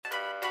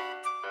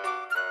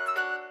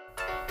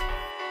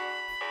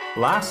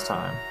last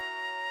time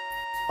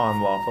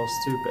on Lawful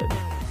Stupid.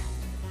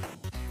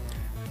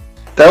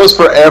 That was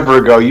forever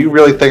ago. You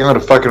really think I'm gonna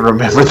fucking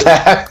remember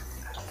that?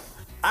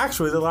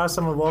 Actually, the last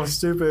time on Lawful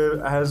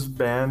Stupid has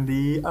been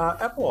the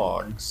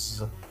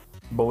epilogues,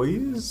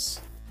 boys.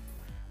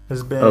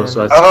 Has been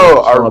So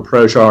I'll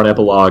approach our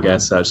epilogue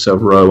as such. So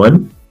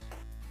Rowan,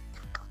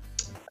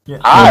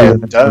 I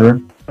have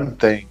done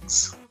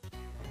things.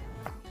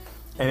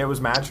 and it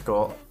was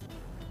magical.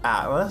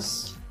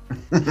 Atlas.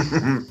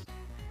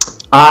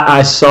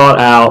 I sought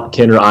out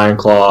Kendra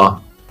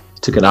Ironclaw.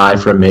 Took an eye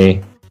from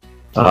me.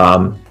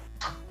 I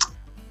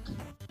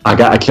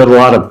killed a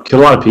lot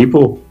of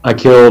people. I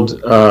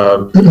killed A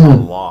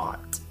lot.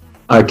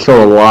 I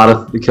killed a lot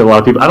of people. I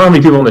don't know how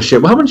many people on the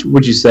ship. How much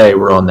would you say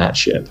were on that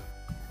ship?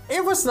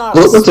 It was not.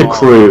 What's a small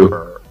crew?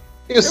 Number.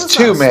 It was not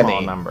too a small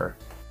many. Number.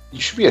 You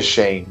should be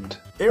ashamed.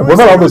 What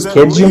about all those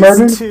kids you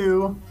murdered?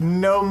 Two,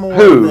 no more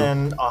Who?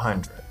 than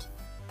 100.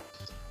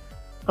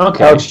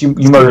 Okay, Alex, you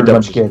murdered a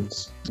bunch of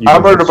kids. I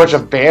murdered a bunch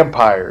of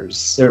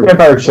vampires.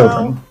 Vampire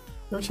children. Well,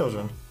 they're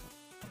children.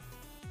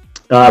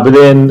 But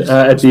then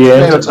at the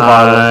end, Tomato,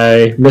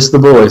 tomato. I missed the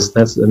boys.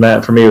 And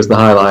that for me was the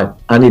highlight.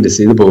 I need to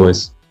see the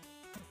boys.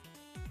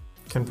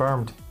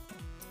 Confirmed.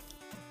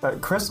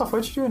 Christoph,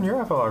 what'd you do in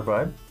your epilogue,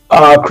 bud?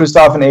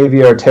 Kristoff and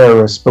Avi are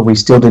terrorists, but we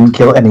still didn't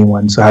kill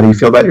anyone, so how do you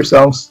feel about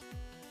yourselves?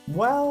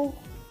 Well,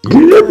 you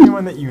didn't kill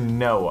anyone that you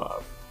know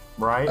of,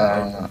 right?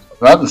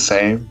 Not the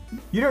same.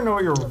 You don't know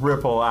what your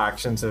ripple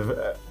actions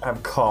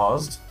have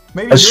caused.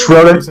 Maybe It's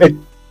you're the Schroeder,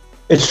 reason-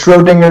 it's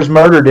Schrodinger's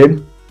murder,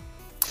 dude.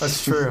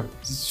 That's true.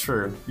 It's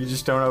true. You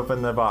just don't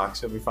open the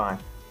box. You'll be fine.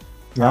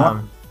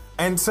 Yeah.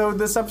 And so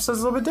this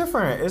episode's a little bit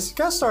different. It's a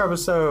guest star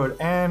episode,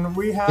 and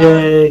we have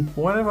Yay.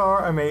 one of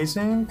our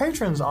amazing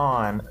patrons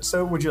on.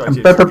 So would you like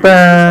to Ba-ba-ba.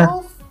 introduce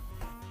yourself?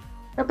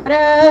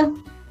 Ta-da.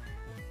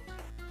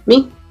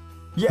 Me?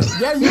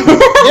 Yeah, you.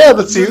 Yeah,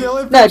 that's You're the you.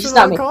 only No, patron just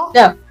not on me. call?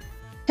 No.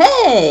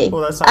 Hey!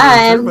 Well, that's not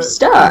really true, I'm but-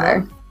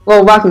 Star.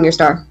 Well, Rocking Your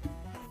Star.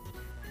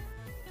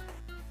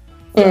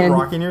 And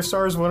Rocking Your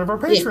Star is one of our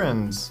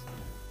patrons.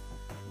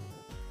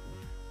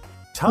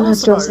 Tell What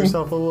us else do I about say?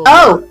 yourself a little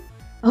oh!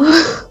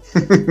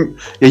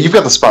 Yeah, you've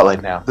got the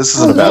spotlight now. This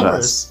isn't Oh, about yeah.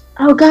 us.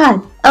 Oh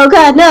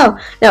god. No.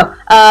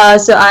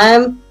 So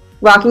I'm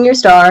Rocking Your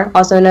Star,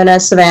 also known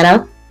as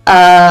Savannah.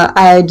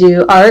 I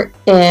do art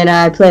and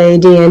I play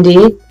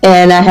D&D,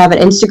 and I have an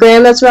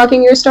Instagram that's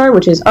Rocking Your Star,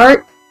 which is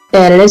art,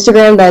 and an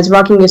Instagram that's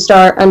Rocking Your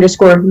Star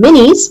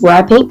 _minis, where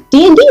I paint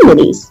D&D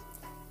minis.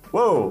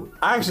 Whoa,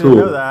 I actually Cool.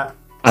 didn't know that.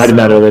 I did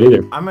not know that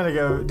either. I'm gonna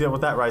go deal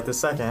with that right this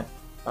second.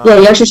 Yeah,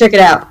 you actually check it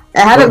out. I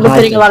haven't been I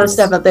putting a think lot of it's-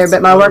 stuff up there,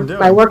 but my what I'm doing.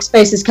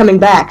 workspace is coming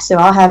back, so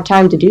I'll have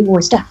time to do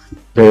more stuff.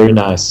 Very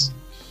nice.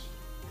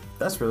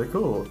 That's really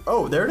cool.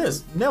 Oh, there it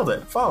is. Nailed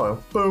it.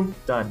 Follow. Boom.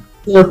 Done.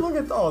 Yeah. Look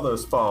at all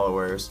those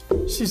followers.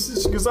 She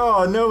goes,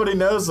 oh, nobody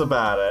knows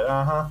about it.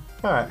 Uh-huh.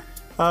 All right.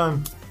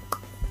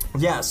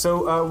 Yeah,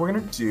 so we're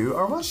going to do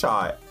our one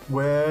shot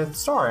with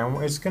Star,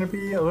 and it's going to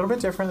be a little bit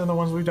different than the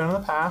ones we've done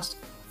in the past.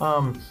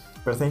 But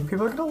I think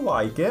people are going to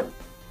like it.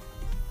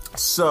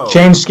 So.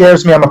 Change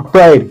scares me, I'm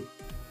afraid.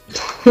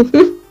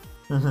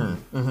 I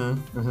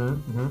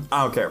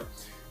don't care.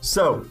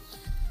 So,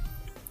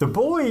 the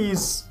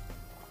boys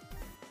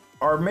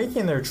are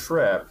making their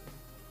trip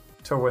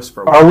to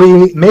Whisper. Are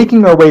we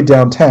making our way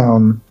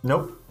downtown?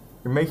 Nope.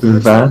 You're making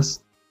Moving your trip.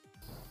 fast.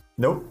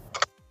 Nope.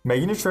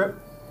 Making a trip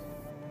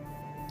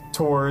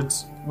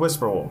towards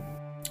Whisperwool.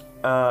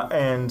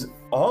 And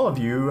all of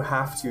you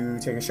have to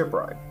take a ship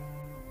ride.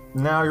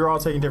 Now you're all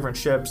taking different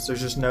ships.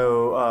 There's just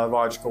no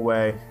logical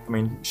way. I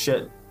mean,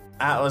 shit.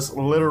 Atlas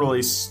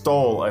literally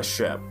stole a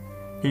ship.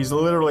 He's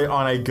literally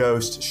on a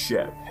ghost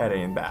ship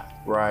heading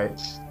back, right?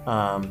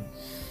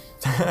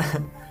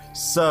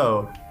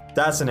 So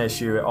that's an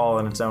issue all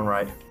in its own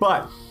right.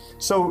 But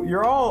so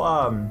you're all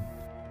on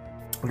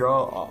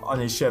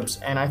these ships,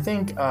 and I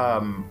think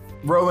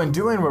Rowan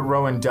doing what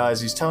Rowan does.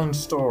 He's telling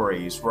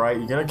stories, right?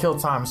 You're gonna kill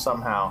time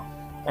somehow,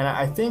 and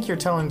I think you're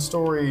telling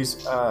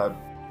stories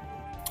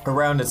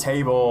around a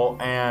table,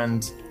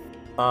 and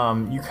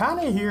you kind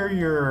of hear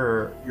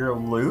your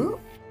lute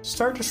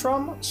start to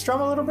strum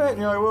a little bit, and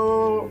you're like,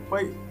 whoa,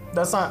 wait,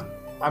 that's not.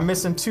 I'm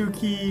missing two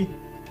key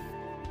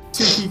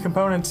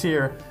components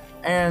here,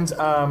 and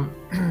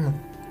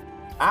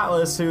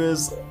Atlas, who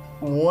is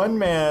one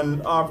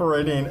man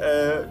operating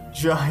a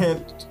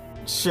giant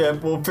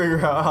ship, will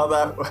figure out how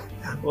that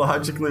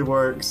logically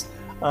works.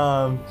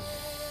 And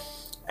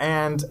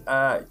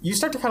you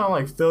start to kind of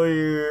like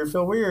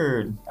feel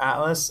weird,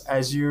 Atlas,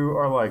 as you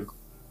are like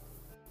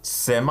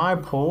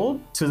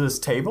semi-pulled to this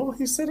table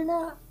he's sitting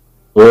at.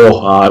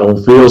 Oh, I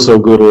don't feel so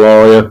good,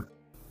 Alaria.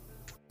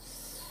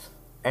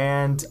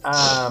 And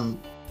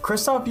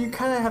Kristoff, you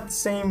kind of have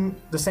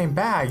the same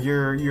bag.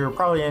 You're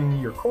probably in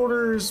your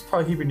quarters,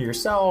 probably keeping to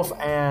yourself,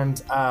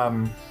 and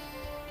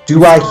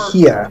Do I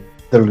hear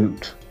the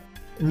loot?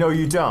 no,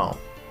 you don't.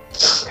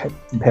 Okay,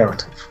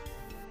 imperative.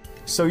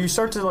 So you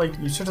start to like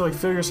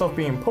feel yourself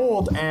being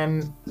pulled,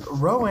 and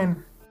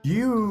Rowan,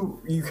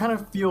 you kind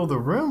of feel the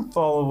room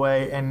fall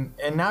away, and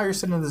now you're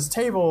sitting at this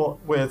table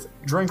with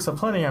drinks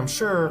aplenty, I'm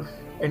sure,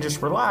 and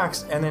just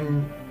relax, and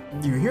then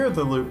you hear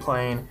the lute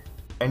playing,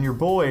 and your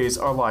boys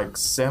are like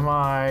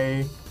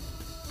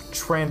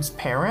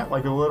semi-transparent,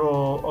 like a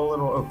little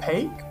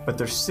opaque, but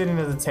they're sitting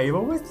at the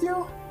table with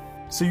you,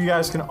 so you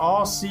guys can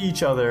all see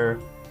each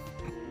other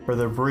for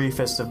the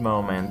briefest of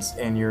moments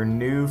in your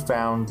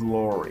newfound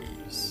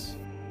glories.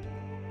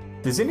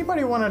 Does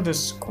anybody want to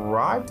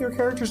describe their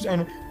characters?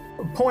 And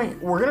point,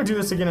 we're gonna do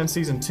this again in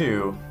season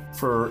 2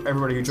 for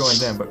everybody who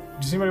joins in, but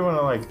does anybody want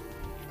to like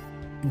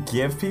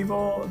give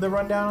people the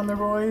rundown on their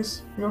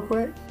boys real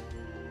quick?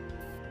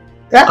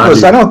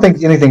 Atlas, I don't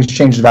think anything's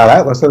changed about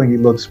Atlas. I think he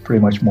looks pretty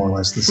much more or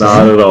less the same.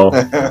 Not at all.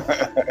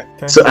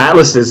 Okay. So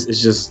Atlas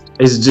is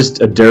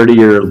just a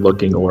dirtier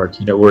looking orc.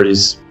 You know, where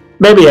he's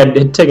maybe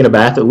had taken a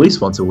bath at least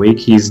once a week.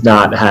 He's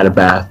not had a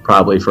bath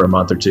probably for a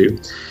month or two.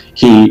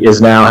 He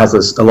now has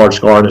a large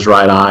scar on his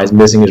right eye. He's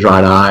missing his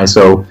right eye,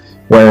 so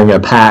wearing a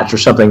patch or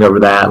something over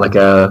that, like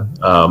a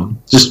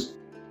just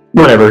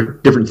whatever,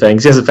 different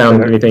things. He hasn't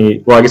found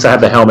anything. Well, I guess I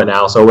have the helmet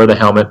now, so I wear the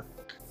helmet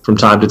from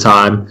time to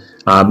time,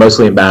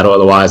 mostly in battle.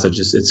 Otherwise,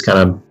 it's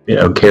kind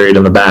of carried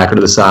on the back or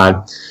to the side.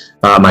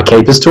 My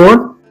cape is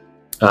torn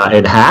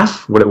in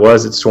half. What it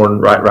was, it's torn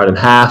right in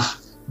half.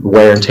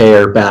 Wear and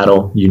tear,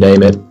 battle, you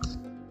name it.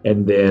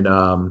 And then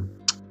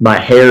my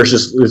hair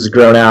is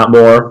grown out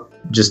more,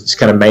 just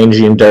kind of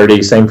mangy and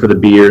dirty. Same for the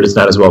beard; it's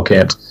not as well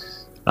kept.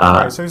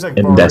 Right, so he's like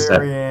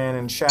barbarian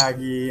and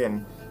shaggy.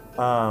 And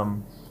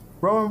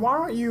Rowan, why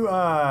don't you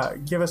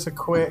give us a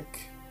quick?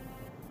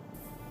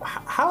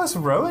 How has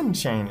Rowan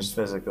changed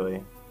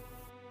physically?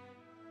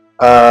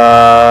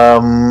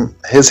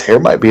 His hair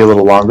might be a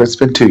little longer. It's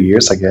been 2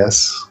 years, I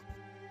guess.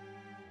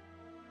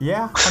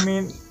 Yeah, I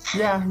mean,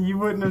 yeah, you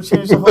wouldn't have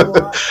changed a whole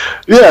lot.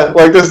 Yeah,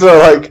 like there's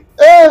no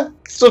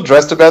still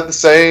dressed about the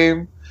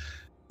same.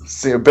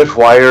 See, a bit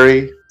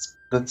wiry.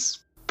 That's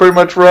pretty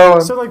much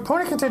Rowan. So, like,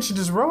 point of contention,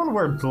 does Rowan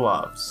wear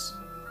gloves?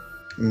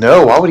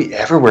 No, why would he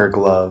ever wear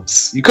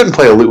gloves? You couldn't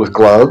play a lute with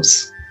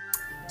gloves.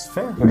 It's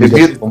fair.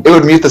 It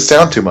would mute the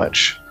sound too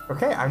much.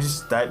 Okay,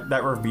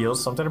 that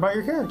reveals something about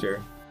your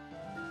character.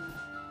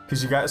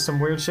 Because you got some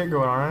weird shit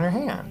going on your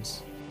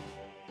hands.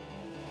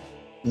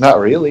 Not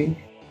really.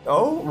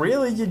 Oh,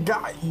 really?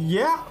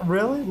 Yeah,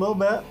 really? A little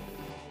bit.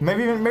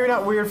 Maybe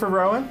not weird for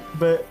Rowan,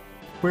 but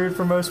weird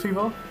for most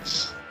people.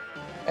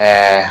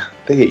 They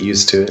get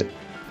used to it.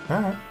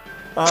 Alright.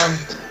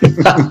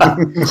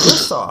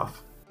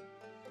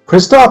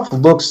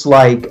 Kristoff looks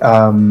like,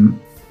 to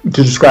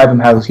describe him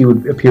how he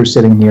would appear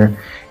sitting here,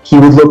 he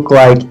would look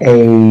like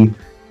a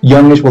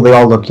youngish, well, they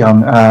all look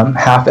young,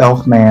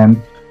 half-elf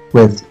man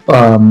with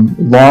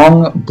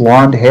long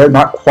blonde hair,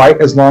 not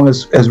quite as long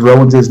as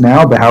Rowan's is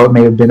now, but how it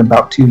may have been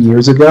about 2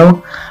 years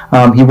ago.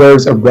 He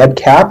wears a red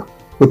cap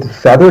with a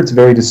feather. It's a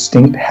very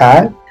distinct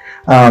hat,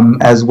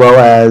 as well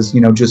as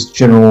just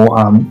general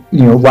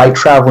light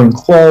traveling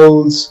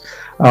clothes,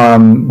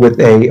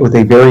 with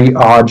a very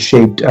odd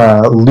shaped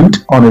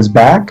lute on his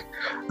back,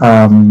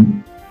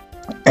 and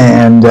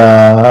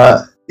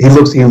he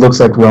looks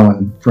like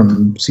Rowan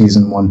from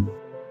season 1.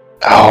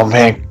 Oh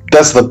man,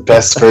 that's the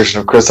best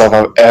version of Kristoff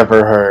I've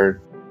ever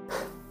heard.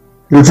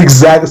 It's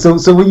exactly so.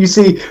 What you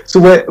see,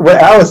 what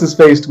Alice is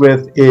faced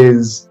with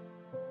is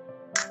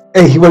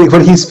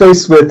what he's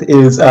faced with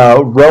is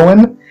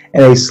Rowan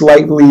and a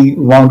slightly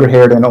longer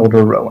haired and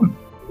older Rowan.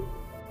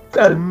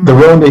 The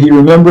Rowan that he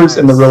remembers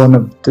and the Rowan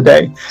of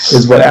today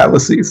is what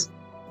Atlas sees.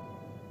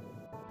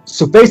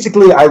 So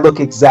basically, I look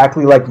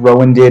exactly like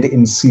Rowan did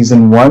in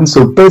season 1.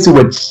 So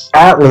basically, what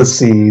Atlas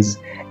sees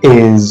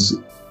is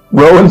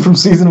Rowan from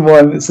season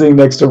 1 sitting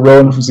next to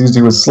Rowan from season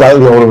 2 was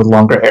slightly older with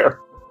longer hair.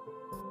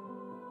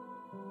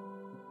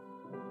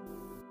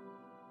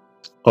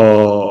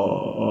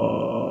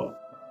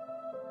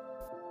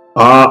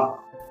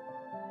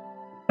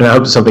 And I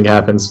hope something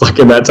happens, like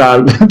in that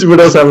time. What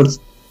else happens?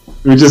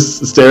 We're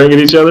just staring at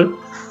each other?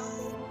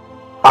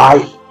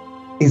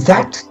 Is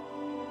that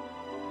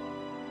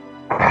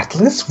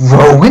Atlas?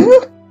 Rowan?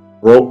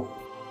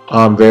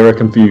 I'm very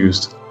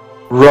confused.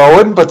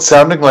 Rowan, but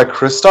sounding like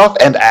Kristoff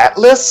and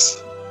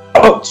Atlas?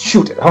 Oh,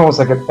 shoot. Hold on a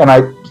second. And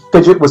I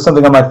fidget with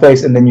something on my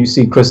face, and then you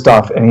see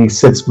Kristoff, and he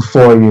sits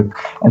before you,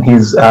 and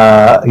he's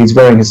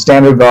wearing his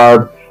standard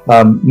garb,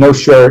 no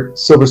shirt,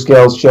 silver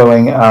scales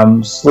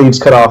showing, sleeves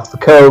cut off the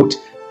coat,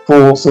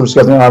 full silver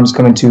scales and arms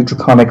coming to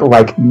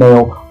draconic-like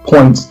male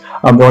points.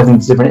 The only thing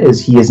that's different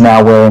is he is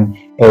now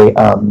wearing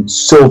a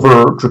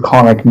silver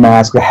draconic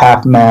mask, a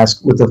half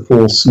mask with a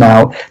full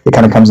snout that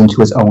kind of comes into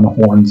his own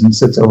horns and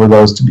sits over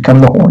those to become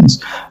the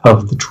horns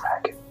of the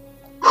dragon.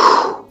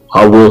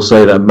 I will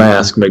say that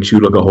mask makes you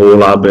look a whole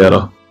lot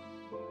better.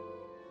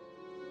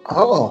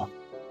 Oh.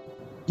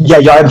 Yeah,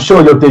 I'm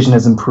sure your vision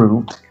has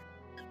improved.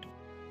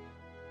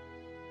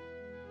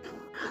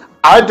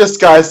 I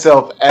disguise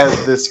self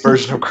as this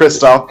version of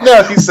Kristoff.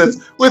 Now he sits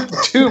with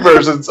 2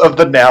 versions of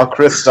the now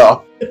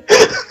Kristoff.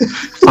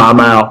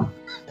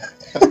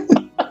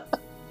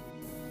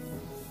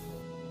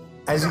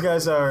 as you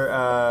guys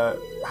are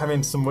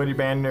having some witty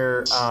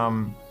banter,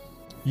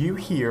 you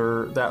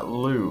hear that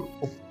lute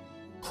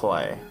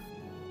play.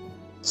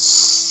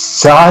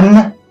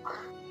 Son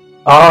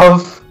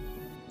of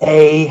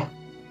a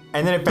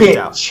And then it fades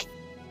out. bitch.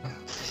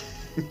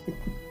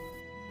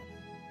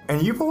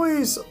 And you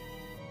boys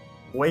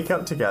wake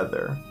up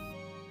together.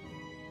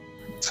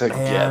 Together.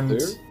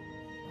 And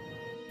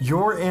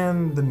you're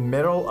in the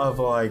middle of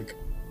like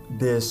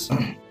this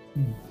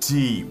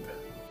deep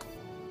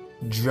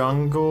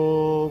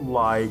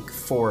jungle-like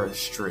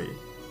forestry.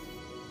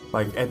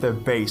 Like at the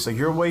base. Like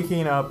you're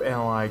waking up in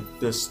like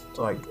this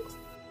like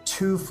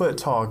 2-foot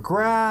tall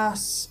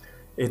grass.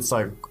 It's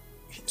like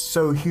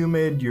so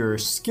humid your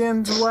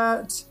skin's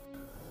wet.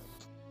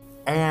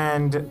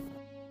 And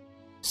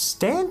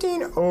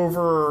standing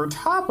over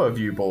top of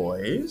you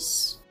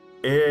boys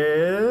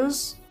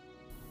is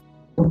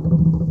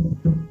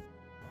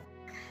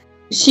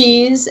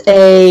She's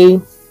a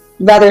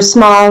rather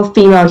small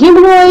female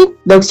humanoid.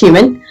 Looks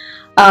human.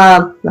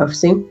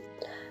 Mostly.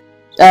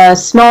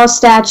 Small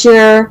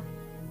stature.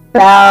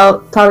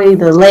 About probably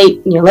the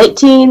late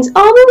teens.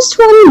 Almost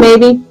 20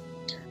 maybe.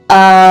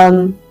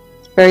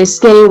 Very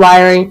skinny,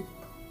 wiry.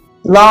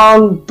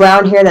 Long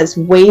brown hair that's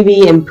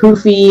wavy and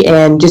poofy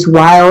and just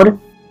wild.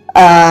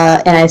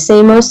 And I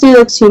say mostly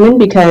looks human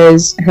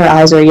because her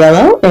eyes are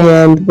yellow,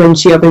 and when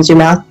she opens her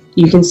mouth,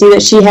 you can see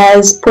that she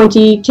has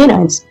pointy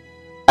canines.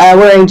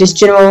 Wearing just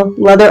general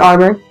leather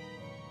armor,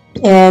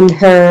 and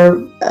her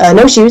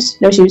no shoes,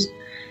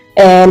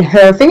 and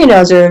her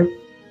fingernails are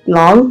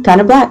long, kind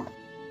of black.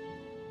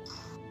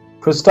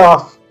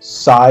 Kristoff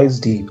sighs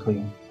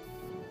deeply.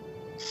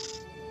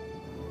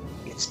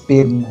 It's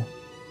been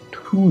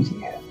 2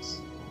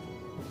 years.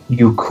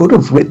 You could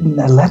have written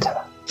a letter.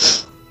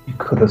 You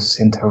could have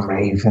sent a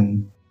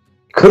raven.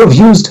 You could have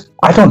used,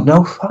 I don't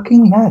know,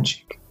 fucking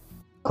magic.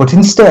 But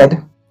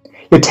instead,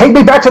 you take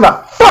me back to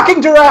the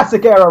fucking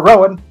Jurassic era,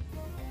 Rowan!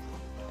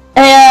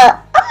 I'm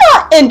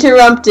not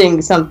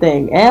interrupting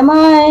something, am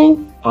I?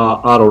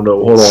 I don't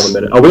know. Hold on a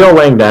minute. Are we all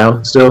laying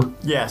down still?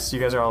 yes, you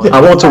guys are all I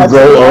want to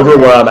roll over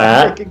where I'm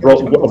at,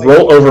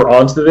 roll over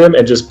onto them,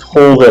 and just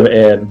pull them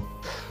in.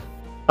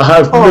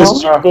 I've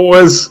missed you,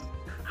 boys.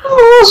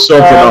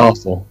 Something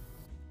awful.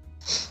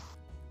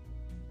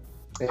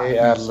 Hey,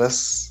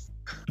 Atlas.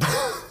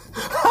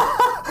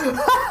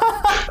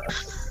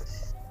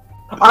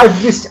 I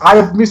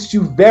have missed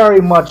you very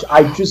much.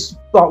 I just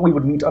thought we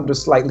would meet under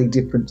slightly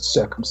different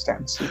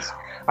circumstances.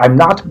 I'm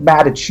not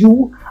mad at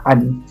you.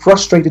 I'm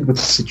frustrated with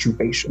the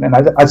situation, and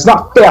it's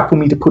not fair for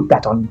me to put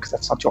that on you because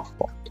that's not your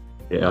fault.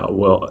 Yeah,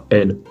 well,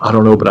 and I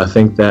don't know, but I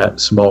think that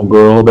small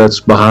girl that's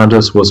behind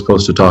us was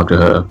supposed to talk to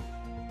her.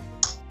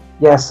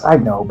 Yes, I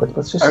know, but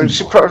let's just. I mean,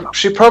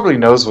 she probably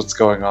knows what's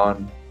going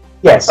on.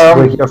 Yes,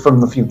 we're here from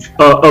the future.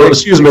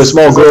 Excuse me,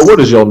 small girl. What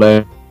is your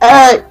name?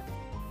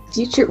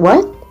 Future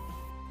what?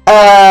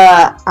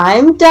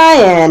 I'm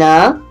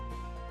Diana.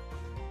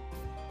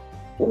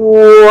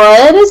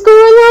 What is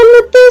going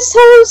on with this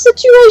whole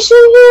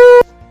situation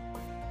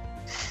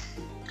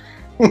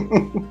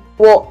here?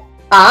 Well,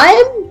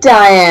 I'm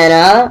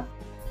Diana.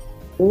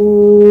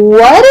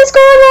 What is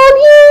going on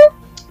here?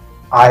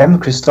 I am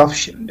Kristoff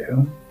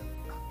Shindu.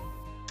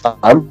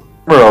 I'm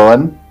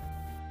Rowan.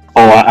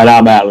 Oh, and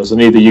I'm Atlas,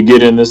 and either you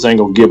get in this thing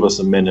or give us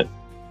a minute.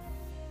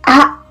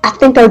 I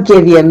think I'll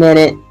give you a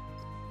minute.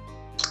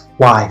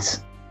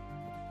 Wise.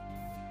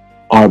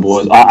 All right,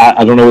 boys.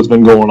 I don't know what's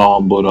been going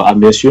on, but I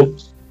miss you.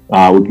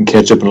 We can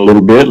catch up in a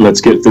little bit. Let's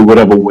get through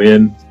whatever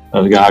wind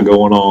we got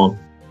going on.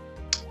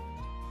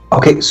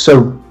 Okay,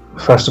 so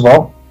first of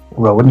all,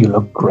 Rowan, you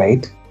look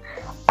great.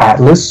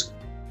 Atlas,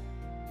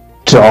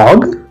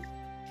 dog.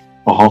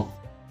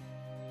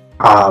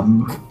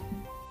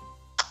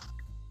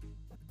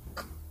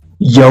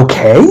 You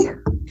okay?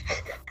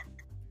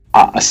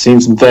 I've seen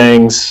some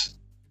things.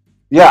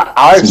 Yeah,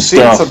 I've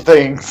seen stuff. some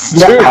things.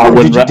 Yeah, too. I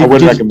wouldn't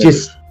recommend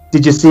it.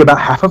 Did you see about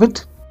half of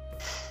it?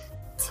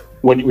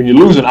 When you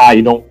lose an eye,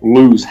 you don't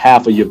lose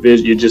half of your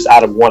vision. You're just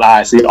out of one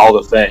eye, seeing all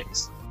the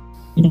things.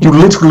 You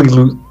literally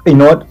lose. You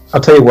know what?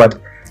 I'll tell you what.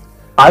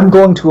 I'm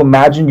going to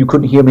imagine you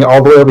couldn't hear me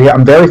all the way over here.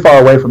 I'm very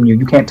far away from you.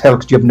 You can't tell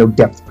because you have no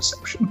depth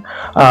perception.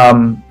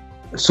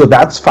 So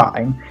that's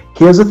fine.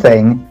 Here's the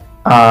thing.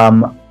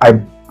 I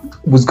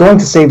was going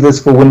to save this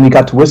for when we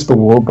got to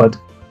Whisperwool, but...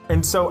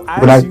 And so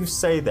as you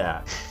say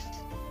that...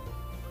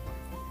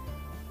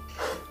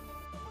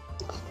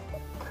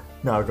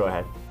 No, go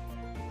ahead.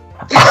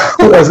 I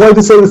was going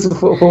to say this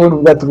for when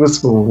we got to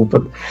Whisperwool,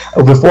 but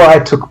before I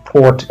took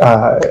port,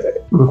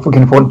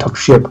 took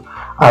ship,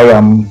 I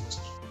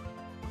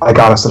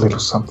got us a little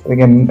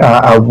something, and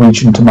I'll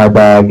reach into my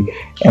bag,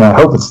 and I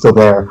hope it's still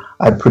there.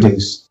 I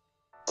produced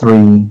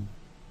 3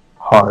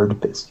 hard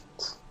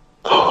biscuits.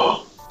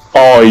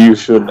 Oh, you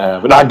shouldn't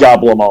have. And I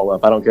gobble them all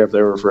up. I don't care if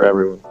they were for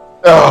everyone.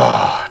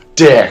 Oh,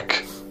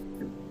 dick.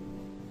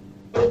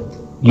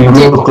 You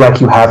look like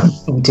you haven't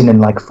eaten in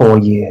like 4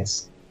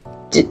 years.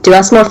 Do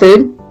I smell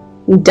food?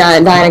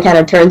 Diana kind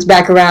of turns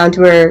back around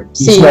to her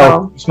You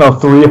smell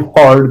 3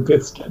 hard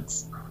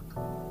biscuits.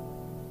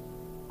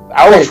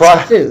 I will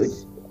try. Food.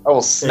 I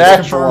will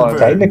snatch confirmed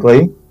one.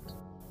 food.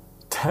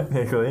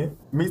 Technically,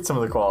 Meet some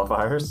of the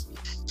qualifiers.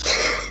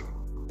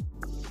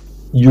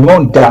 you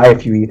won't die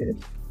if you eat it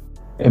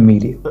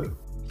immediately.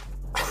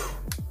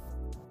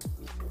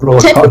 Roll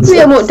a Technically,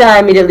 I concept. won't die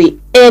immediately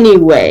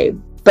anyway,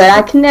 but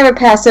I can never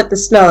pass up the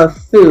smell of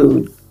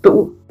food.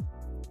 But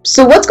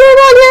so what's going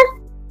on here?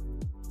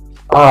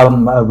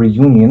 A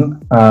reunion.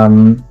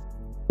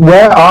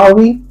 Where are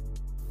we?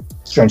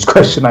 Strange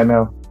question, I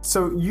know.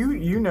 So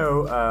you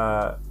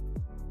know,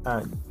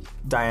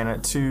 Diana,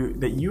 too,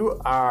 that you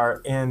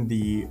are in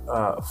the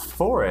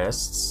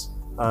forests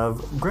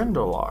of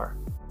Grindelar.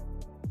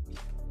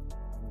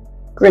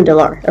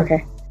 Grindelar.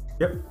 Okay.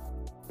 Yep.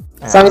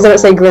 As long as I don't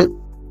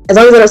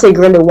say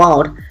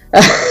Grindelwald.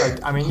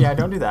 I mean, yeah,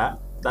 don't do that.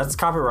 That's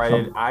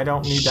copyrighted. I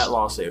don't need that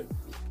lawsuit.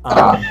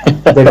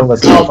 They don't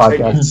listen to the I'll take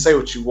it and podcast. say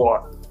what you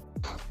want.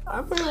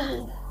 I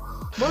will.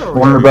 Whatever,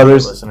 Warner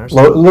Brothers, listeners.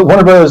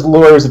 Warner Brothers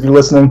lawyers, if you're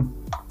listening.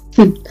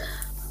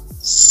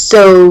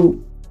 So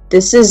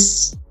this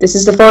is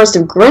the forest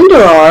of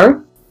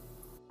Grindelar.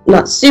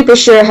 Not super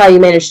sure how you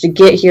managed to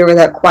get here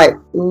without quite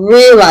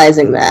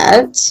realizing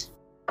that.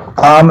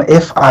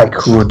 If I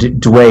could,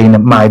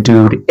 Dwayne, my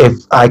dude, if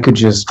I could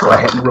just go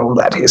ahead and roll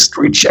that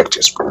history check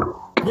just for...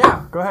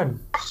 Yeah, go ahead.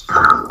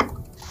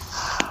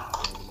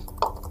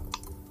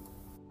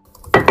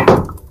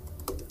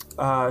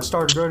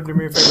 Star, go ahead and do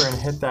me a favor and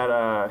hit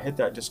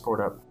that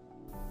Discord up.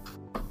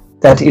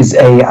 That is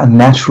a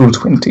natural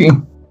 20.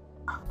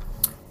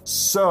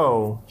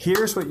 So,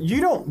 here's what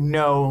you don't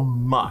know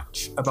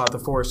much about the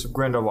Forest of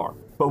Grindelar,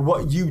 but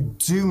what you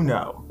do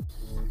know,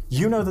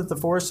 you know that the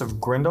Forests of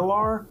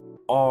Grindelar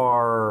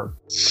are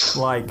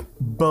like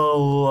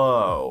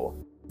below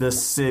the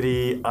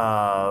city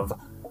of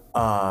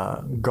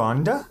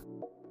Gonda,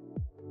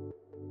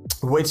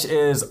 which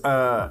is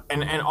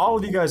and all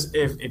of you guys,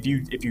 if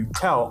you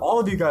tell, all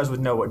of you guys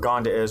would know what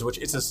Gonda is, which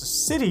is a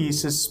city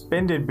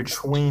suspended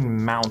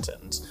between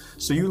mountains.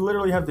 So you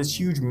literally have this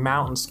huge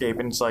mountainscape,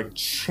 and it's like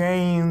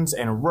chains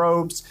and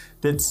ropes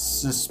that's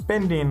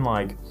suspending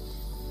like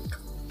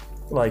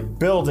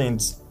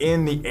buildings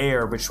in the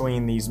air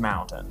between these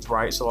mountains,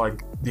 right? So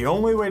like the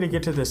only way to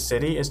get to this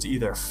city is to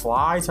either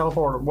fly,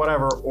 teleport, or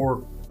whatever,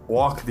 or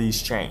walk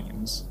these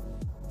chains.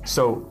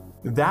 So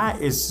that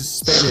is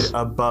suspended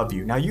above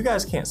you. Now you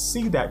guys can't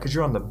see that because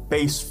you're on the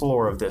base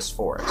floor of this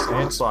forest,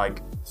 and it's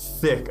like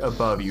thick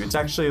above you. It's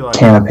actually like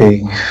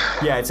Canopy.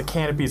 yeah, it's a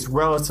canopy. It's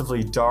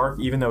relatively dark,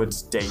 even though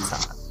it's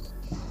daytime.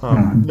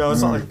 No,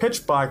 it's not like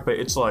pitch black, but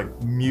it's like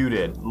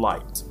muted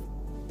light.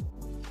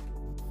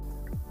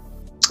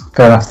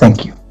 Fair enough,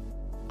 thank you.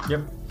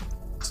 Yep.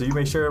 So you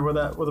may share with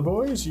that with the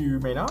boys. You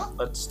may not.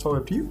 That's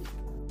totally up to you.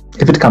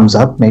 If it comes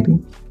up, maybe.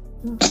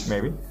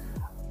 Maybe.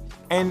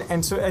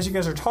 And so as you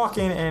guys are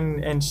talking,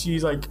 and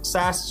she's like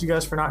sasses you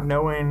guys for not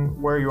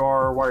knowing where you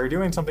are or why you're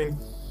doing something,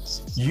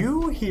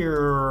 you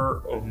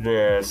hear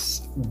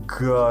this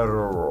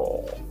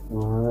guttural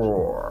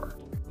roar,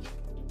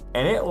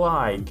 and it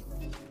like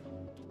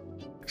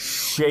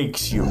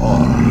shakes you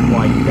off.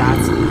 Like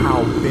that's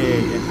how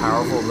big and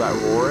powerful that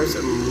roar is.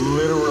 It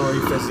literally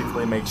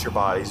physically makes your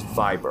bodies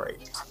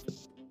vibrate.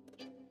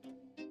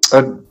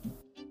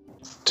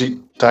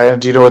 Diana,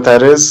 do you know what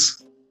that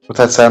is? What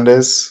that sound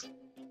is?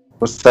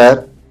 What's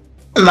that?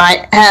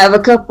 Might have a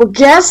couple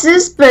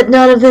guesses, but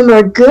none of them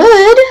are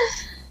good.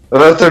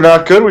 If they're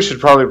not good, we should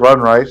probably run,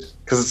 right?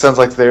 Because it sounds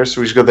like there, so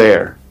we should go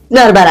there.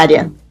 Not a bad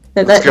idea.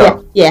 Let's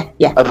go. Yeah.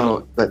 I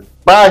don't know.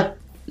 Bye!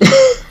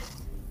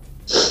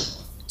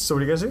 So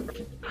what do you guys do?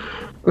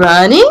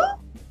 Running?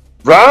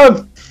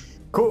 Run!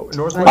 Cool.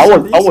 Northwest. I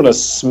southeast? want to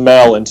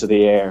smell into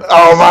the air.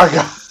 Oh my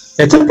god!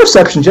 It's a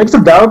perception check. It's a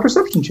valid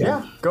perception check.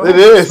 Yeah. Go It ahead.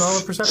 is. Smell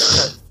the perception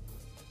check.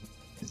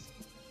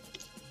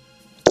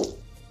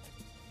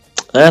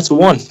 That's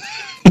one.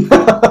 You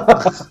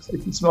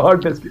can smell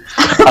hard biscuit.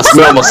 I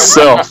smell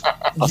myself.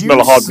 I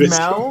smell a hard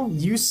biscuit.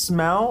 You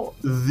smell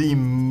the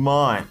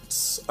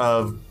months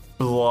of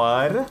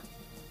blood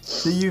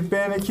that you've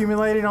been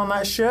accumulating on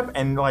that ship,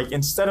 and like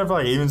instead of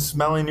like even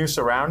smelling your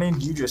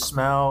surroundings, you just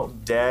smell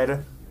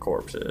dead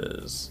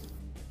corpses.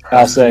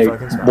 I say,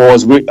 Fucking smell.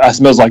 boys, that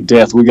smells like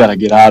death. We gotta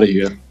get out of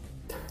here.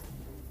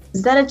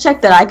 Is that a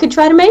check that I could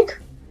try to make?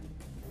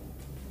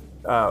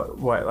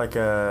 What, like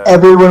a...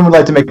 Everyone would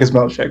like to make a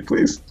smell check,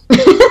 please.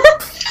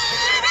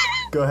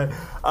 Go ahead.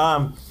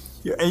 And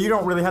you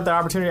don't really have that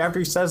opportunity. After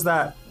he says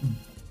that,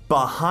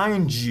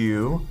 behind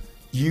you,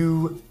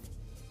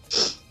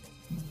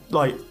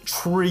 like,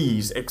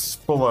 trees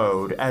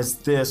explode as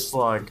this,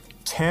 like,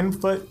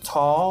 10-foot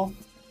tall,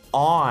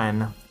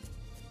 on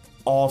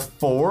all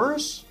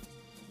fours.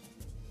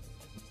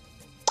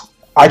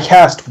 I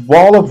cast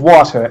Wall of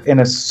Water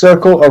in a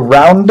circle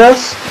around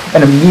us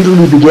and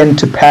immediately begin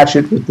to patch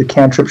it with the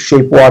cantrip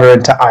Shape Water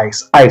into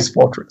Ice. Ice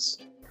Fortress.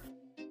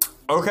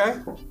 Okay.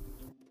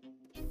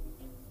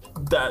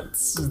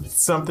 That's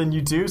something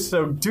you do.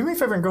 So do me a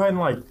favor and go ahead and,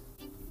 like,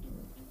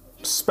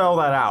 spell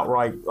that out,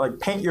 right? Like,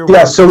 paint your Yeah,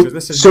 word so picture.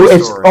 This is so your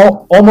it's story.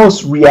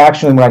 almost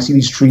reaction when I see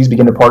these trees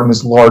begin to part and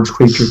this large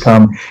creature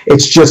come.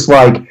 It's just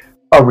like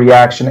a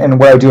reaction. And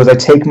what I do is I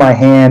take my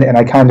hand and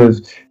I kind of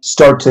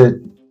start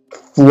to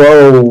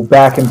flow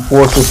back and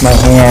forth with my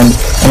hand,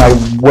 and I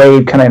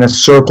wave kind of in a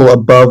circle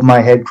above my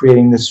head,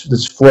 creating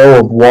this flow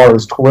of water,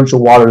 this torrential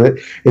water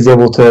that is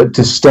able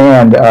to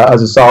stand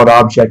as a solid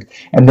object.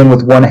 And then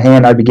with one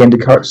hand, I begin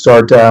to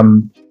start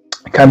kind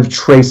of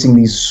tracing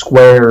these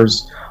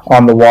squares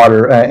on the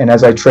water. And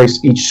as I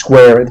trace each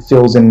square, it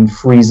fills in and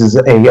freezes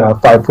a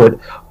 5-foot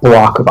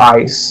block of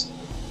ice.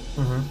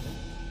 Mm-hmm.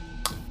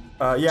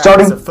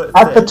 Starting it's a foot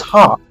at the thick.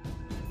 top.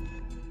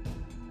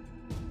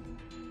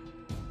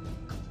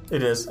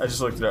 It is. I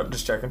just looked it up.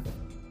 Just checking.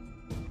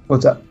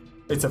 What's up?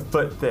 It's a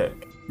foot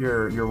thick.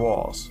 Your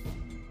walls.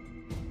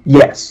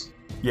 Yes.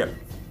 Yep.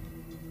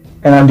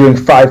 And I'm doing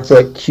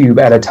 5-foot cube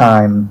at a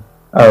time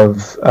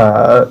of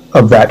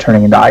that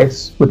turning into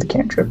ice with the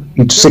cantrip.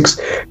 Each 6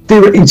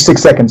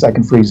 seconds, I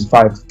can freeze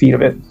 5 feet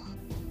of it.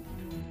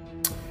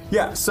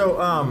 Yeah.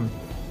 So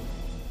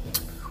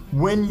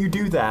when you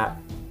do that,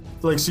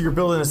 like, so you're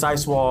building this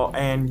ice wall,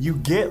 and you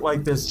get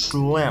like this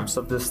glimpse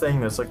of this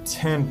thing that's like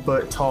 10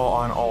 foot tall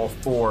on all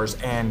fours,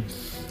 and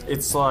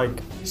it's like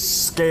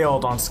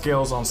scaled on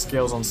scales on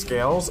scales on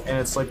scales, and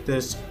it's like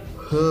this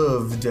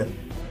hooved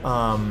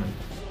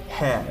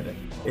head.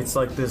 It's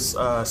like this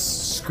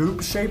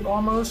scoop shape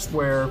almost,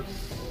 where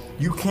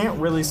you can't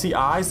really see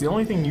eyes. The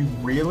only thing you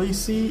really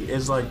see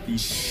is like these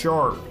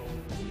sharp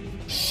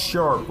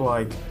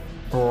like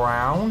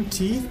brown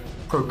teeth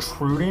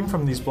protruding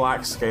from these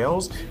black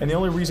scales, and the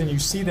only reason you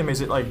see them is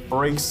it like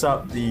breaks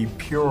up the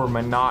pure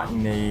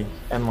monotony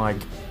and like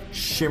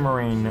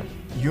shimmering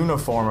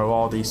uniform of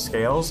all these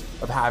scales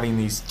of having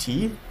these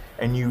teeth,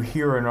 and you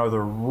hear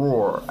another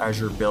roar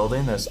as you're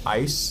building this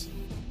ice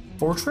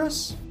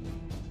fortress.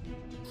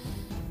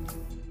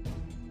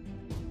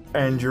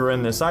 And you're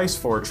in this ice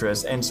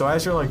fortress, and so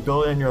as you're like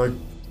building, you're like,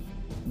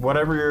 what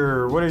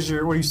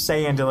are you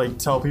saying to like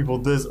tell people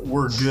this?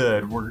 We're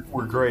good.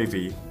 We're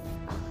gravy.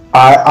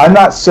 I'm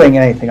not saying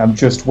anything. I'm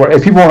just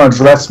if people want to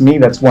address me,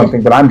 that's one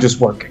thing. But I'm just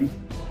working.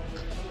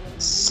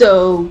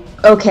 So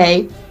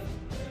okay.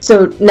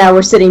 So now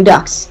we're sitting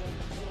ducks.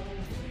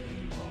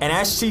 And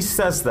as she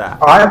says that,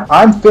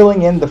 I'm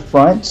filling in the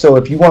front. So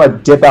if you want to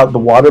dip out the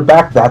water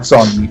back, that's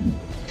on you.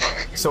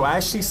 So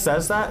as she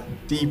says that,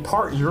 the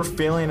part you're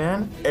filling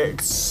in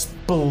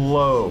explodes.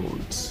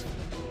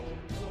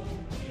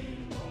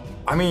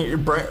 I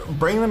mean,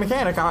 bring the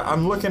mechanic.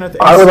 I'm looking at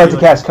the. I would like to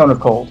cast Cone of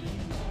Cold.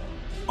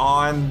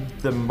 On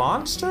the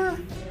monster?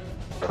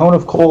 Cone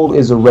of Cold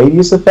is a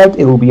radius effect.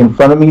 It will be in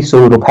front of me,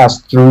 so it'll pass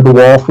through the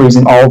wall,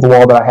 freezing all of the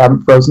wall that I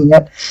haven't frozen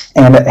yet,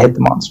 and hit the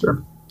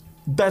monster.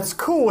 That's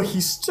cool.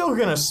 He's still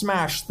gonna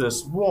smash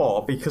this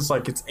wall because,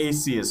 like, its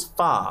AC is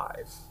 5.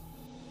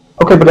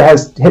 Okay, but it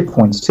has hit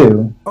points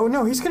too. Oh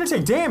no, he's gonna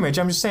take damage.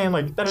 I'm just saying,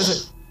 like, that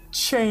doesn't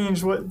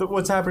change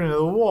what's happening to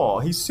the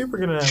wall. He's super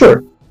gonna.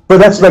 Sure, but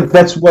that's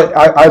what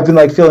I've been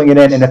like filling it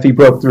in, and if he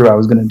broke through, I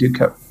was gonna do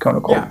Cone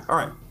of Cold. Yeah. All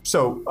right.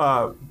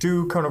 So,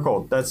 do Cone of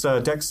Cold. That's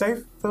Dex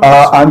save?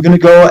 I'm going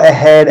to go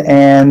ahead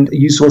and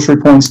use sorcery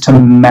points to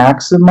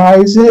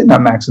maximize it, not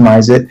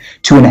maximize it,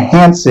 to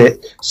enhance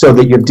it so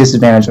that you have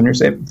disadvantage on your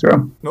saving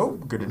throw. Oh,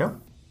 good to know.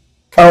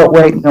 Oh,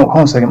 wait, no, hold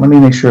on a second. Let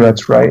me make sure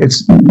that's right.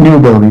 It's new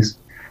abilities.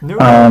 New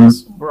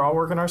abilities. We're all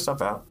working our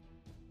stuff out.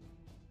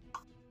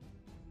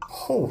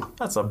 Oh,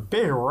 that's a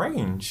big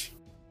range.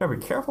 Gotta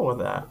be careful with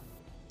that.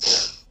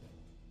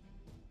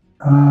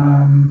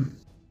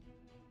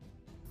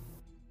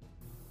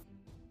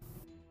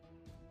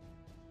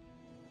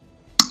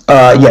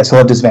 Yes, he'll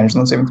have disadvantage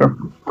on the saving throw.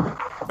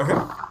 Okay.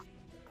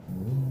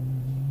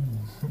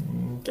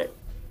 Okay.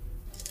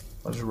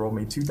 I'll just roll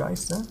me 2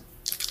 dice then.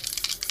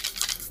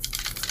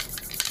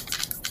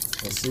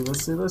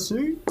 Let's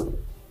see.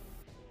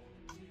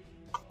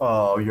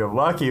 Oh, you're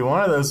lucky.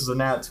 One of those is a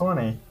nat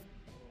 20.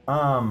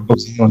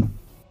 What's the one?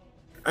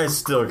 It's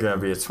still gonna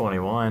be a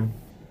 21.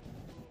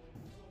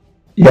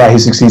 Yeah, he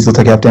succeeds. He'll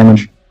take half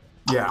damage.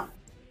 Yeah.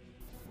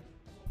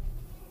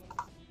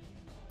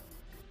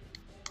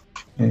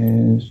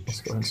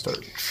 Let's go ahead and start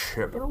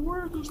chipping away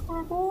at this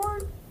bad boy.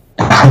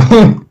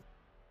 I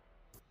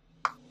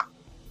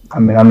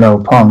mean, I'm no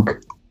punk.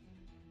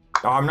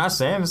 Oh, I'm not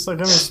saying it's like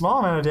gonna be a small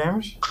amount of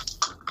damage.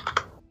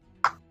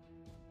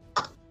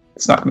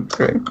 It's not going to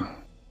be great.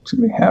 It's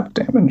going to be half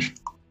damage.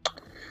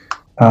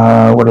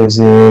 What is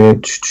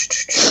it?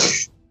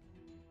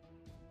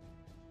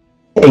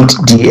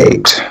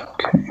 8d8.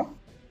 Okay.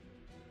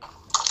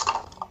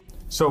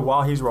 So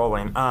while he's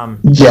rolling, Yeah,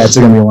 it's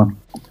going to be 1.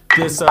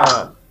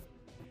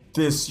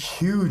 This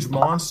huge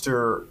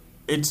monster,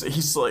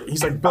 he's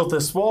like built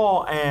this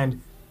wall, and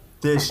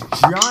this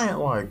giant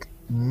like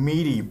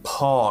meaty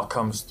paw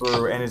comes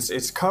through, and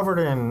it's covered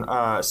in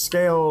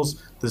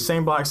scales, the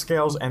same black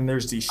scales, and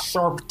there's these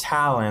sharp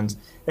talons.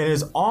 It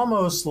is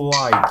almost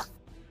like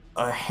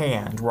a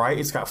hand, right?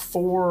 It's got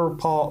 4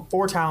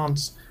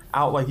 talons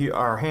out like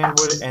our hand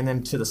would, and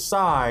then to the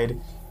side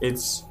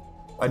it's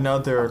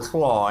another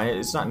claw, and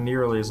it's not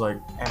nearly as like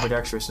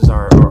ambidextrous as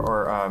our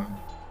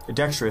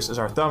dexterous as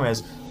our thumb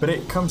is, but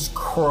it comes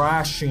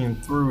crashing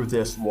through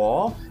this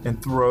wall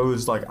and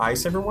throws like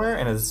ice everywhere.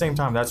 And at the same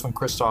time, that's when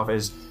Kristoff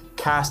is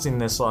casting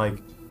this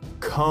like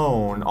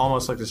cone,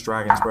 almost like this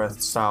dragon's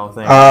breath style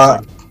thing.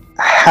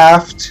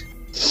 Halved.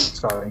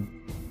 Sorry.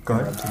 Go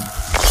ahead.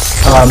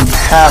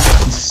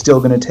 Half is still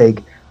going to take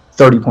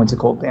 30 points of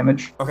cold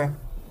damage. Okay.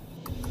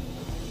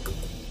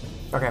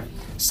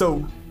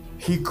 So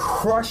he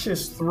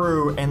crushes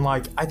through and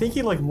like I think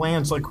he like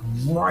lands like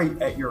right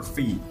at your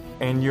feet,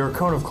 and your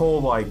cone of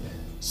cold like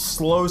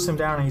slows him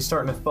down and he's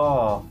starting to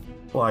thaw.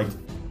 Like,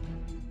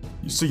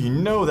 so you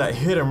know that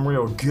hit him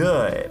real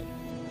good,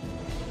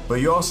 but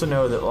you also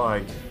know that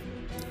like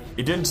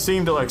it didn't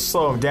seem to like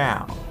slow him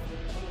down.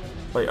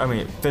 Like, I mean,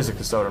 it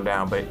physically slowed him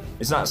down, but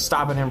it's not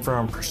stopping him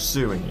from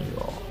pursuing you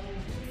all.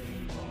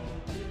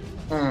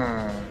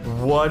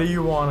 What do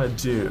you want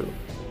to do?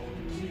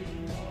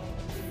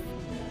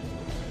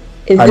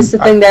 Is this the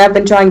thing that I've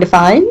been trying to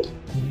find?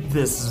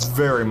 This is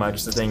very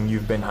much the thing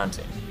you've been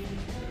hunting.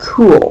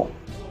 Cool.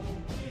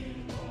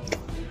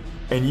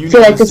 And you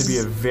feel know like this this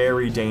to be a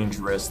very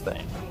dangerous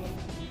thing.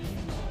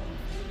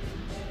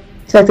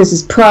 I feel like this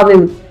is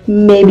probably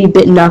maybe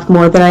bitten off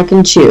more than I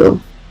can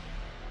chew.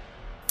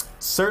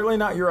 Certainly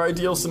not your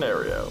ideal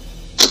scenario.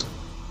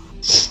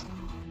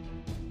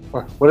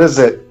 What is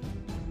it?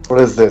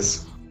 What is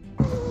this?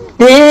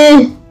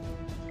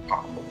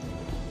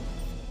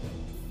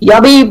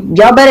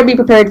 Y'all better be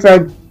prepared for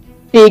a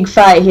big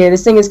fight here.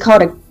 This thing is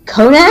called a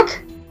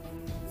Konak.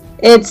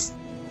 It's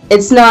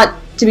not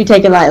to be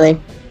taken lightly.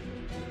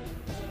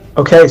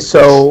 Okay,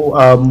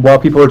 so while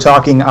people are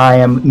talking, I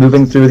am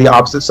moving through the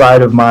opposite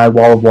side of my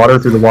wall of water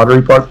through the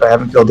watery part that I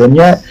haven't filled in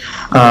yet.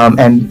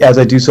 And as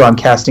I do so, I'm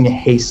casting a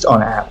haste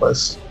on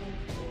Atlas.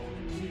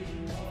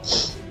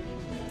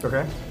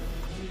 Okay.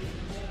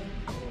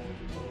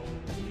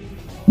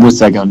 What's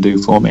that gonna do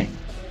for me?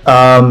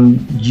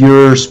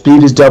 Your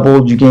speed is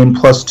doubled, you gain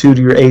 +2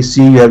 to your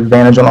AC, you have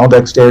advantage on all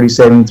dexterity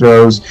saving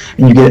throws,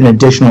 and you get an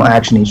additional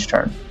action each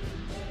turn.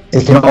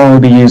 It can only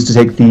be used to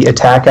take the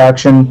attack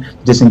action,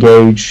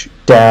 disengage,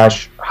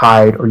 dash,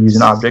 hide, or use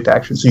an object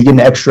action. So you get an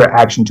extra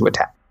action to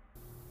attack.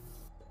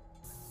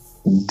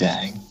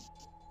 Dang.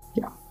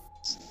 Yeah.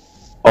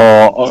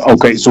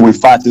 Okay, so we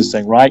fight this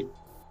thing, right?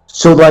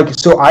 So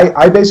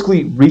I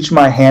basically reach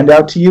my hand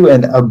out to you,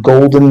 and a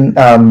golden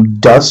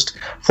dust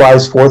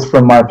flies forth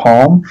from my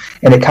palm,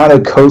 and it kind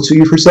of coats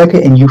you for a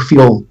second, and you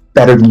feel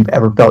better than you've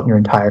ever felt in your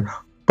entire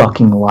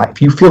fucking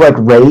life. You feel like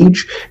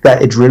rage.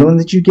 That adrenaline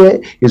that you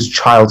get is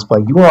child's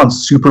play. You are on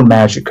super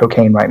magic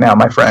cocaine right now,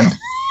 my friend.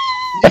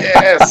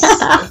 Yes.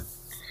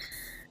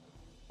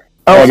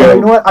 So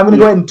you know what? I'm going to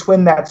go ahead and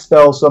twin that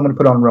spell, so I'm going to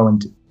put on Rowan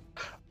too.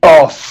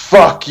 Oh,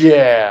 fuck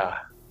yeah.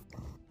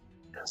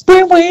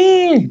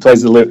 He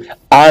plays the lute.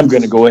 I'm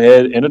going to go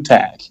ahead and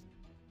attack.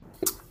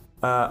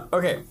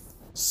 Okay.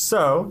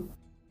 So,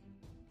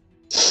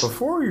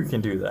 before you can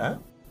do that,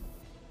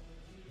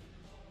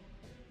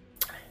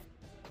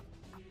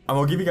 I'm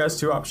going to give you guys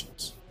two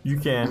options. You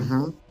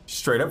can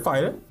straight up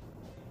fight it,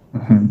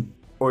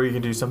 or you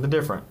can do something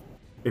different.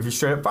 If you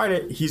straight up fight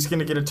it, he's going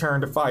to get a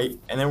turn to fight,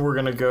 and then we're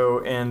going to go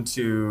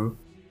into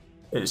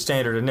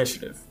standard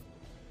initiative.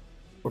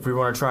 If we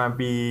want to try and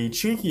be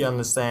cheeky on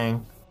this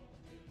thing,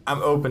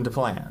 I'm open to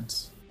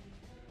plans.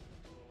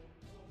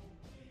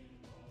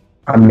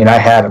 I mean, I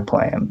had a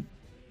plan.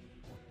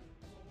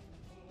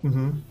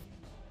 Mm-hmm.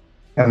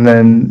 And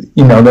then,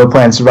 no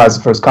plan survives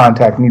the first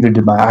contact, neither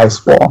did my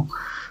ice wall.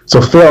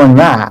 So failing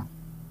that,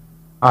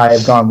 I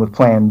have gone with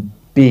plan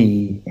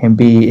B, and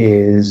B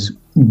is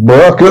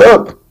buck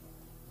up.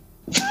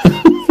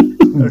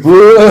 Buck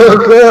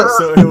up.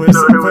 So it was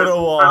put a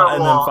wall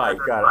and then fight.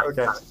 Got it.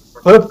 Okay.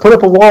 Put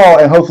up a wall,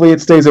 and hopefully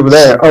it stays over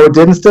there. Oh, it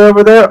didn't stay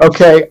over there?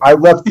 Okay, I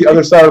left the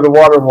other side of the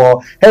water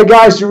wall. Hey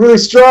guys, you're really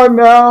strong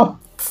now.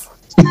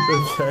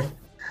 Okay.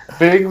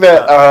 Being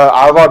that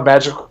I'm on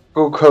magical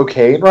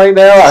cocaine right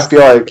now, I feel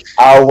like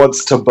Al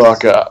wants to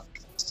buck up.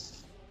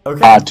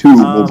 Okay. I too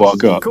will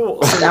buck up.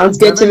 Cool. So Sounds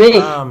good to me.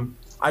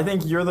 I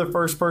think you're the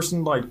first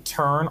person to like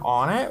turn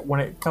on it when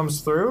it comes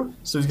through,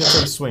 so he's gonna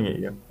try to swing at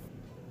you.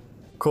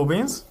 Cool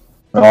beans?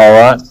 All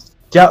right.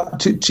 Yeah,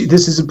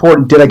 this is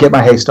important. Did I get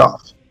my haste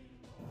off?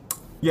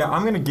 Yeah,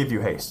 I'm gonna give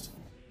you haste.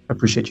 I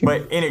appreciate you.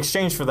 But in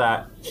exchange for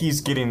that,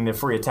 he's getting the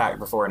free attack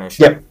before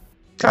initiative. Yep,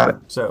 got it.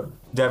 So,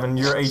 Devin,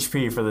 your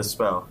HP for this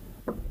spell.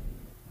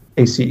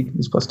 AC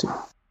is +2.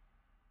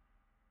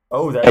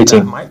 Oh, that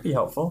 18. might be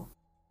helpful.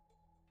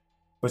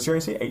 What's your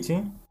AC?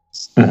 18?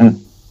 Mm-hmm.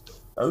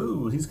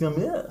 Oh, he's gonna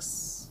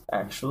miss,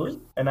 actually.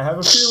 And I have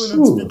a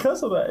feeling it's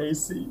because of that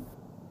AC.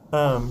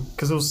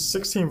 Because it was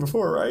 16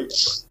 before, right?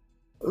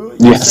 Ooh,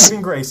 Yes.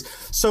 Saving grace.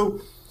 So,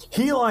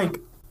 he,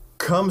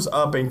 comes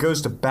up and goes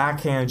to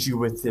backhand you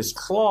with his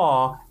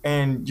claw,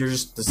 and you're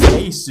just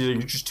you're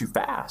just too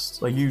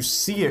fast. Like, you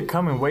see it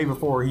coming way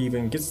before he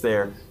even gets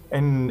there.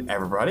 And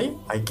everybody,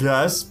 I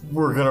guess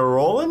we're gonna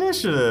roll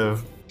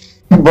initiative.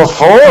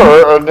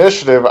 Before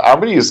initiative, I'm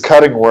gonna use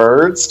cutting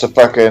words to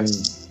fucking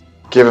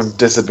give him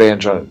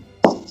disadvantage on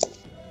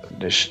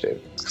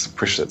initiative, because I'm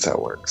pretty sure that's how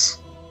it works.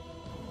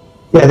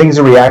 Yeah, I think it's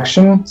a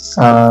reaction.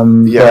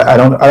 Yeah. But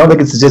I don't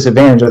think it's a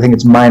disadvantage. I think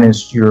it's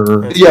minus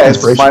your Yeah, it's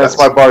inspiration. minus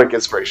my bardic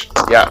inspiration.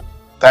 Yeah,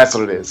 that's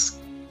what it is.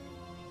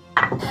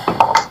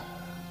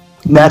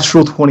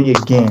 Natural 20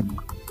 again.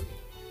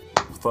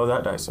 Throw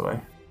that dice away.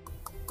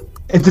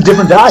 It's a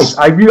different dice.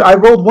 I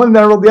rolled one,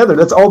 then I rolled the other.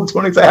 That's all the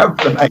 20s I have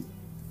for the night.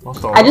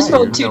 I just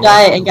rolled 2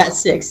 die and got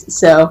 6,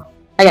 so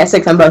I got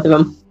 6 on both of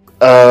them.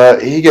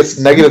 He gets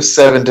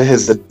 -7 to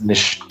his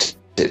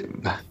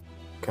initiative.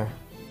 Okay.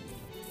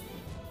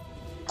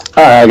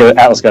 Alright,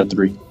 Atlas got a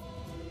 3.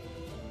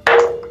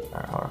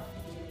 Alright, hold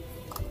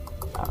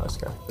on. Let's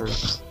go.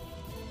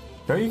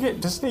 3.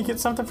 Doesn't he get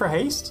something for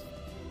haste?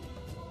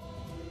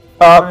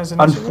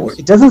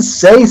 It doesn't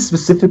say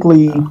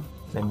specifically.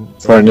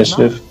 For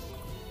initiative.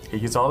 He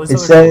gets all these It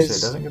other says-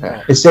 bullshit. Doesn't get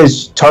that. It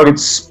says target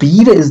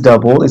speed is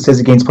double. It says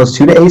it gains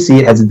 +2 to AC.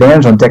 It has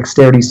advantage on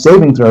dexterity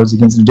saving throws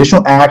against an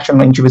additional action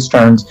on each of its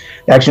turns.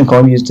 The action can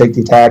only be used to take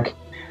the attack,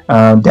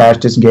 dash,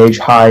 disengage,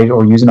 hide,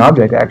 or use an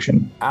object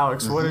action.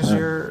 Alex, what is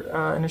your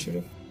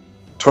initiative?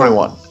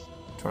 21.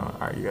 21.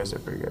 Alright, you guys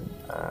did pretty good.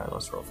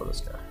 Let's roll for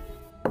this guy.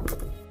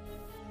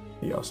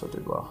 He also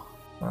did well.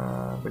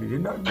 But he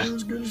did not do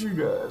as good as you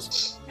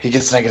guys. He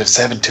gets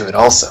 -7 to it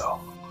also.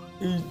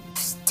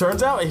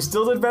 Turns out he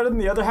still did better than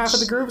the other half of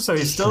the group, so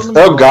he's still in the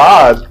Oh middle.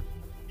 God!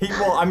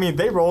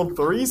 They rolled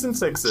 3s and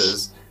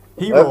 6s.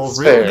 He That's rolled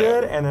really fair.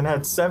 good and then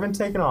had 7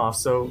 taken off,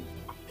 so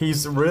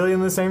he's really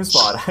in the same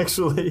spot,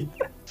 actually.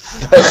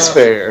 That's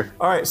fair.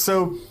 Alright,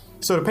 so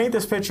to paint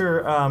this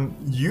picture,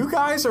 you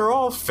guys are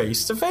all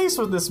face to face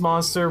with this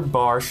monster,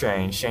 bar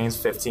Shane. Shane's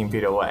 15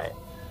 feet away.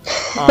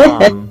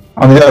 On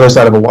the other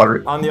side of a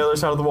water. On the other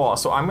side of the wall.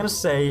 So I'm going to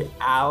say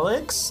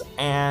Alex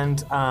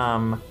and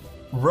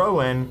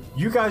Rowan,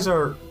 you guys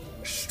are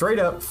straight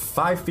up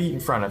 5 feet in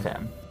front of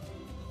him.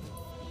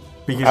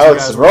 Because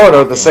Alex and Rowan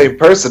are the same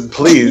person,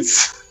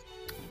 please.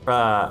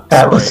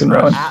 Atlas and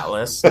Rowan.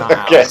 Atlas, not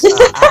Okay. Alex.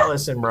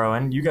 Atlas and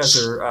Rowan. You guys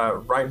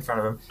are right in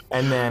front of him.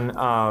 And then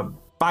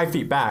 5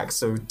 feet back,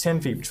 so 10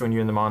 feet between you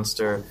and the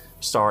monster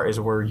star is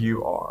where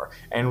you are.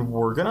 And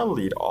we're going to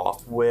lead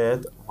off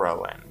with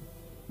Rowan.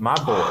 My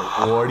boy,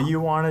 what do you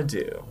want to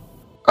do?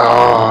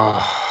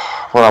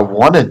 What I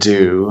want to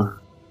do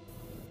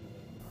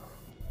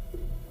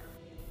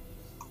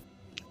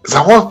is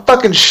I want to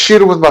fucking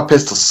shoot him with my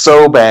pistol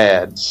so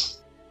bad.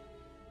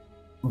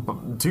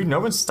 Dude, no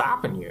one's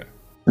stopping you.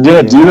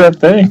 Yeah, do that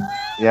thing.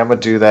 Yeah, I'm gonna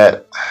do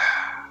that.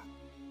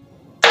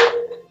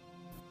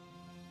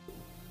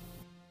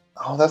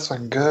 Oh, that's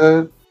fucking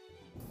good.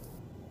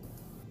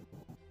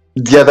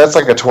 Yeah, that's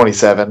like a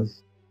 27.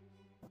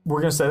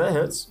 We're going to say that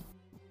hits.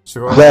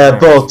 So go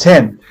ahead. Level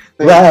 10.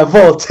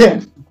 Level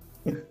 10.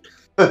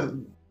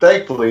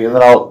 Thankfully, and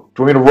then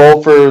do we need to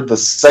roll for the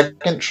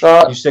second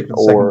shot? You stick with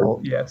the second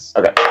roll, yes.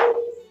 Okay.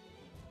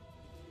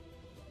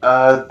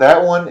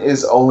 That one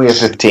is only a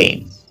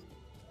 15.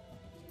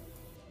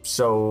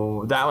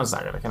 So that one's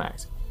not going to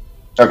connect.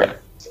 Okay.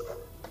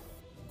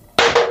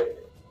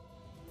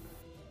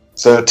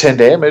 So 10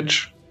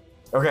 damage.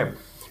 Okay.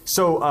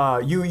 So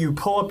you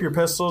pull up your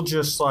pistol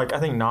just like, I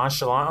think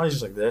nonchalantly,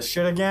 just like this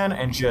shit again,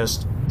 and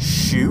just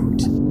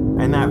shoot.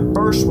 And that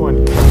first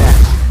one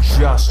connects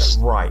just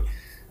right.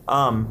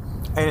 And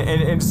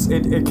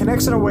it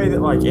connects in a way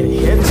that like it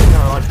hits and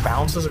kind of like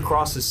bounces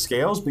across his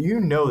scales, but you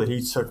know that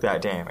he took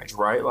that damage,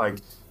 right? Like,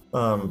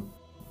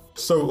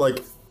 so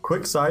like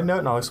quick side note,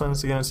 and I'll explain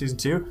this again in season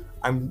 2.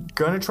 I'm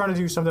gonna try to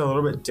do something a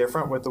little bit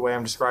different with the way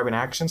I'm describing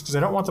actions because I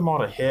don't want them all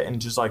to hit and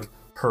just like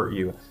hurt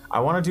you. I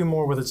want to do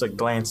more with its like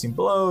glancing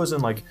blows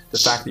and like the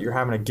fact that you're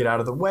having to get out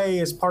of the way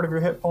as part of your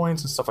hit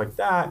points and stuff like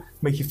that.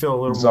 Make you feel a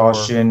little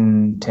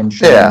Exhaustion,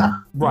 tension. Yeah.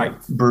 Right.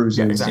 Bruises.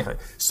 Yeah, exactly.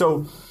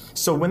 So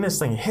when this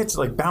thing hits, it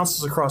like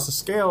bounces across the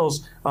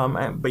scales,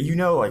 but you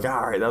know, like,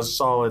 all right, that was a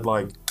solid,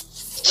 like,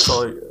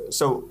 solid.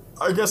 So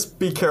I guess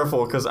be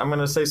careful because I'm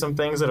gonna say some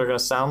things that are gonna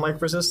sound like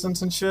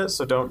resistance and shit.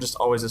 So don't just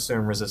always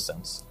assume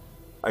resistance.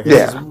 I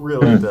guess is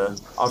really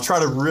I'll try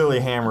to really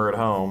hammer it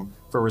home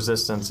for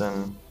resistance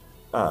and,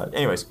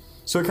 anyways.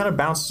 So it kind of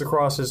bounces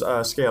across his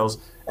scales,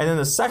 and then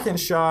the second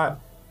shot,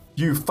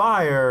 you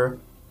fire,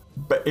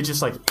 but it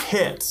just like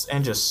hits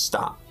and just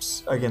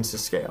stops against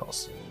his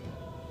scales.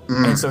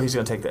 And so he's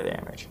gonna take that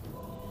damage.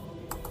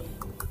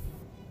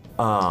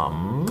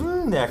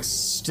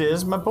 Next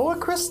is my boy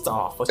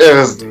Kristoff. It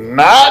is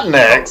not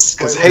next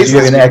because Wait, haste you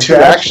has get an two extra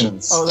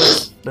actions.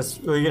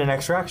 Oh, you get an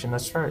extra action.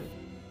 That's right.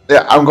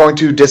 Yeah, I'm going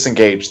to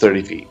disengage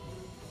 30 feet.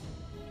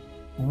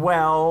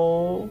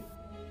 Well,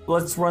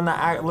 let's run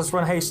that. Let's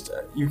run haste.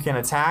 You can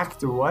attack.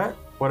 Do what?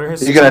 What are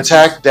his? You can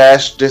successes? attack,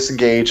 dash,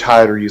 disengage,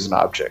 hide, or use an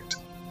object.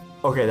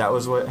 Okay, that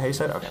was what haste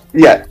said. Okay.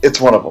 Yeah,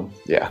 it's one of them.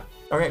 Yeah.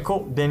 Okay,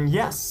 cool. Then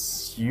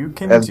yes, you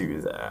can And-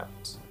 do that.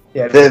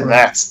 Yeah, Then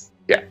that's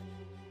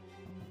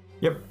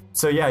Yep.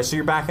 So yeah, so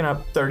you're backing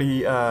up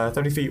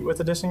 30 feet with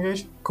the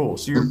disengage. Cool.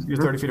 So you're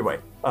 30 feet away.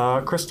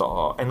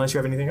 Kristoff, unless you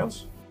have anything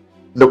else.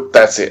 nope.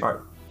 That's it. All right,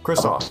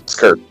 Kristoff. It's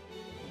Kurt.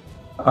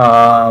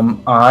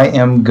 I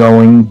am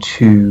going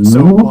to.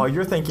 So while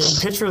you're thinking,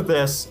 picture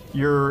this: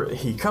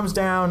 he comes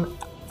down.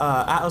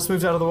 Atlas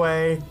moves out of the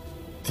way.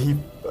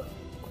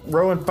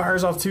 Rowan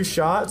fires off 2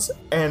 shots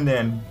and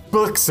then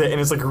books it,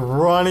 and it's like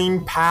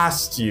running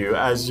past you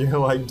as you're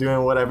like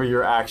doing whatever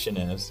your action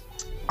is.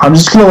 I'm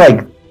just gonna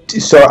like.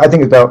 So I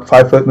think about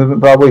 5 foot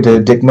movement probably to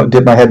dip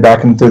my head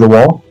back in through the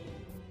wall.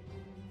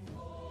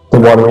 The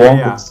water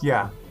wall.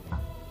 Yeah.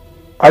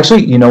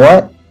 Actually, you know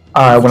what?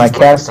 When I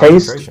cast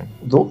haste,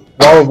 the wall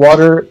of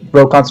water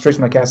broke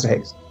concentration when I cast a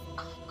haste.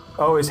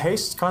 Oh, is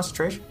haste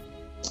concentration?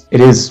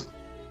 It is.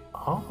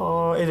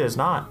 Oh, it is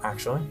not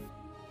actually.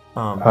 So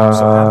have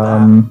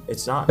that.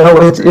 It's not. No,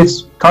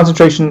 it's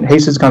concentration.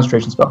 Haste is a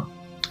concentration spell.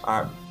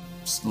 I'm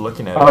just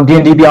looking at it.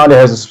 D&D Beyond, it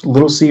has a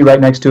little C right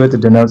next to it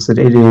that denotes that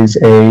it is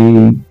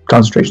a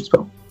concentration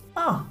spell.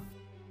 Oh.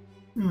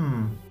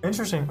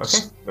 Interesting. Okay,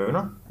 moving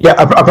on. Yeah,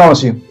 I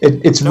promise you.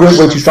 It's really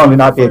way too strong to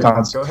not be a Go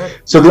concentration.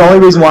 ahead. So the only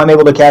reason why I'm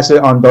able to cast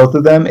it on both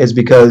of them is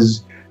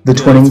because the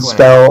twinning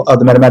spell of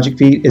the Metamagic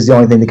Feat is the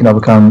only thing that can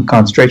overcome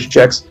concentration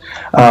checks.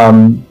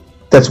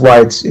 That's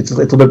why it's a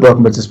little bit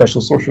broken, but it's a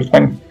special sorcerer's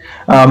thing.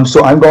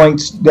 So I'm going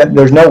to,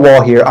 there's no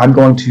wall here. I'm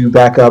going to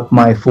back up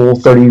my full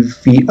 30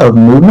 feet of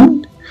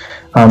movement,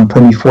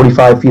 putting me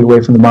 45 feet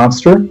away from the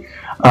monster.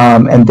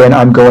 And then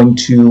I'm going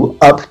to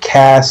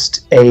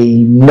upcast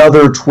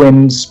another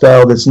twin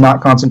spell that's not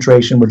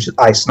concentration, which is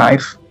Ice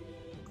Knife.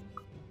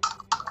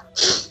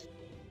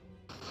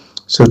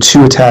 So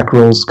 2 attack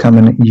rolls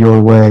coming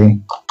your way.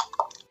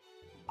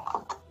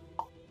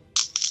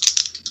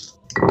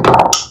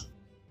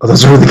 Oh,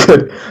 those are really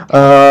good.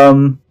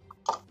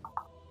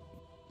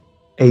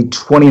 A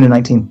 20 and a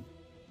 19.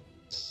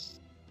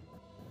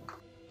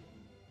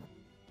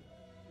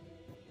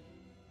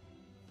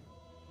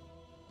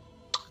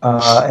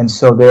 And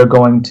so they're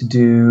going to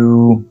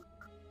do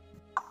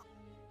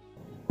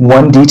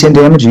 1d10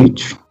 damage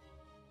each.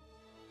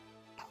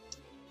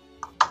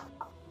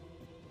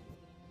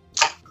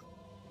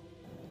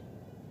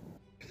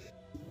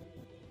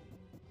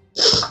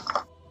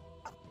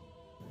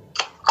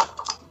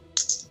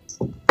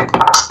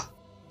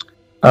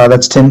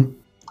 That's 10.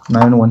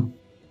 9 and 1.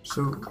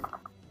 So,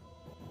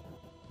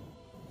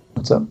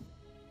 what's up?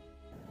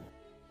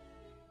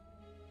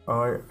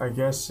 Oh, I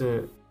guess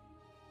it.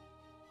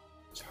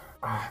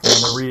 Man,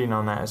 the reading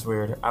on that is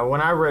weird.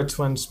 When I read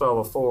Twin Spell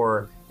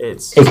before,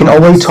 it can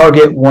only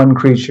target one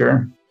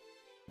creature,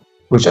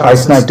 which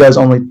Ice Knife does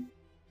only.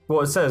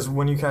 Well, it says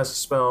when you cast a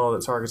spell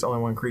that targets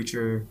only one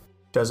creature,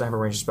 doesn't have a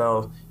ranged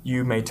spell,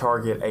 you may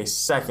target a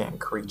second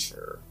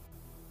creature.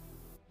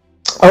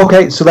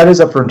 Okay, so that is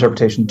up for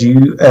interpretation. Do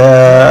you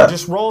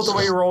just roll it the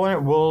way you're rolling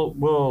it? We'll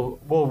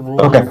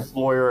rule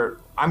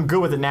lawyer. I'm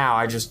good with it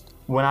now.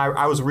 When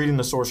I was reading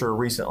the Sorcerer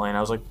recently, and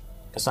I was like,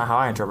 that's not how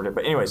I interpret it.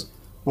 But anyways,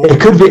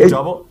 it could be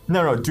double.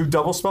 No, do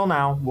double spell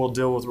now. We'll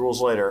deal with rules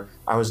later.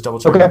 I was double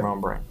checking my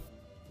own brain.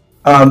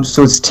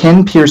 So it's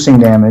 10 piercing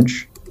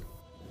damage,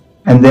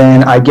 and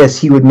then I guess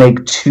he would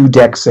make 2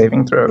 dex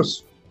saving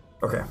throws.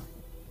 Okay.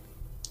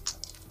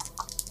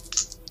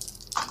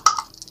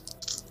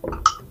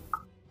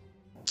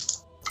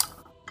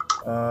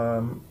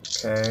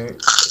 Okay.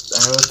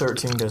 I know a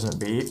 13 doesn't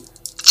beat.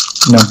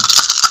 No.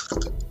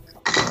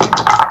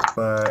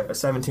 But a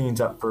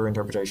 17's up for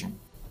interpretation.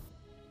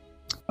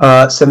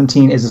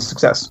 17 is a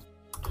success.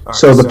 Right,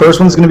 so the first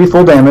one's going to be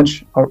full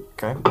damage.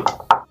 Okay.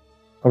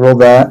 I'll roll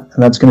that,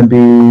 and that's going to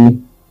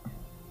be...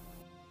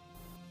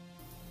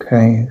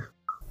 Okay.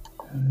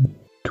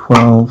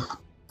 12,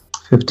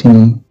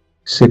 15,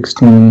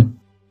 16,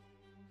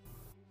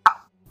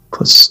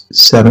 plus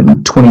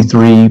 7,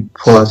 23,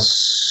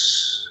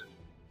 plus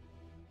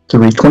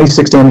 3,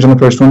 26 damage on the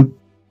first one.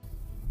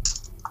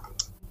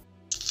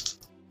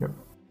 Yep.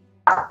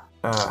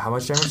 How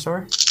much damage,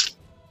 sorry?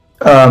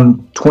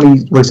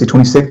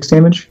 26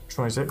 damage.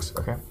 26,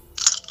 okay.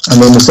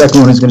 And then the second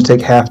one is going to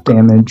take half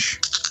damage.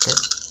 Okay.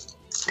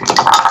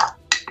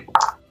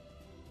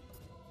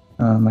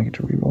 I get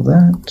to reroll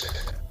that.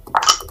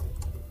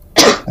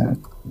 That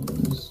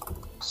is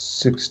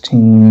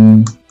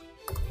 16,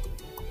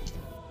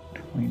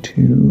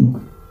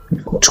 22,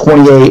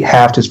 28,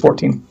 halved is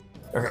 14.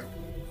 Okay.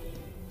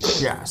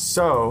 Yeah,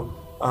 so,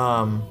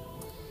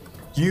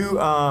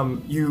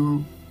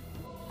 you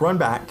run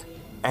back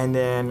and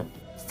then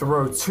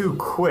throw 2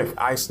 quick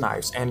ice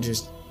knives and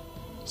just,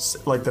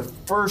 like, the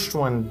first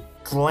one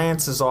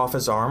glances off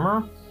his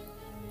armor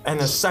and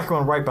the second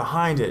one right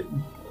behind it,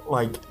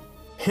 like,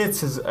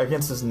 hits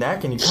against his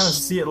neck, and you kind of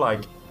see it,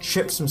 like,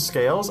 chip some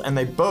scales, and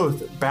they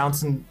both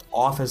bouncing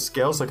off his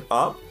scales, like,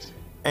 up,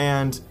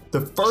 and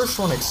the first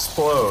one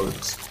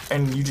explodes,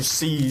 and you just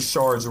see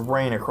shards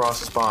rain across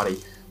his body.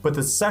 But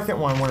the second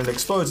one, when it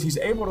explodes, he's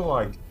able to,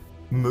 like,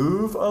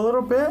 move a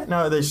little bit.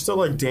 Now, they're still,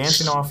 like,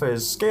 dancing off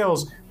his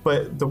scales,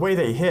 but the way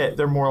they hit,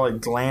 they're more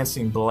like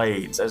glancing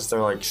blades as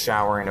they're, like,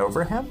 showering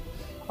over him.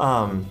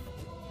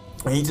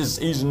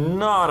 He's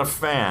not a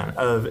fan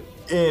of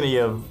any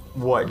of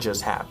what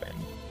just happened.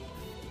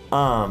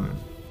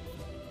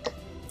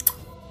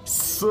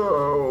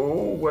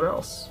 So, what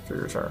else for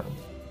your turn?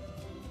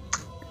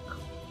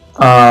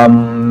 Yeah,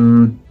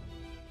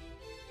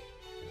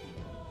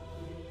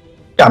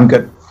 I'm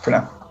good for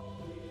now.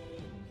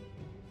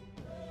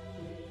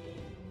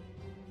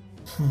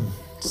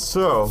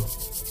 So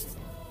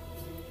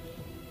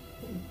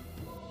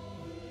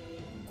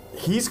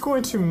he's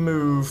going to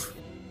move.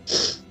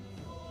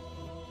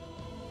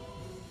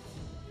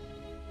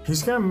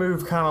 He's gonna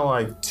move kind of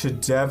like to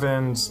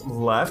Devin's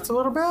left a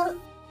little bit,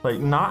 like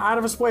not out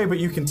of his way, but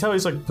you can tell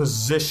he's like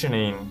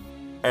positioning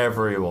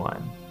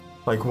everyone.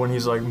 Like when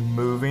he's like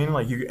moving,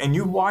 like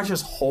you watch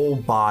his whole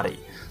body.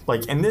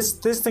 Like, and this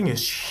thing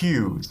is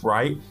huge,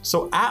 right?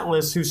 So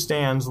Atlas, who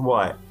stands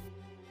what,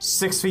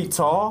 6 feet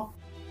tall?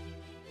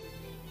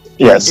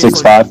 Yeah,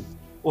 6'5".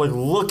 Like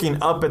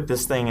looking up at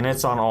this thing, and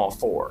it's on all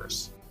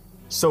fours.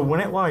 So when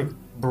it like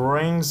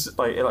brings,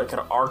 like it like kind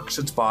of arcs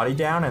its body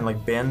down and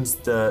like bends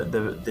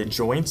the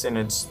joints in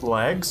its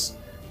legs,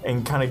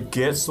 and kind of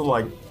gets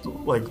like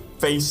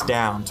face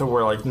down to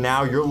where like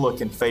now you're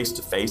looking face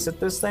to face at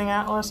this thing,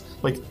 Atlas.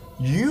 Like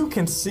you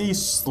can see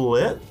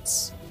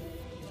slits,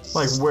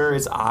 like where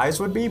its eyes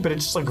would be, but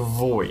it's just like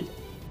void.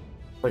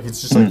 Like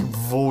it's just like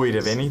void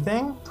of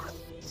anything.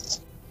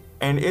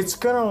 And it's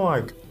gonna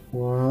like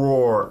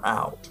roar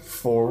out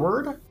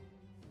forward.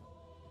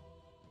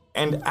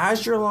 And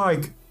as you're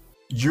like,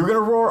 you're gonna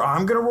roar,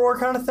 I'm gonna roar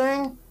kind of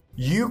thing,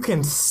 you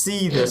can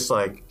see this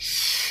like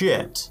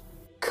shit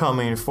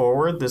coming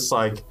forward, this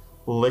like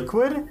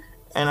liquid,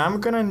 and I'm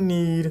gonna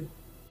need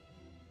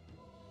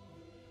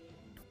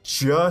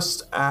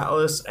just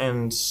Atlas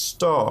and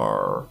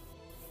Star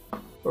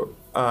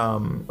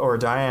or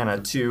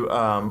Diana to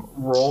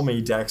roll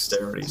me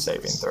dexterity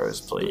saving throws,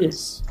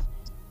 please.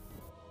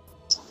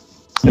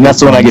 And that's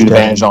the one I get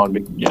advantage on.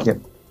 Yeah.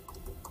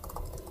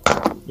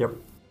 Yep.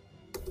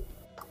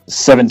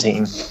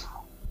 17.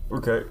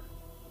 Okay.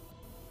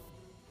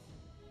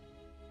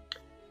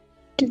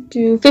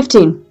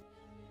 15.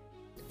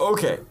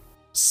 Okay.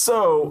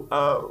 So,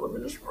 let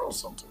me just roll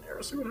something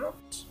here, see what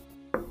happens.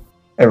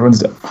 Everyone's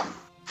done.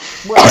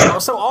 Well,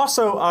 so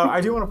also,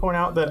 I do want to point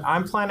out that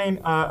I'm planning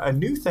a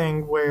new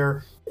thing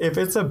where if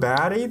it's a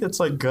baddie that's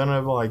like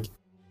gonna like,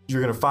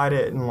 you're gonna fight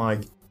it and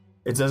like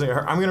it doesn't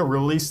hurt, I'm gonna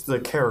release the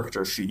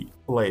character sheet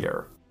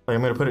later. Like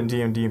I'm gonna put it in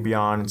D&D and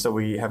Beyond, and so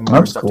we have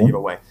more stuff to give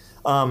away.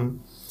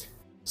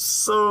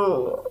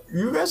 So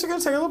you guys are gonna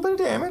take a little bit of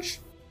damage.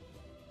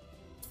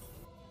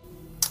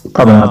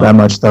 Probably not that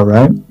much though,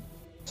 right?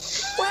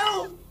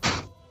 Well,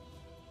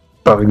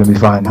 Probably gonna be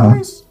fine, huh?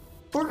 guys,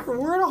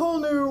 we're in a whole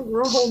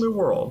new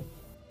world.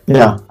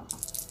 Yeah.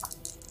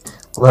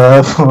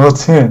 Level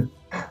 10.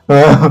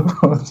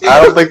 I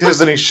don't think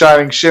there's any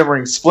shining,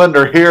 shimmering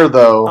splendor here,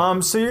 though.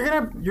 So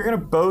you're gonna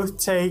both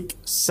take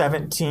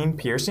 17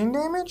 piercing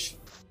damage.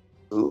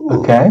 Ooh.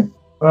 Okay.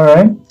 All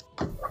right.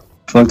 Do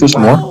you want there's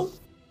some more?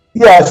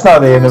 Yeah, it's not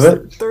the end of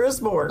it. There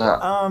is more.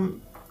 No.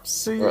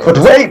 So you're But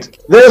wait,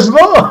 there's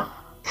more.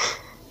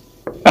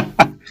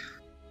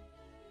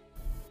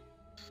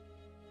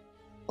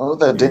 Oh,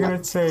 that you're damn.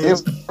 gonna take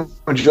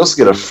Would you also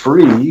get a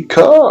free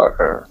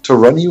car to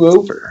run you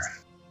over?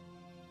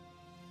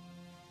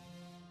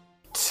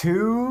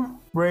 2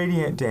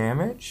 radiant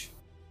damage.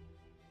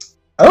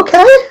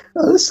 Okay.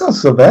 Oh, this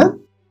sounds so bad.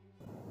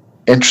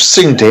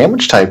 Interesting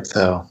damage type,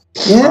 though.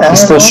 Yeah. I'm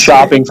still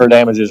shopping for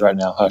damages right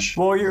now. Hush.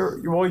 Well, you're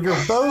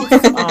both.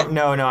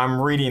 No,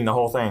 I'm reading the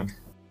whole thing.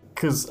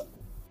 Cause,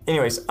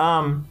 anyways,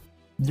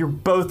 you're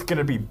both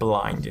gonna be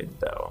blinded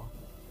though.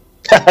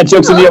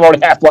 Jokes on you, I'm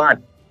already half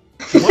blind.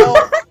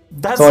 Well,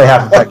 that's It's only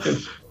half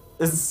effective.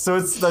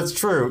 that's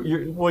true.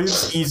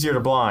 It's easier to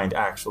blind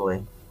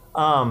actually.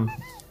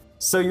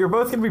 So you're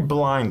both gonna be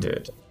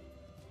blinded.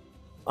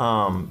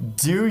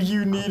 Do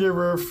you need a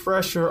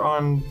refresher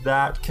on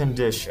that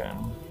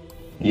condition?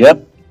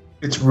 Yep.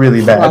 It's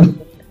really bad.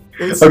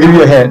 It's I'll give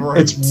you a not hint.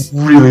 great. It's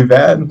really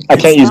bad. I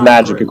can't It's use not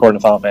magic great. according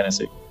to Final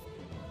Fantasy.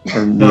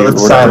 Or No,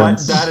 it's whatever.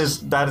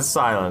 silence. That is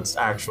silence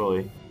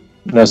actually.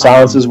 No,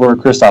 silence is where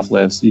Kristoff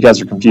lives. You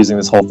guys are confusing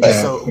this whole thing.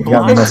 So you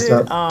got me messed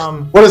blinded.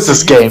 up. What is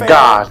this you game? fail-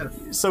 God.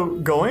 So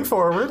going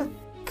forward,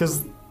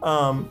 because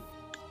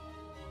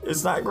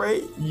it's not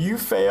great. You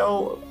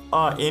fail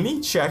any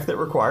check that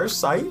requires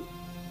sight.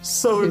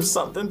 So if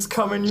something's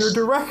coming your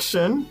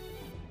direction,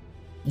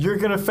 you're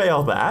gonna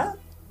fail that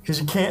because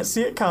you can't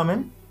see it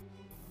coming.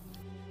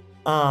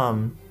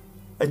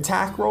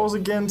 Attack rolls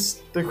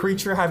against the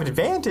creature have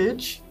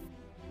advantage,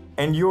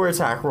 and your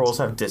attack rolls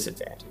have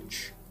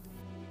disadvantage.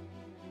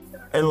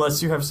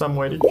 Unless you have some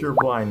way to cure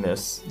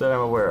blindness that I'm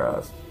aware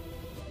of.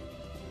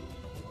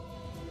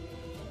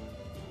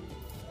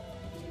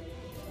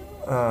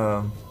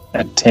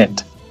 That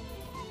tent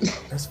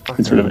That's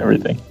gets rid of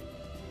everything.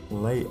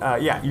 late.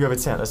 Yeah, you have a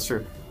 10. That's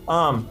true.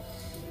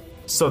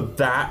 So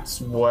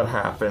that's what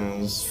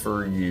happens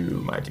for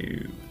you, my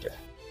dude.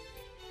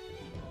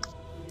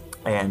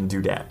 And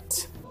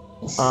dudette.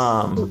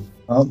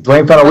 Well,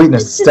 Dwayne found a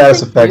weakness.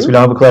 Status effects. We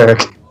don't have a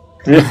cleric.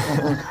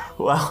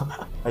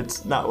 Well,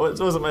 it's not. It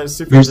wasn't my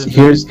super.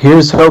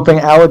 Here's hoping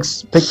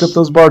Alex picked up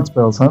those bard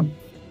spells, huh?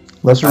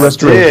 Lesser I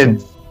restoration.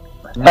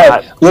 did.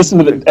 Hey, listen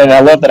to the, and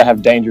I love that I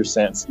have danger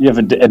sense. You have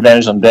an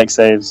advantage on dex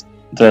saves,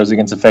 throws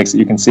against effects that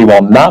you can see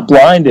while not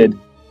blinded,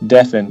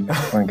 deafened,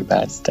 or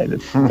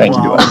incapacitated. Thank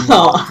you, Dwayne.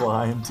 Wow,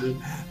 blinded.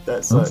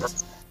 That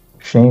sucks.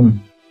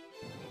 Shame.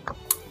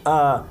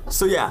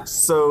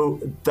 So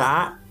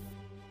that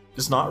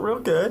is not real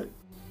good.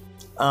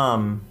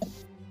 And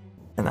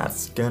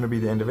that's gonna be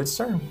the end of its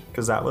turn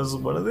because that was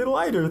one of the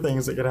lighter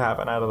things that could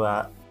happen out of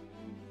that.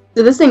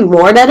 So this thing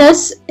roared at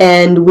us,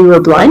 and we were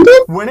blinded.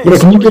 When it,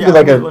 Can you give me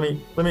like a? let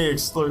me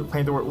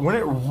paint the word. When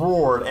it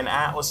roared, and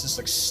Atlas is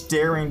like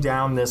staring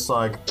down this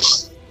like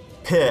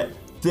pit,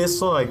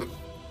 this like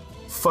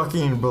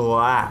fucking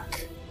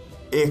black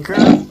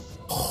ichor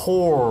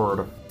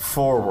poured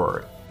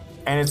forward,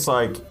 and it's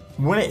like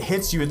when it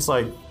hits you, it's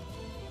like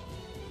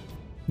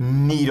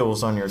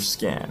needles on your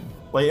skin.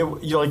 Like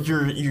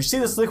you see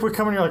this liquid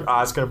coming, you're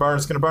like, it's gonna burn,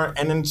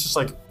 and then it's just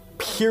like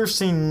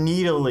piercing,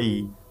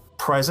 needly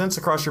presence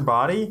across your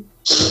body,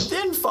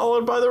 then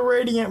followed by the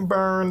radiant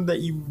burn that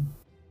you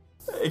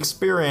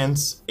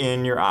experience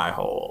in your eye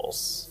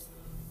holes.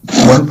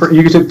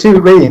 You took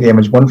 2 radiant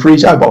damage, 1 for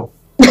each eyeball.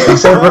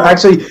 Except for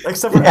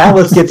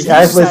Atlas gets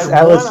Atlas one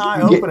eye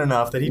open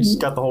enough that he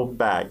just got the whole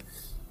bag.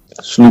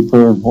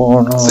 Super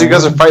born. So you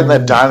guys are fighting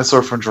that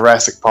dinosaur from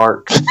Jurassic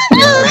Park.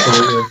 Yeah,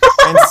 absolutely.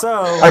 And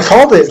so I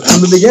called it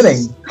from the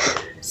beginning.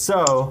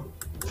 So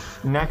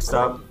next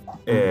up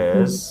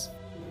is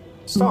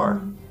Star.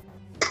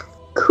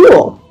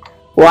 Cool.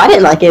 Well, I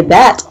didn't like it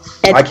that.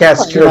 I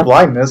cast Cure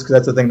Blindness because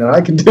that's the thing that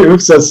I can do.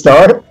 So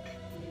Star.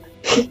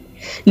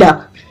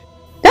 No,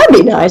 that'd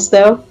be nice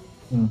though.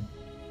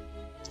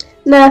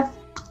 Nah,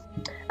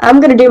 I'm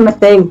gonna do my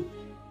thing.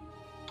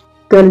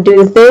 Gonna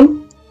do the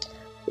thing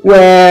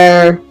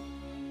where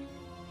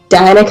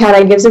Diana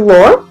kind of gives a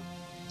roar,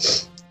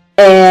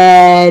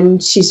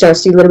 and she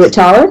starts to get a little bit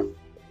taller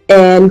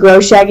and grow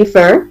shaggy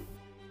fur,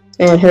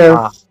 and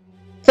her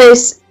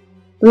face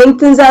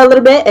lengthens out a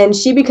little bit, and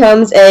she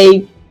becomes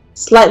a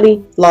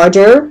slightly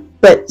larger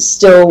but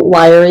still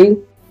wiry,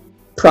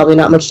 probably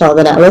not much taller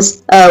than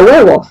Atlas,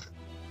 werewolf.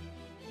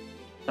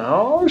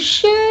 Oh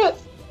shit!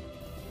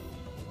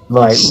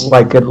 Like a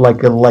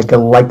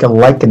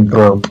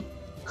lycanthrope.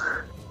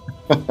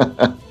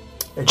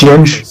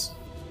 Ginge.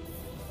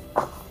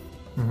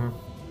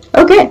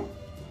 Okay.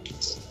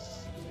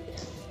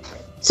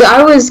 So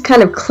I was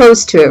kind of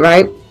close to it,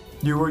 right?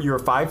 You were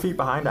 5 feet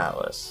behind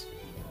Atlas,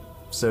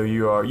 so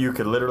you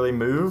could literally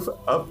move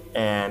up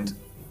and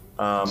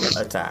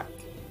attack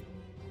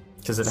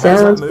because it has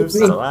Sounds that move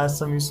since the last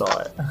time you saw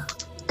it.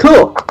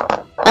 Cool.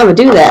 I would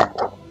do that.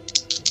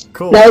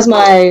 Cool. That was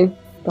my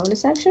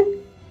bonus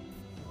action?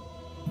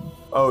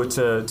 Oh,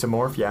 to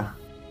morph, yeah.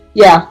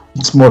 Yeah.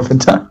 It's morphin'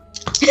 time.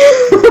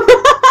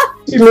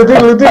 We're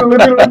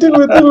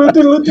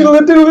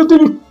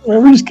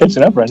just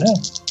catching up right now.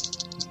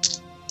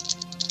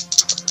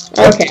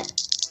 Okay.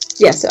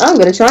 Yeah, so I'm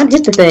gonna try and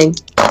hit the thing.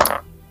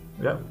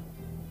 Yep.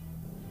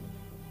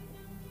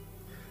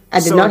 I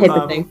did not hit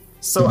the thing.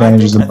 So I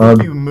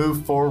think you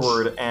move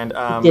forward and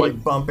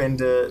like bump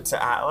into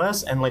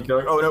Atlas and like you're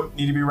like, oh no,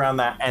 need to be around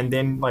that, and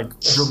then like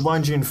you're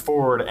lunging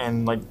forward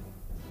and like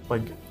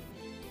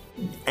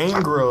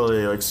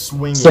angrily like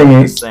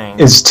swinging this thing.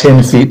 Is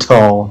 10 feet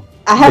tall.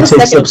 I have it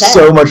takes up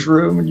so much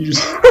room, and you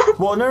just.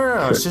 Well,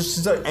 no. It's just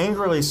she's like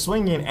angrily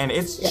swinging, and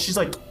she's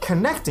like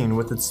connecting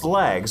with its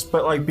legs,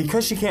 but like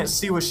because she can't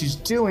see what she's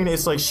doing,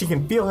 it's like she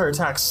can feel her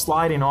attack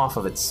sliding off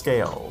of its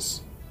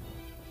scales.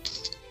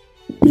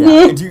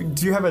 Yeah.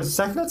 Do you have a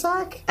second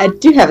attack? I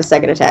do have a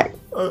second attack.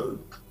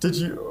 Did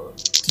you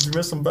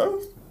miss them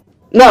both?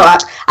 No,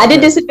 I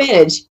did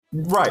disadvantage.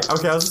 Right.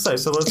 Okay, I was gonna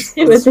say. So let's.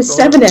 It was a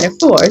 7 and a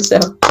 4, so.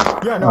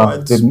 Yeah,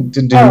 no, didn't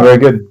do very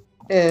good.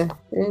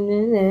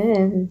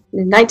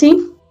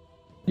 19?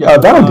 Yeah,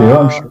 that'll do.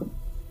 I'm sure.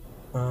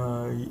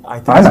 I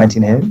think my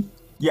 19 hit.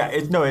 Yeah,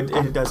 it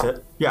does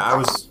hit. Yeah, I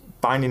was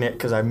finding it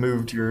because I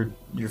moved your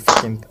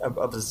fucking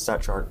up the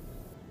stat chart.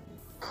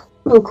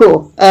 Oh,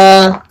 cool.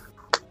 A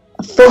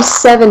full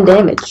 7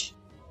 damage.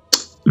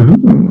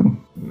 Ooh.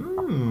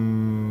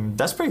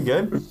 That's pretty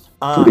good.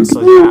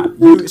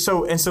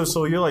 So yeah,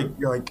 so you're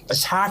like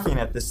attacking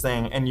at this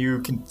thing, and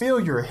you can feel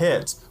your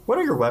hits. What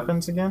are your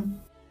weapons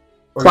again?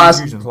 Or claws.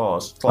 You're using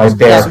claws. My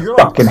bare so you're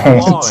like fucking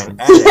hands. clawing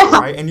at it,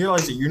 right? And you're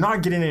like you're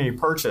not getting any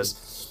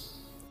purchase,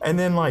 and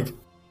then like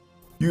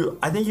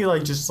I think you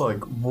like just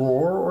like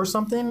roar or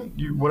something.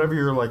 Whatever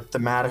your like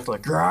thematic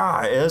like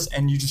rah is,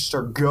 and you just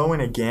start going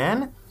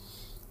again,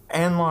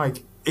 and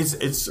like.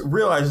 It's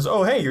realizes,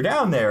 oh hey, you're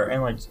down there,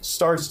 and like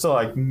starts to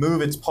like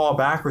move its paw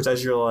backwards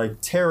as you're like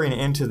tearing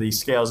into these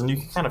scales, and you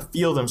can kind of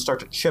feel them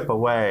start to chip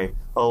away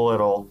a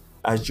little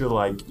as you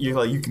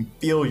can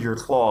feel your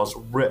claws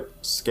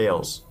rip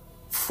scales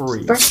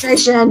free.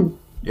 Frustration.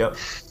 Yep.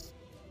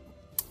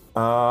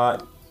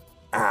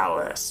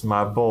 Alice,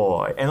 my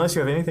boy. Unless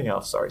you have anything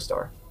else, sorry,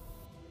 Star.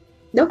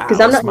 No,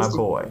 because I'm not my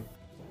boy.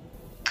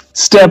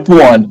 Step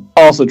 1: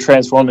 also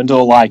transform into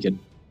a lichen.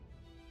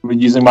 We're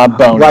using my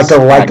bonus. Like a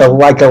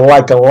lycanthrope. Like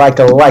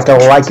a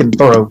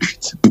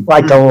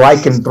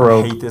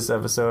lycanthrope. I hate this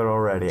episode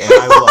already, and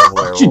I love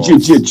werewolves.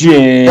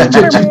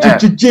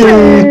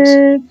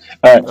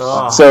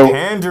 Alright, so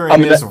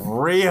pandering is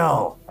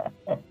real.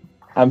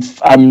 I'm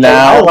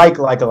now. I like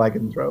a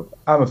lycanthrope.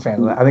 I'm a fan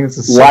of that. I think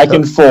it's a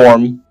lichen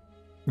form.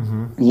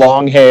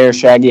 long hair,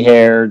 shaggy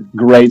hair,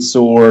 great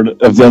sword,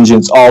 a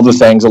vengeance, all the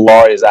things.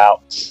 Alari is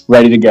out,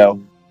 ready to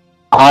go.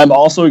 I'm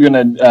also going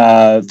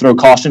to throw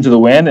caution to the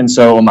wind, and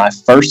so on my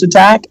first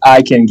attack,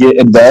 I can get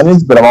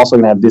advantage, but I'm also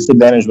going to have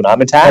disadvantage when I'm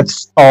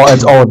attacked.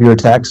 That's all of your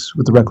attacks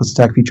with the reckless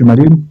attack feature, my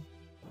dude.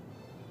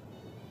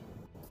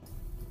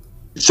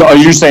 So are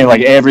you saying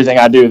like everything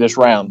I do this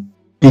round?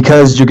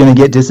 Because you're going to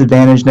get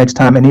disadvantage next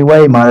time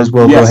anyway, might as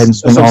well go ahead and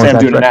swing that's what all I'm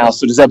attacks doing it now. reckless.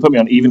 So does that put me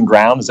on even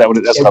ground? Is that what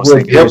that's what I was It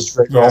would thinking? be a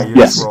straight roll. Yeah, you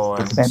Yes. just roll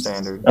in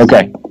standard.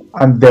 Okay.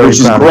 I'm very Which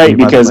is proud of great you,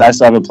 by the because way. I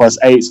still have a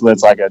 +8, so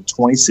that's like a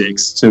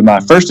 26 to my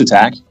first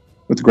attack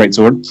with the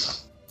greatsword.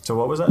 So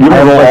what was that? You I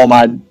can roll have all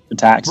my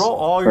attacks. Roll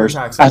all your first.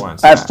 attacks at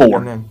once. I have yeah, 4.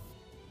 and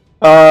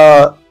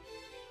then-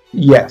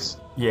 Yes.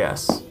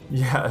 yes.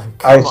 Yeah.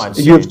 I, Come on.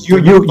 you have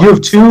Shane. you have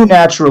 2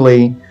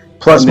 naturally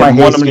plus And my then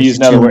haste. one I'm going to use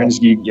gets you another 2 word. And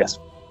just yes.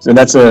 So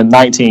that's a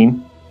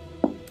 19.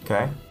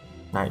 Okay.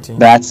 19.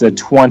 That's a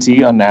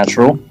 20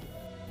 unnatural.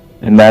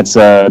 And that's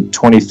a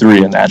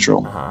 23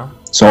 unnatural. Uh-huh.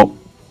 So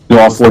do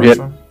all What was the 4 first hit.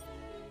 one?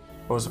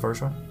 What was the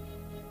first one?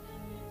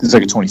 It's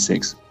like a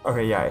 26.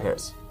 Okay, yeah, it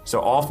hits.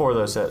 So all 4 of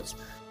those hits.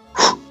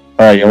 All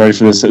right, you ready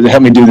for this?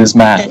 Help me do this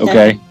math,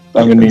 okay?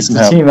 I'm going to need some It's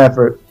a help. team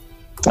effort.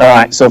 All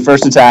right, so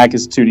first attack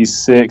is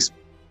 2d6.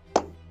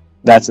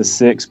 That's a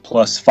 6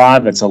 plus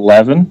 5. That's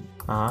 11.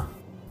 Uh-huh.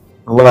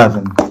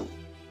 11.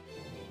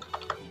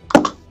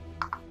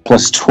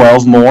 Plus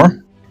 12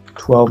 more.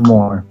 12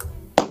 more.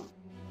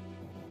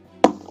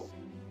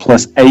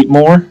 Plus 8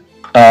 more.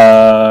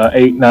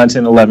 8, 9,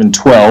 10, 11,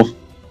 12.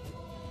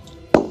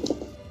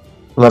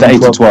 11, The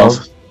 8 to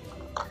 12.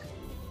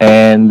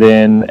 And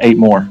then 8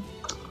 more.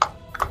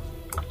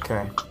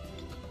 Okay.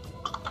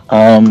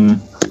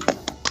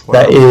 What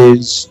That else?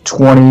 is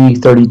 20,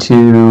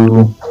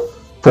 32,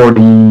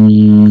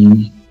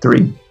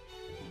 43.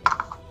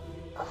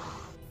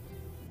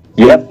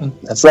 Yep,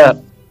 that's that.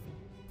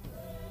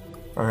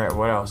 Okay,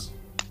 what else?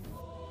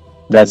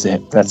 That's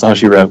it. That's all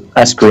she wrote.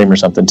 I scream or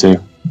something too.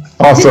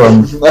 Also,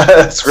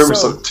 That's rumor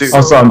something too.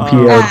 also on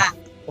PO.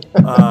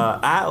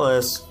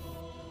 Atlas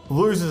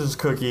loses his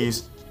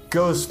cookies,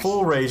 goes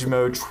full rage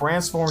mode,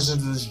 transforms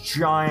into this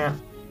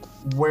giant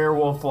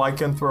werewolf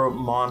lycanthrope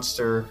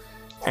monster,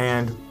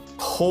 and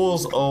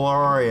pulls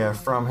Ilaria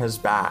from his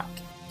back.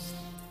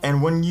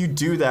 And when you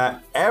do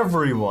that,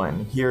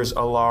 everyone hears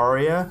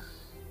Ilaria.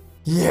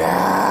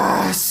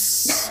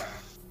 Yes!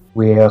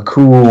 We're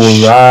cool,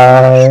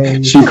 right?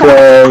 She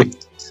cray.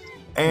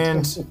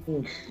 And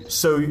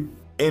so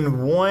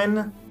in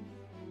one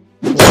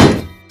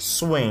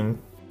swing,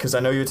 because I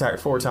know you attacked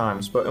 4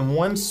 times, but in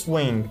one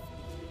swing,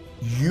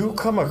 you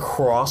come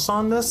across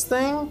on this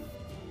thing,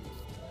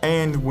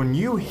 and when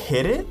you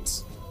hit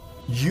it,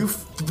 you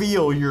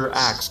feel your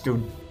axe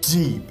go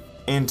deep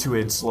into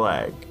its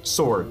leg.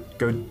 Sword,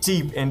 go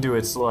deep into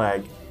its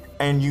leg.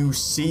 And you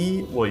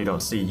see, well, you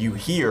don't see, you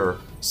hear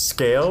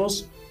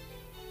scales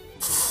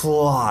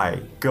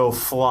go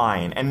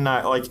flying. And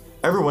not like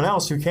everyone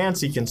else who can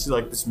see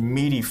like this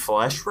meaty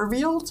flesh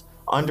revealed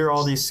under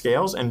all these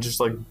scales, and just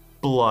like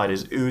blood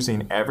is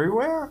oozing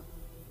everywhere.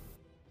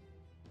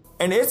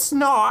 And it's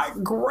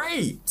not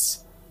great.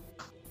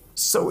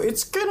 So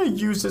it's gonna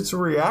use its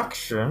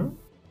reaction.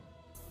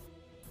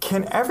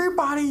 Can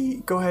everybody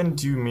go ahead and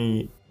do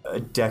me a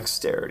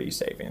dexterity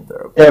saving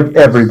throw?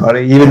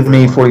 Everybody, even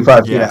me,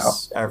 45 feet out.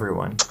 Yes,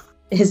 everyone.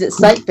 Is it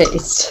sight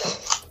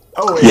based?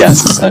 Oh,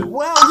 Yes.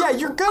 Well, yeah,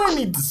 you're gonna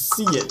need to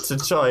see it to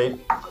try.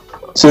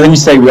 So then you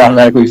say we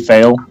automatically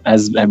fail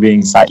as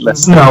being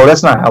sightless. No,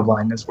 that's not how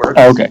blindness works.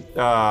 Oh, okay.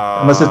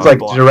 Unless it's like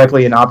Block.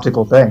 directly an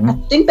optical thing. I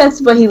think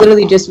that's what he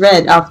literally just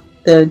read off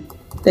the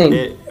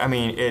thing. I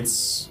mean,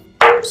 it's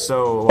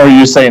so. Or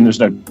you're saying there's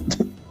no.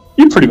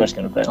 You're pretty much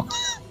gonna fail.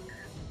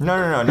 No.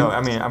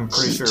 I mean, I'm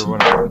pretty sure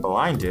when I'm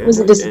blinded, What's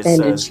the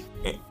disadvantage?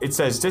 It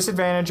says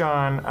disadvantage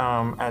on.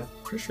 I'm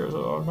pretty sure it's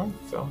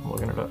so I'm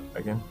looking it up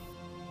again.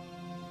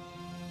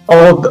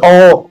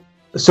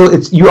 So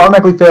it's you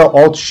automatically fail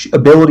all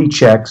ability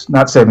checks,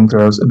 not saving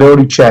throws,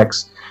 ability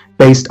checks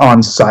based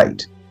on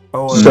sight.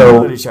 Oh, So-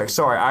 ability check.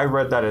 Sorry, I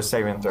read that as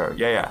saving throw.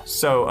 Yeah.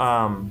 So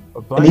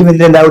And even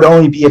then, that would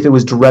only be if it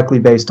was directly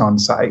based on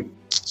sight.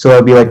 So that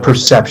would be like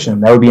perception.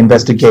 That would be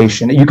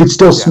investigation. You could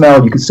still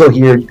smell. You could still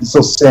hear. You could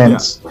still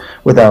sense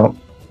without.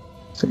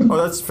 Oh,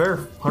 that's fair.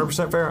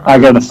 100% fair. I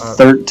got a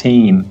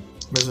 13.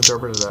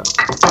 Misinterpreted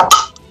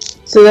that.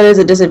 So that is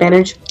a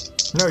disadvantage.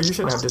 No, you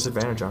shouldn't have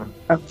disadvantage on it.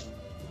 Oh.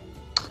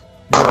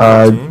 You got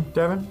 13,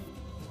 Devin?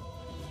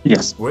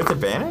 Yes, With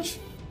advantage?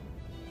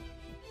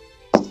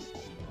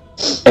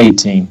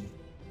 18.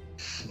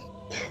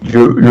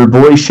 Your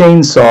boy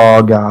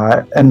Chainsaw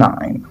got a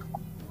 9.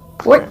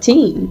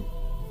 14.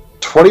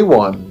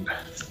 21.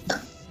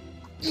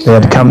 They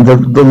had to come.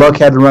 The luck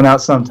had to run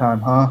out sometime,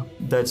 huh?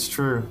 That's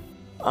true.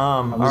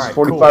 I'm All just right,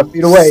 45 cool.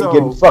 feet away, So-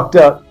 getting fucked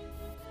up.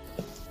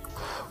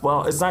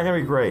 Well, it's not gonna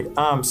be great.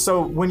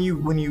 So when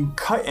you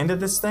cut into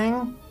this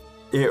thing,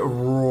 it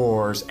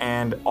roars,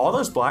 and all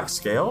those black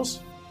scales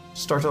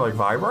start to like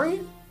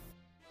vibrate,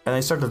 and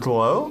they start to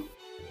glow,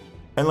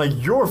 And like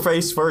you're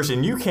face first,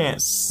 and you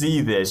can't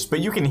see this, but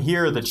you can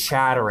hear the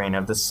chattering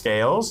of the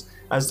scales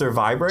as they're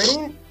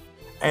vibrating.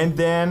 And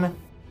then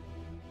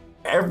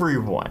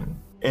everyone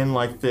in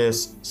like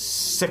this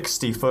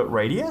 60-foot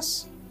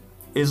radius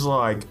is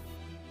like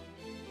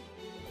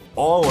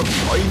all of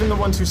you, even the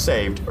ones who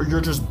saved, or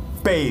you're just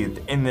bathed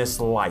in this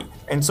light.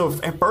 And so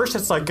at first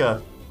it's like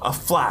a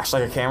flash,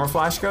 like a camera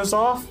flash goes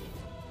off,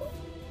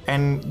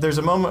 and there's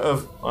a moment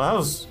of,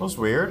 well, that was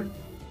weird.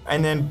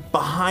 And then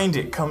behind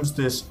it comes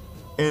this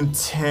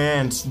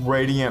intense,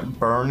 radiant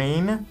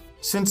burning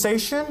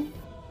sensation.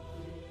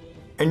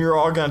 And you're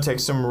all gonna take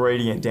some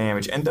radiant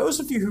damage. And those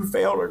of you who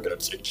failed are gonna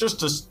take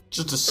just a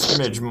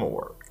smidge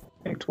more.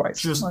 Take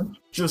twice. Just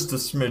a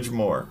smidge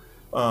more.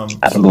 I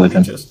don't believe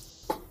him.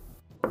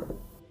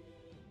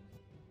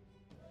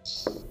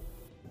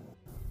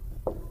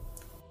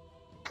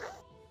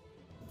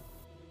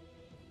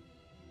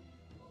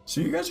 So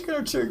you guys are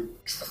gonna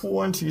take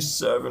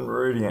 27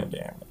 radiant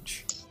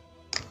damage.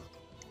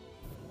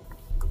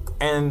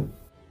 And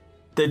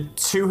the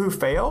two who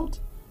failed,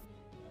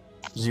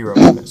 0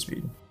 movement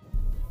speed.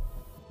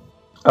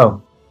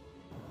 Oh.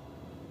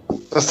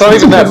 That's not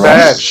even that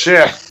bad.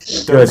 Shit.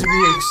 Those of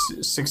you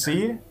who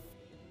succeed,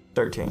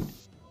 13.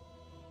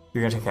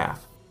 You're gonna take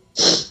half.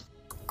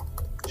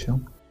 Chill.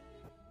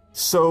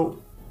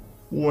 So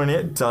when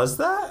it does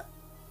that,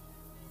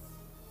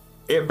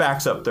 it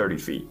backs up 30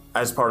 feet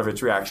as part of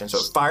its reaction. So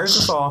it fires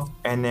us off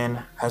and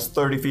then has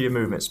 30 feet of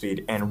movement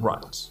speed and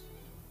runs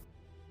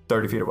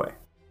 30 feet away.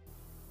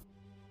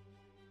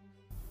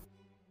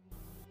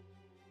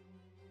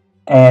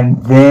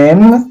 And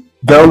then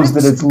those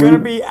that it's going to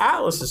be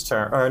Atlas's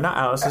turn, or not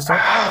Atlas's turn,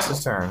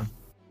 Alex's turn.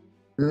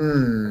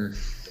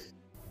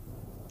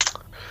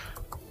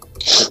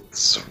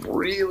 It's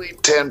really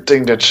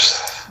tempting to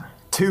just...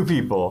 Two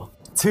people.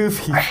 I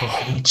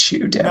hate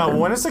you, Devin. No,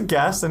 one is a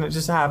guess and it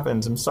just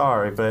happens. I'm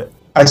sorry, but...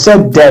 I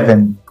said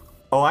Devin.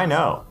 Oh, I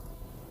know.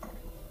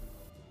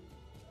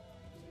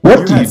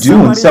 What do you do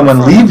when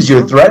someone leaves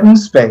your threatened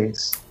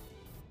space?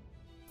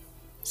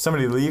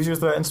 Somebody leaves your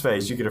threatened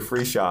space, you get a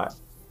free shot.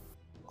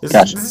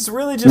 This is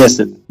really just... Missed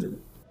it.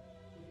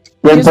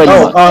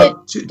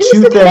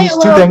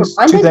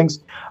 Two things.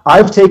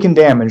 I've taken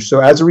damage,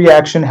 so as a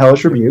reaction,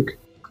 Hellish Rebuke.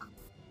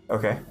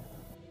 Okay.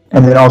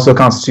 And then also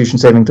Constitution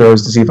saving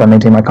throws to see if I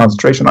maintain my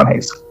concentration on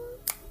haste.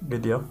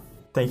 Good deal.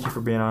 Thank you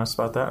for being honest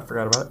about that. I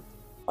forgot about it.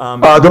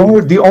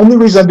 The only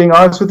reason I'm being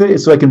honest with it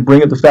is so I can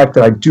bring up the fact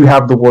that I do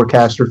have the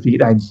Warcaster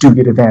feat. I do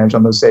get advantage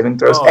on those saving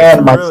throws. Oh, and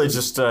it's really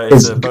just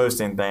it's a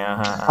boasting thing.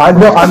 I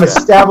know. I'm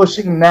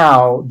establishing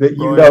now that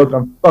you know that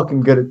I'm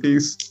fucking good at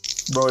these.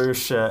 Roll your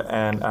shit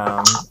and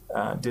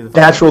do the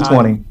natural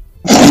 20. Okay.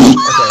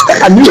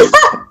 I knew it.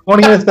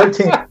 20 and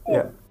 13.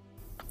 Yeah.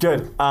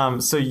 Good.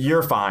 So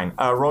you're fine.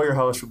 Roll your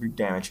hellish rebuke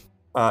damage.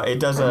 It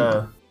does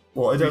a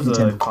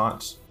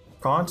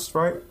const,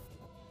 right?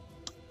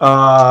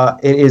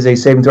 It is a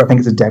saving throw. I think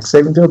it's a dex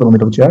saving throw, but let me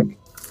double check.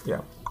 Yeah.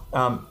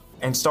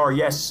 And Star,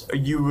 yes,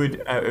 you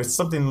would. If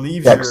something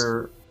leaves dex.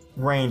 your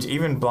range,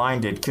 even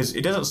blinded, because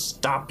it doesn't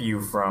stop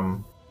you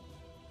from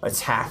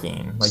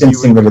attacking. Like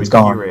Sensing that it's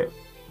gone. Hear it.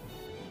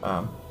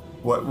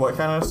 What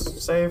kind of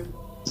save?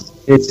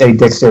 It's a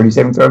dexterity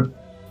saving throw.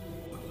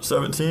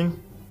 17.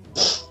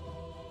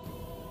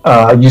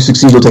 You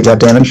succeed, you'll take that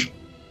damage.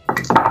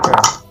 Okay.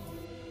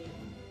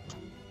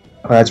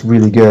 Oh, that's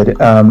really good.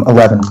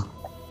 11.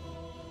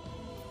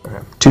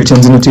 Okay. 2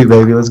 10s and a 2,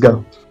 baby. Let's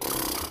go.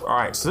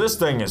 Alright, so this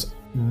thing is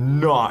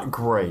not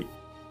great.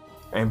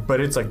 But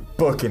it's like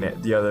booking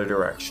it the other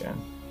direction.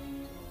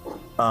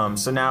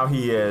 So now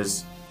he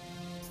is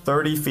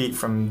 30 feet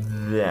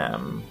from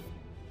them.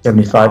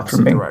 75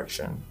 from me.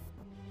 Direction.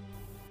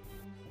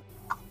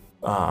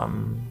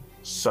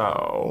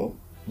 So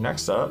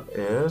next up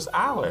is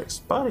Alex.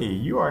 Buddy,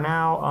 you are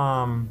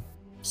now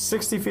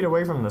 60 feet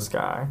away from this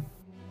guy.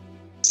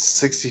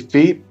 60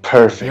 feet?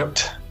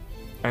 Perfect. Yep.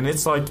 And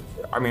it's like,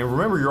 I mean,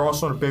 remember you're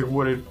also in a big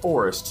wooded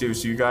forest too,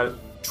 so you got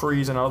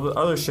trees and all the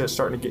other shit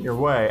starting to get in your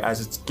way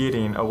as it's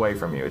getting away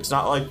from you. It's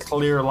not like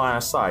clear line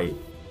of sight.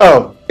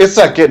 Oh, it's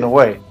not getting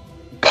away.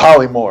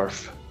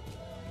 Polymorph.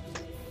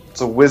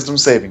 It's a wisdom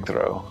saving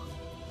throw.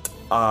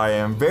 I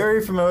am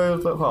very familiar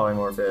with what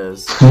polymorph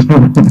is.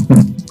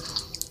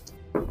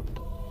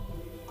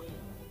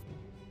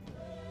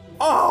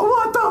 Oh,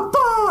 what the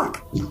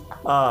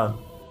fuck?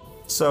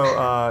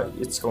 So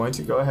it's going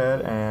to go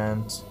ahead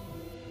and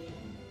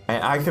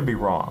I could be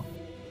wrong,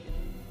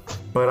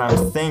 but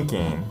I'm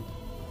thinking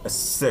a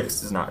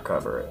 6 does not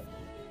cover it.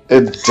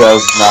 It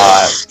does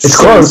not. It's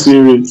close.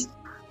 Serious.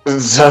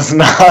 It does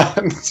not.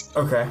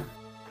 Okay.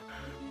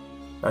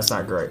 That's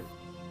not great.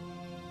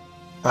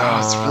 Oh,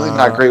 it's really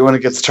not great when it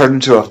gets turned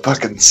into a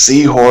fucking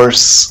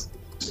seahorse.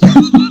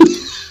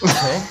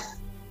 Okay.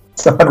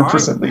 It's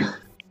 100% lead.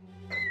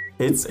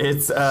 It's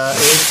a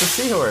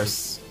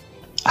seahorse.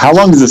 How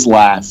long does this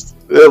last?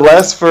 It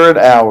lasts for an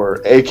hour,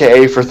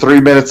 aka for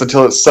 3 minutes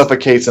until it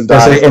suffocates and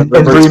dies. In and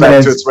reverts 3 back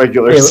minutes, to its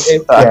regular yeah,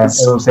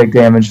 size. it'll take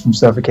damage from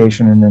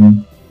suffocation and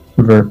then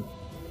revert.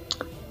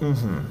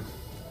 Mm-hmm.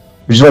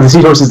 Which is why the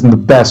seahorse isn't the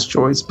best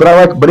choice, but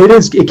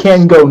it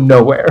can go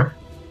nowhere.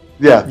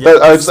 Yeah, Yeah,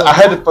 I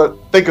had to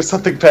think of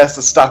something fast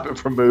to stop it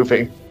from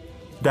moving.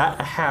 That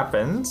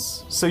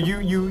happens. So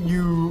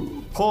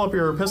you pull up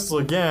your pistol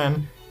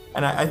again,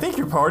 and I think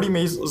your party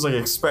mate was like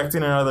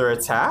expecting another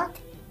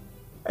attack.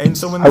 And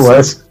so when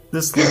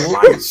this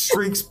light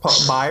streaks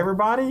by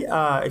everybody,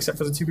 except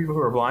for the 2 people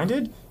who are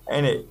blinded,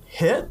 and it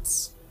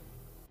hits,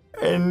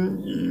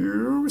 and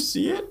you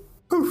see it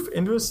poof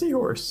into a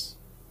seahorse.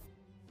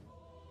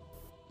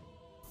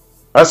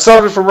 I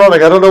stopped it from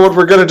running. I don't know what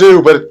we're gonna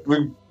do, but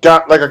we've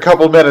got like a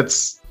couple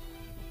minutes.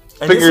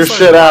 And Figure your this is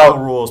shit like out.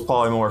 WoW rules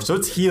polymorph, so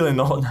it's healing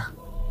the whole.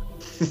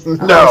 Does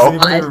No.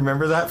 anybody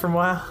remember that from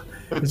WoW?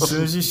 As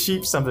soon as you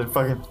sheep something,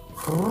 fucking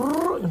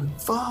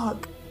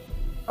fuck.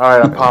 All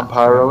right, I palm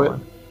pyro it.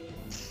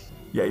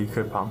 Yeah, you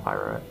could palm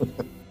pyro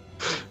it.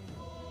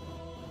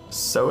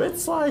 So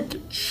it's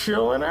like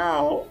chilling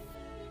out.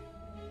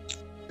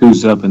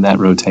 Who's up in that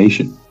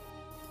rotation?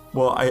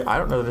 Well, I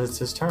don't know that it's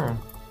his turn.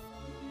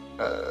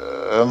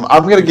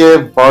 I'm gonna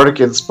give Bardic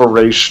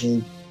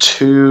Inspiration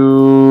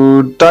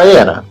to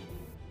Diana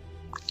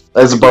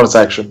as a bonus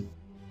action,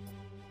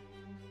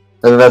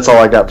 and that's all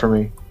I got for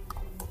me.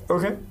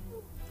 Okay,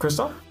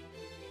 Kristoff.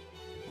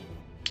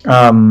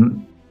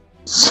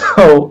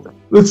 So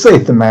let's say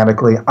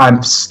thematically,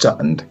 I'm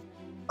stunned.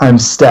 I'm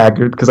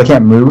staggered because I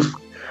can't move,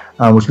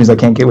 which means I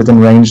can't get within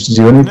range to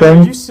do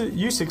anything. No,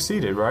 you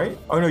succeeded, right?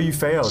 Oh no, you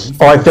failed.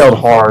 I failed You can't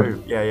hard.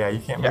 move. Yeah, you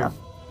can't Yeah. move.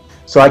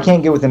 So I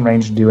can't get within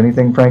range to do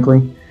anything,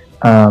 frankly.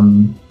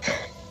 I'm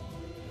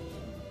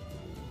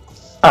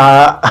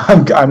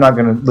not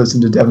going to listen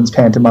to Devin's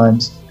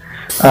pantomimes.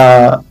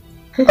 Oh,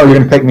 you're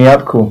going to pick me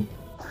up? Cool.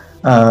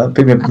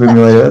 Pick me up and move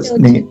me later. That's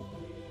neat.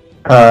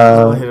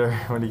 Later,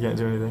 when you can't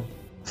do anything.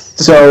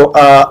 So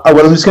what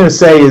I'm just going to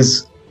say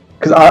is,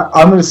 because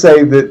I'm going to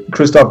say that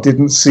Kristoff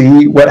didn't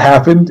see what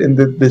happened and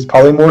that this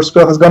polymorph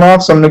spell has gone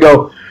off, so I'm going to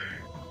go,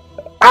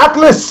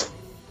 Atlas!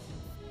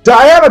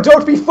 Diana,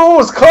 don't be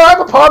fools! Climb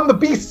upon the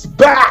beast's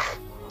back!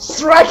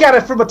 Strike at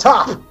it from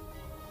atop!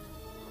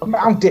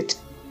 Mount it!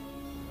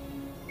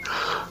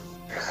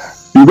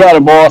 You got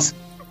it, boss.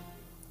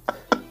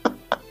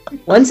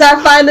 Once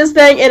I find this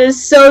thing, it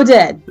is so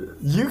dead.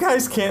 You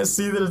guys can't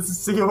see that it's a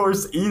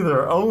seahorse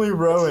either. Only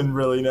Rowan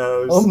really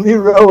knows. Only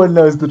Rowan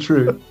knows the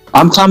truth.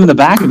 I'm climbing the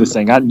back of this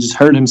thing. I just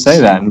heard him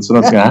say that, and so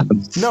that's gonna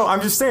happen. No,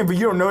 I'm just saying, but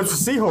you don't know it's a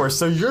seahorse,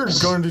 so you're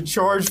going to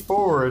charge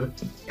forward.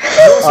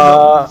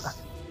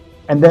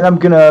 And then I'm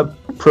gonna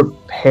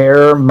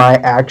prepare my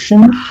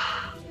action.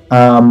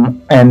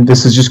 And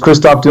this is just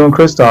Kristoff doing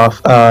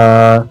Kristoff.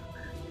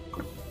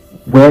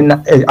 When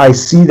I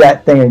see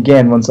that thing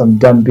again, once I'm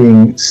done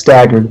being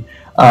staggered,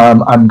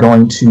 I'm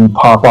going to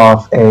pop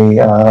off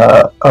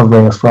a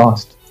Ray of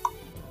Frost.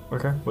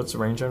 Okay, what's the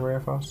range on Ray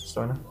of Frost?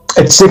 So I know.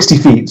 It's 60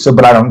 feet,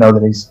 but I don't know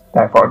that he's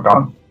that far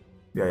gone.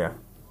 Yeah.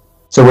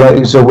 So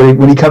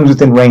when he comes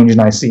within range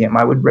and I see him,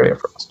 I would Ray of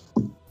Frost.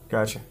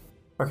 Gotcha.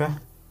 Okay.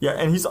 Yeah,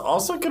 and he's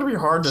also going to be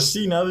hard to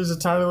see now. There's a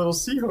tiny little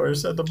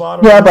seahorse at the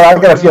bottom. Yeah, but I've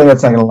got a feeling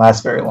that's not going to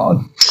last very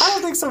long. I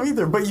don't think so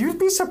either, but you'd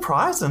be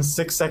surprised in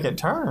 6-second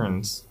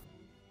turns.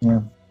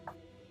 Yeah.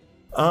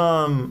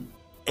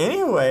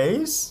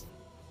 Anyways,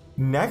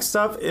 next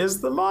up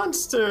is the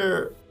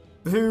monster,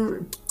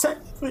 who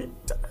technically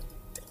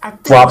I feel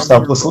Flops like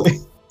helplessly.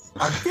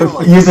 I feel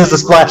like Uses a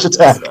splash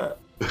attack.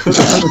 He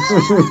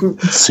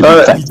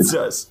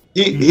does.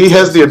 He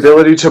has the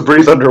ability to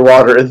breathe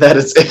underwater, and that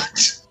is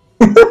it.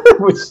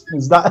 Which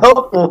is not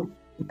helpful.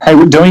 Hey,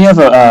 don't we have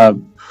a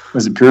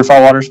was it purify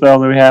water spell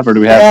that we have, or do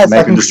we have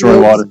make and destroy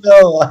water?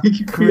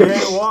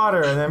 Create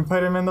water and then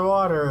put him in the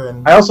water.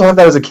 And I also have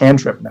that as a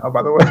cantrip now,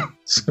 by the way.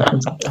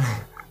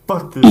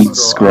 fuck Eat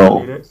this scroll. I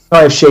don't need it.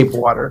 I have shape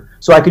water,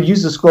 so I could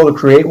use the scroll to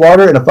create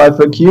water in a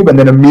 5-foot cube, and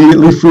then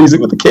immediately freeze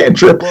it with a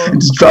cantrip and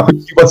just drop a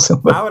cube on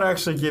somebody. I would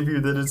actually give you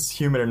that it's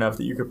humid enough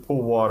that you could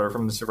pull water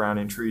from the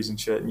surrounding trees and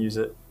shit and use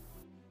it.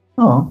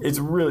 Oh, It's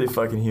really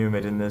fucking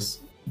humid in this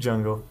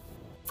jungle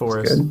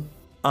forest.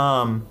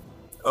 good.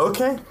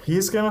 Okay,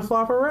 he's gonna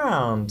flop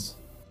around.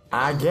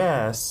 I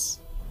guess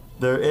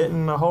there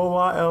isn't a whole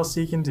lot else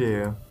he can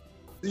do.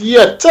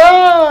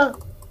 Yatta!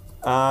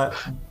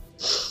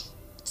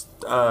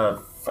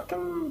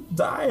 Fucking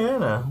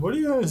Diana, what are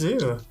you gonna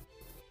do?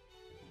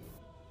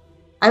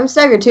 I'm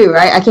staggered too,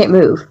 right? I can't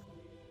move.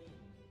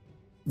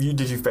 Did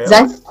you fail?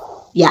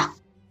 Yeah.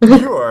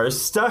 You are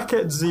stuck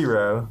at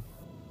 0.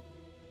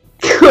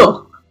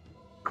 Cool.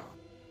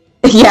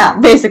 Yeah,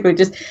 basically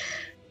just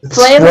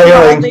flailing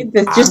wildly.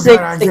 This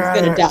thing's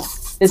gonna die.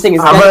 This thing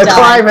is I'm gonna gonna die.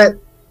 climb it.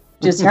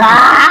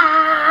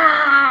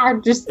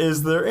 Just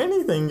Is there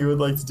anything you would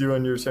like to do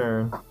on your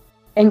turn?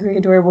 angry,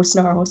 adorable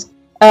snarls.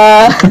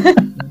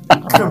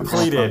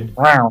 Completed.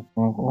 Wow.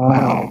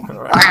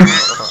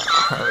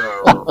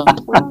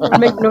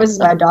 Make noises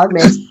my dog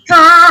makes.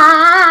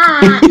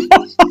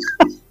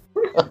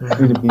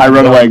 I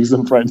run away because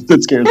I'm frightened.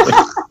 That scares me.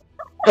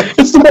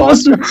 It's the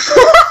monster.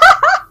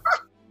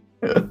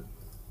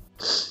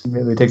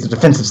 Immediately takes a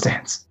defensive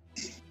stance.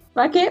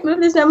 I can't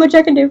move. There's not much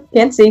I can do.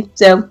 Can't see.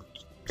 So,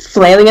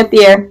 flailing up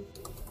the air,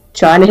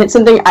 trying to hit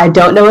something I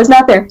don't know is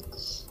not there.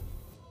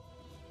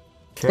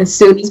 Okay. As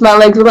soon as my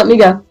legs will let me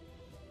go.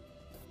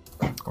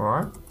 All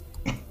right.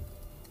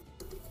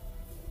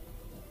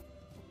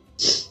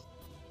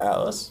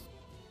 Alice,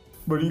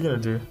 what are you gonna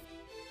do?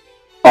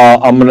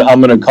 I'm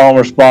gonna call in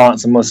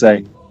response. I'm gonna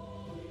say,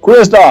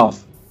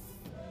 Kristoff,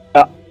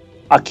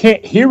 I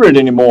can't hear it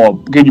anymore.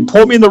 Can you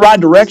point me in the right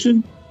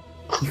direction?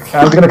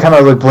 I'm gonna kind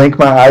of like blink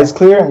my eyes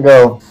clear and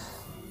go,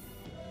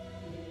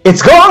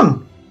 "It's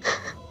gone."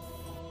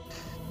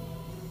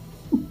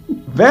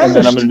 And Vanished.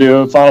 then I'm gonna do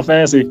a Final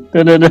Fantasy.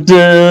 What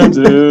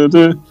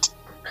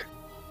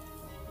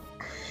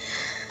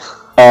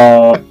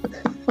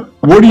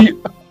do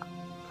you?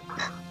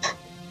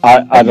 I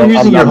You're don't.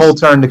 using your whole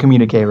turn to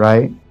communicate,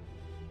 right?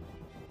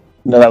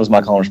 No, that was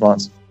my call and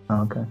response.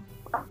 Oh, okay.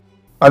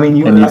 I mean,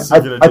 you. And you- What's he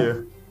gonna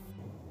do?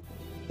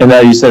 And now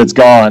you said it's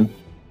gone.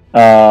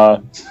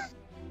 Should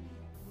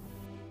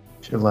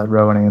have let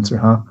Rowan answer,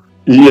 huh?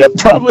 Yeah,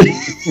 probably.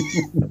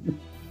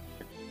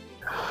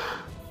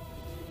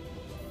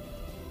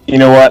 You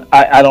know what?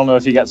 I don't know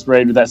if he got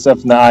sprayed with that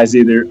stuff in the eyes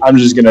either. I'm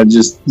just gonna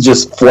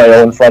just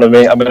flail in front of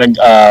me. I'm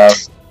gonna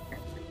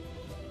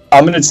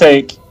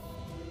take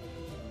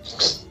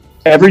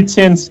every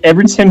 10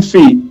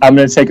 feet. I'm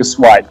gonna take a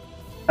swipe.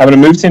 I'm gonna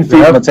move 10 feet.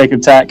 I'm gonna take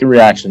attack and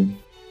reaction,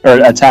 or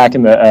attack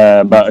and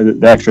the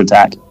extra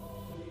attack.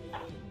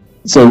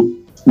 So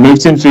move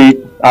 10 feet.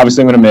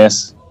 Obviously, I'm gonna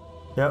miss.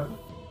 Yep.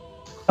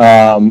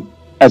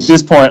 At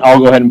this point, I'll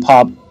go ahead and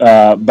pop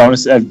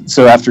bonus.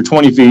 So after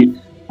 20 feet,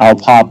 I'll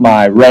pop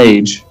my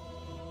rage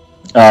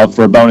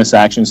for a bonus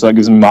action. So that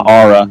gives me my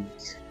aura,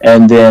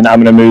 and then I'm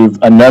gonna move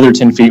another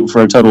 10 feet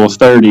for a total of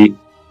 30,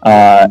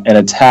 and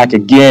attack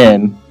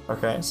again.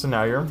 Okay, so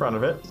now you're in front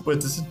of it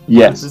with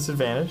Yes.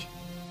 disadvantage.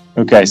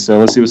 Okay, so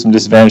let's see what some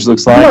disadvantage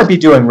looks You might like. be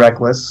doing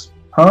reckless,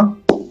 huh?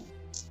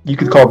 You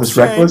could call this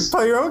Shane, reckless.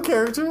 play your own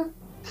character.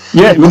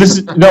 Yeah, well,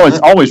 it's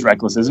always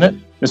reckless, isn't it?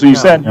 That's what you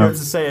No, said. You have to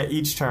say it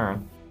each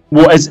turn.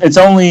 Well, it's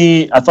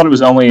only. I thought it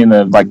was only in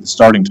the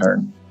starting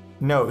turn.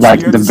 No, Like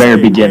you have the to very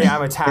say, beginning. Hey,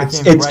 I'm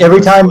attacking. It's every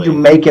time you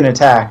recklessly. make an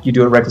attack, you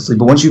do it recklessly.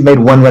 But once you've made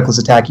one reckless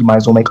attack, you might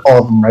as well make all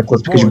of them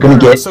reckless because Well, you're going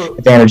to no, get so-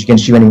 advantage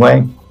against you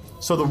anyway.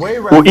 So the way.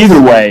 Well,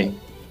 either way,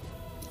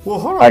 Well,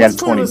 hold on. I got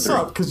Let's clear this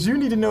 23. up because you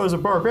need to know as a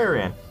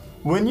barbarian,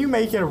 when you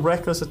make a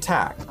reckless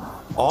attack,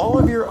 all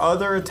of your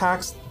other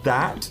attacks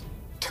that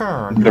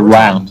turn the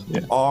round.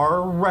 Yeah.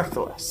 are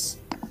reckless,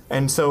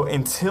 and so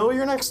until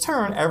your next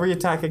turn, every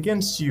attack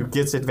against you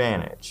gets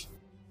advantage.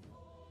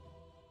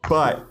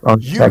 But Oh,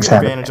 you attacks get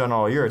have advantage on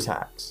all your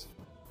attacks.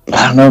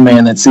 I don't know,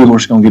 man. That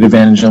seahorse gonna get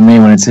advantage on me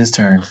when it's his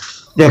turn.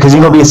 Yeah, because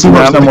you're going to be a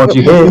seahorse no more if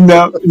you hit.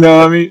 No.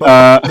 I mean,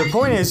 The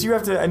point is, you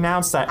have to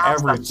announce that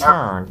every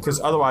turn,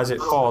 because otherwise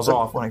it falls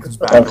off when it comes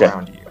back Okay.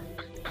 around to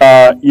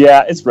you.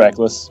 yeah, it's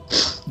reckless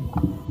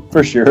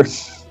for sure.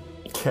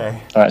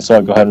 Okay. All right, so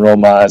I'll go ahead and roll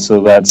my.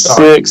 So that's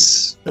Sorry.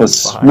 6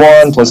 plus fine. 1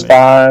 That's plus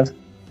funny. 5.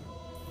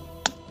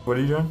 What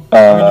are you doing? I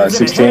mean, you're gonna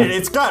 16. hit it.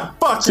 It's got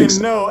fucking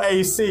 16. no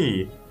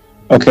AC.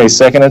 Okay,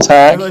 second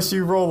attack. Unless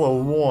you roll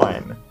a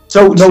 1.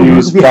 So, no,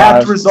 Choose we have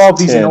 5, to resolve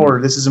these in 10.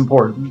 order. This is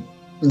important.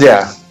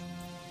 Yeah.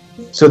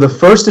 So the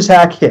first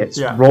attack hits.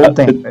 Yeah. Roll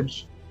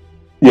damage.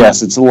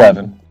 Yes, it's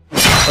 11.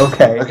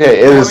 Okay. Okay,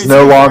 it is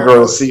no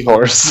longer a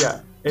seahorse. Yeah,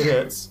 it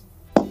hits.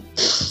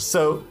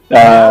 So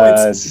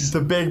now it's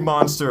the big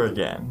monster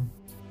again.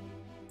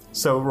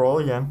 So roll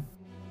again.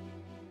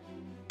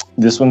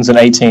 This one's an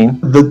 18.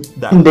 The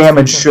That-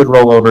 damage should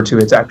roll over to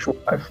its actual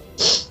life.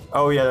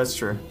 Oh yeah, that's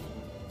true.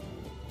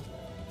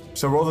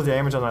 So roll the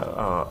damage on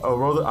the.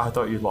 Roll the. I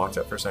thought you locked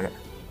up for a second.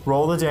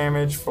 Roll the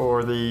damage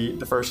for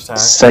the first attack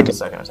and Second. the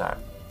second attack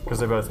because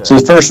they both hit. So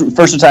the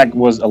first attack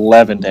was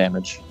 11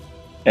 damage,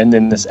 and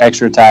then this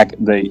extra attack,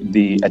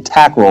 the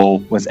attack roll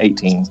was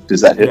 18.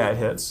 Does that hit? Yeah, it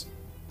hits.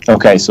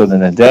 Okay, so then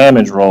the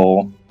damage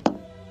roll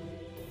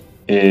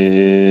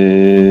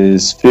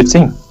is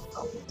 15.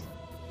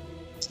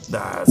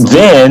 That's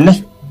Then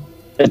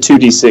a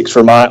 2d6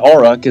 for my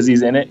aura because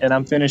he's in it, and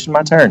I'm finishing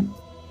my turn.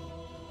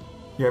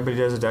 Yeah, but he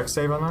does a dex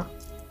save on that.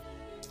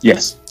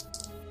 Yes.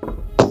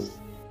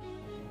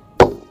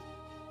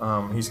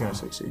 He's gonna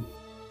succeed.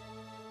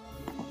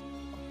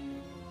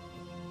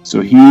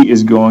 So he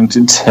is going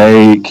to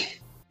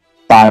take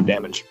 5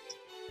 damage.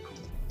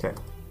 Okay.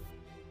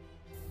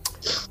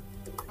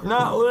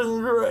 Not looking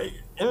great.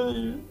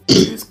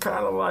 He's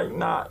kind of like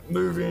not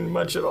moving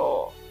much at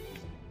all.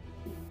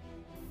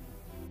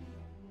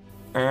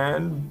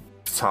 And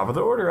top of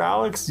the order,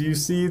 Alex, you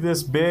see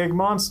this big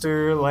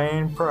monster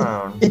laying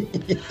prone.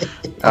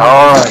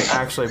 Alright.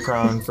 Actually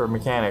prone for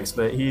mechanics,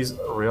 but he's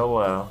real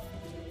low.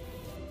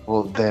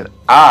 Well, then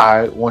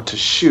I want to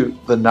shoot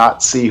the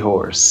not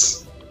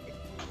seahorse.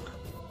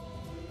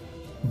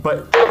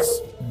 But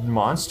it's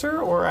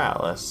monster or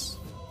Atlas?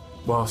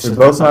 Well, They're shit,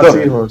 both that's not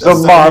The-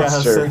 seahorses. the that's-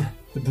 monster.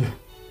 yeah,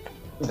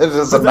 It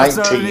is a but that's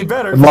not any 19.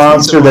 better. The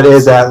monster that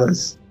is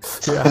Atlas.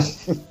 Yeah.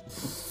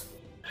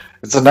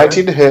 It's a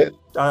 19 to hit.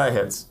 Oh, that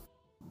hits.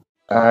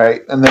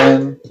 Alright, and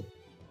then...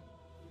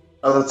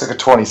 Oh, that's like a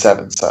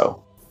 27,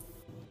 so...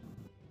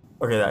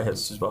 Okay, that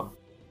hits as well.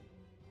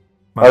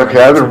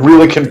 Okay, I've been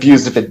really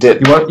confused if it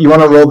did. You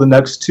want to roll the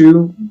next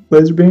 2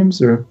 laser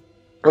beams, or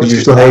because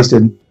you're still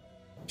hasted?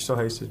 You're still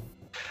hasted.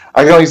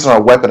 I can only use it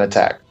on a weapon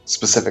attack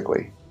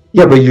specifically.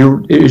 Yeah, but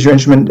is your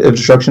instrument of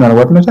destruction on a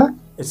weapon attack?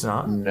 It's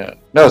not. No,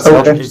 it's Okay.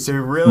 not. It's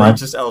really Mine.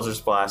 just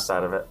Eldritch Blast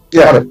out of it.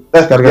 Yeah, Got it.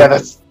 Got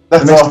it.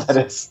 that's all that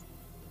is.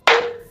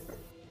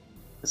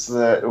 So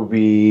that would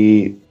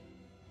be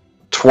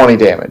 20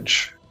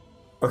 damage.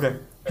 Okay.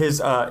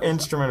 His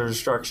instrument of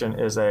destruction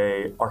is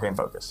a arcane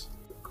focus.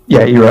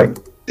 Yeah, you're right.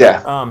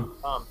 Yeah.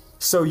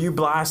 So you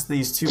blast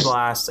these 2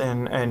 blasts,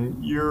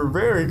 and you're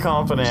very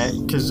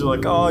confident because you're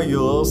like, oh, you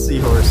little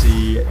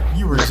seahorsey,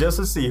 you were just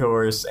a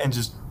seahorse, and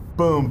just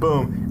boom,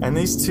 boom, and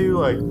these 2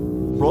 like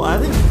roll. I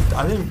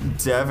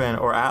think Devin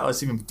or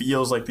Atlas even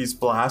feels like these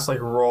blasts like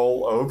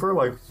roll over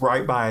like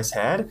right by his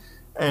head,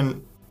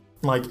 and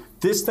like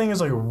this thing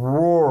is like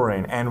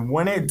roaring, and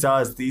when it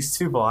does, these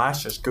 2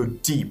 blasts just go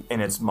deep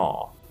in its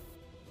maw,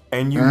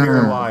 and you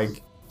hear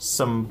like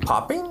some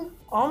popping,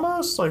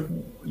 almost like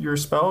your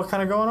spell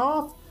kind of going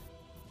off.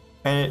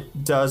 And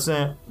it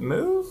doesn't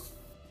move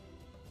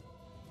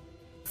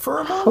for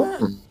a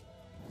moment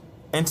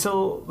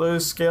until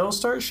those scales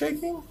start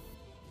shaking.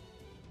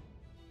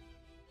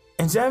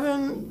 And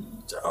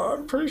Devin,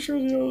 I'm pretty sure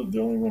the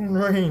only one in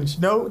range.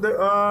 No,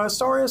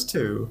 Star has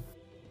 2.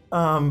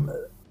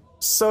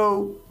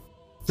 So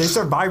they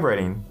start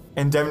vibrating,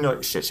 and Devin, you're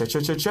like, shit.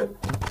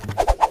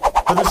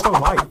 But there's no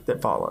light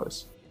that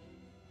follows.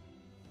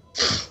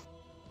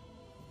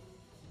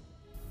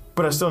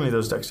 But I still need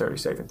those dexterity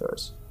saving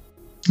throws.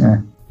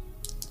 Yeah.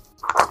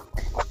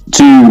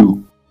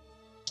 2,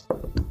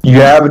 You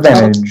have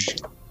advantage.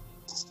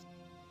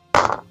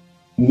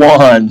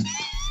 1.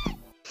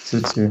 So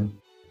 2.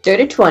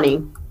 Dirty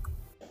 20.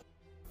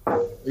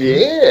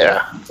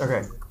 Yeah.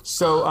 Okay,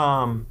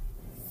 so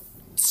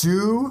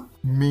do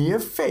me a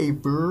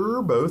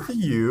favor, both of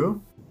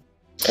you.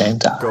 Game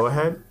time. Go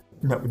ahead.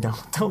 No,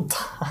 don't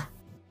die.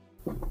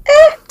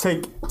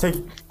 take do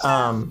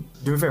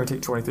me a favor.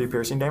 Take 23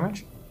 piercing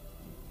damage.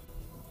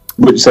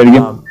 Wait, say it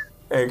again.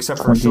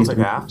 Except for she'll take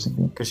half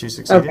because she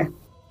succeeded. Okay.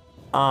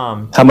 How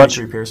much?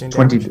 23 piercing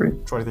damage.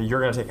 23. 23. You're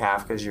gonna take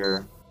half because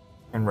you're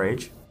in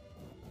rage.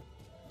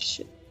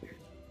 Shit.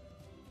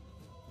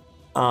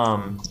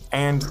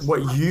 And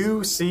what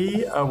you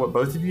see, what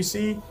both of you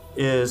see,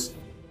 is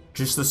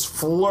just this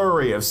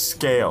flurry of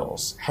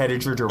scales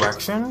headed your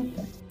direction,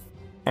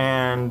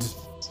 and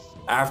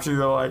after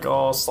you're like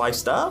all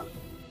sliced up,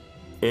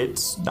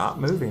 it's not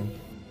moving.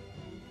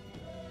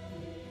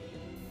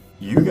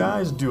 You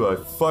guys do a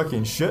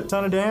fucking shit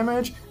ton of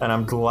damage, and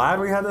I'm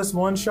glad we had this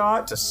one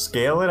shot to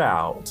scale it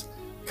out.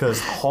 Because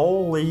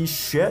holy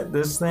shit,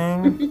 this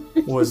thing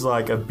was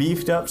like a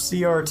beefed up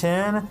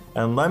CR10,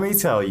 and let me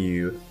tell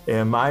you,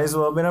 it might as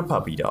well have been a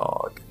puppy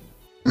dog.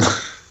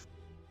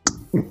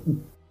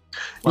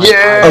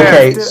 Yeah.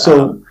 Okay,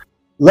 so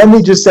let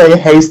me just say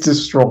haste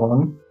is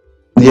strong.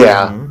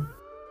 Yeah. Mhm.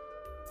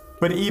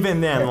 But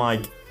even then,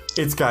 like,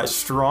 it's got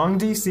strong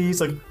DCs.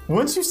 Like,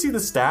 once you see the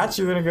stats,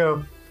 you're gonna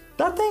go,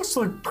 that thing's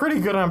look pretty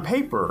good on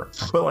paper,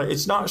 but like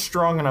it's not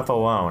strong enough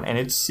alone, and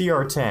it's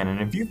CR10. And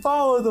if you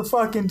follow the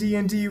fucking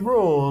D&D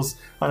rules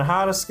on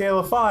how to scale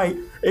a fight,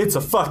 it's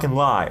a fucking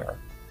liar.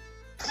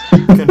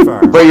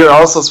 Confirmed. But you're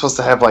also supposed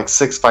to have like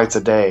 6 fights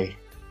a day.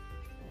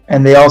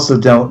 And they also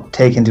don't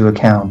take into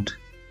account.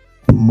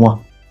 Mwah.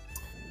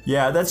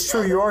 Yeah, that's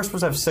true. You are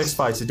supposed to have 6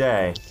 fights a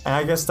day, and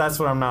I guess that's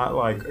what I'm not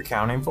like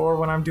accounting for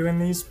when I'm doing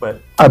these.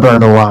 But I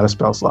burned a lot of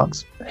spell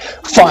slots.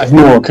 5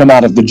 more come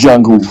out of the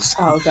jungles.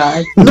 Oh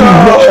god.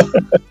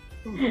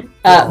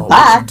 oh,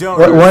 Bye. you don't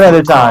One get at a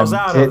what crawls time.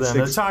 out of It's them,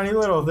 the six. tiny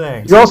little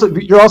things. You're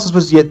also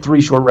supposed to get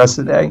 3 short rests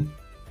a day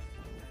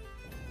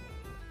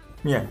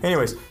Yeah.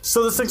 Anyways,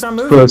 so the 6 I'm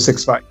for moving. those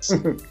 6 fights.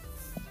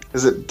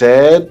 Is it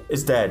dead?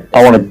 It's dead.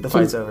 I wanna- The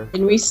fight's over.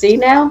 Can we see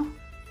now?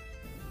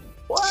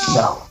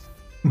 Wow.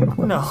 No.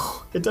 No,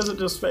 it doesn't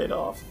just fade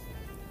off.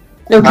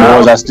 Okay.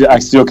 I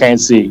still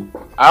can't see.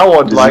 I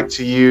would like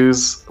to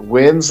use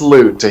Wynn's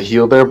loot to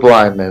heal their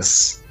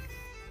blindness.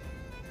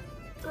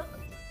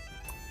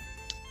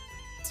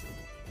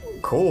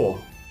 Cool.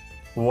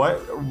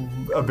 What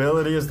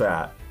ability is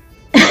that?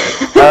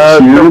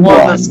 The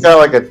one that's got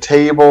like a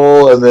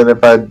table, and then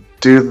if I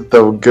do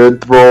the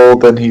good roll,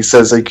 then he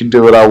says I can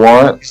do what I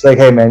want. He's like,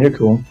 hey man, you're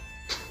cool.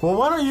 Well,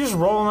 why don't you just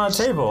roll on that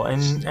table,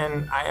 and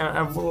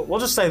we'll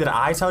just say that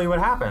I tell you what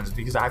happens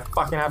because I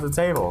fucking have the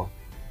table.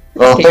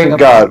 Oh, thank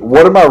God.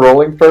 What am I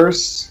rolling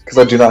first? Because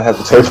I do not have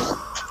the table.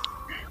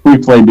 We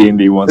played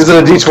D&D once. Is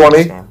it a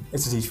D20?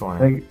 It's a D20.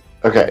 Like,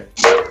 Okay.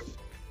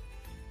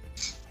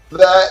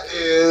 That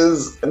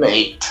is an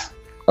 8.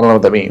 I don't know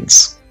what that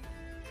means.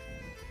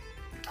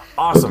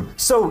 Awesome.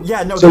 So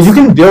yeah, no. so you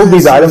can build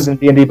these items in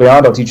D&D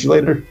Beyond. I'll teach you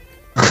later.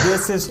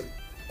 This is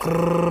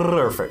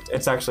perfect.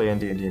 It's actually in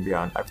D&D and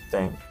Beyond, I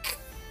think.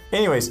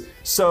 Anyways,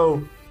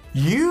 so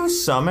you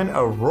summon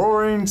a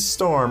roaring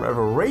storm of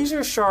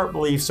razor-sharp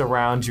leaves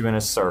around you in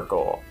a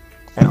circle.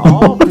 And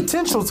all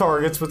potential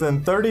targets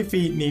within 30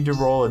 feet need to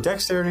roll a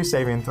dexterity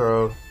saving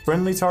throw.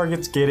 Friendly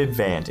targets get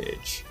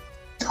advantage.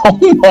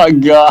 Oh my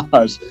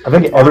gosh. I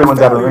think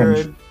everyone's out of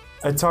range.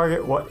 A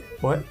target. What?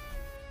 I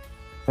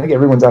think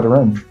everyone's out of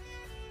range.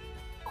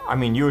 I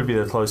mean, you would be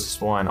the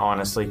closest one,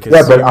 honestly. Cause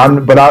Yeah,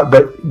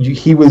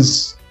 he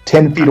was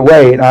 10 feet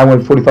away, and I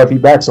went 45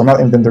 feet back, so I'm not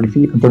within 30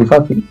 feet. I'm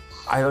 35 feet.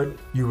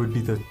 You would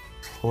be the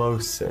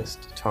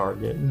closest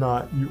target,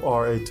 not you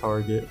are a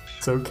target.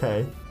 It's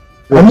okay.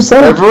 I'm just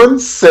saying.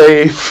 Everyone's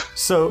safe.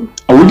 So,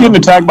 Are we getting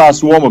attacked by a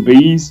swarm of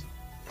bees?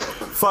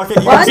 fuck it.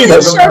 You Why can do say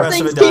these what the sharp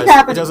rest of things it keep does. It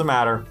happening? doesn't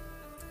matter.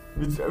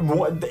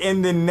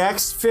 In the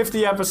next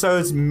 50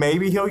 episodes,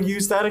 maybe he'll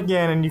use that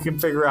again, and you can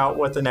figure out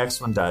what the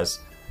next one does.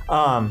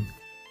 But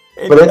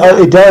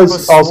it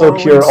does also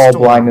cure all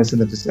blindness in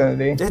the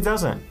vicinity. It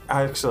doesn't,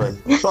 actually.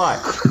 But,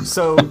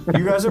 so,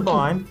 you guys are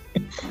blind.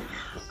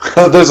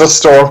 There's a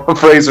storm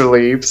of razor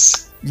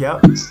leaves.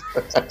 Yep.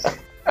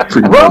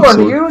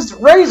 Rowan used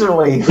razor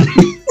leaf.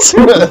 It's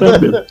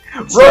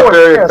not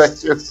very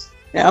effective.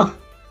 No.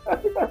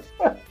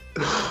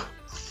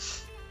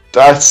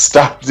 I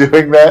stopped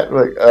doing that.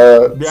 Like,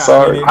 Yeah,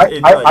 sorry.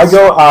 I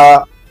go.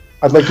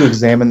 I'd like to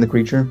examine the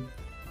creature.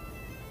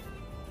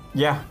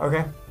 Yeah,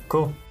 okay,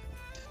 cool.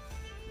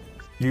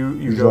 You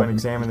Is go that- and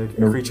examine the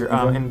no, creature.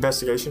 okay.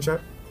 Investigation check.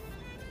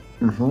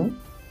 Mm-hmm.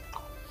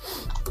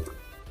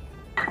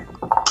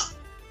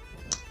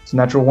 It's a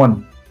natural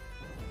 1.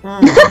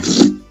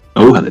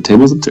 Oh, how the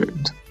tables have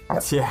turned.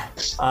 Yeah.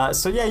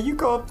 So yeah, you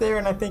go up there,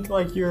 and I think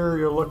like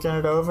you're looking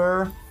it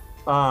over.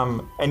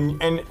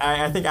 And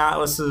I think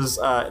Atlas is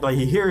like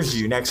he hears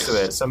you next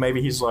to it, so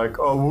maybe he's like,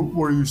 "Oh,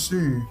 what do you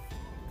see,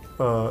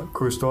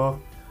 Kristoff?"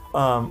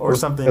 Or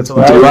something. That's to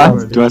like, Do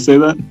whatever I? Do I say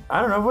that?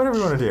 I don't know. Whatever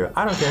you want to do.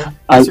 I don't care.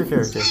 It's your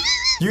character.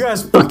 You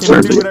guys fucking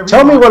do whatever.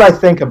 Tell you me want. what I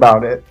think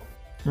about it.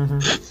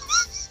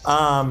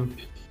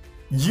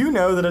 You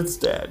know that it's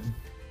dead.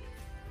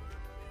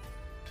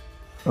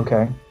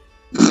 Okay.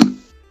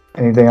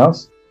 Anything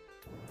else?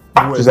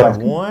 With Just the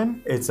asking.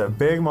 one, it's a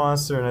big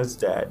monster and it's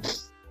dead.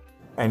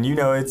 And you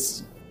know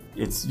its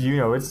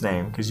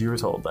name because you were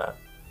told that.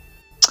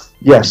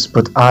 Yes,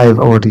 but I've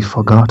already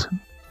forgotten.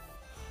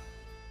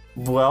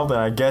 Well, then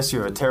I guess you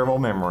have a terrible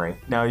memory.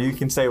 Now you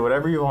can say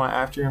whatever you want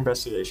after your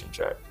investigation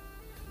check.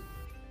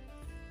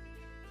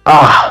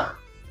 Ah.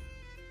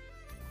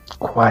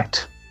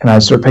 Quite. And I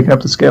start picking up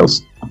the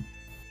scales.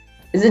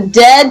 Is it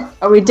dead?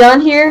 Are we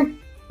done here?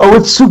 Oh,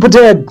 it's super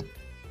dead.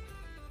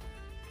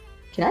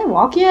 Can I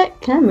walk yet?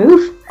 Can I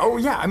move? Oh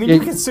yeah, I mean Yeah,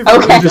 you can super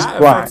okay. that Just effect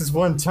fly. is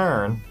one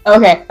turn.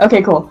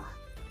 Okay, cool.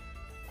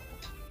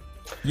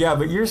 Yeah,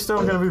 but you're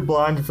still gonna be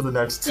blind for the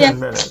next Yeah. 10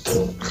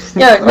 minutes.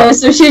 No,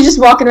 so she's just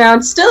walking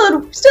around, still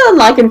in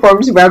lichen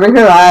form, just rubbing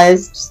her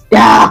eyes. Just,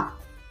 Yeah,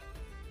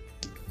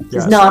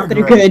 it's not been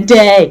a great. good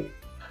day.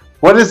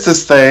 What is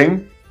this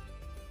thing?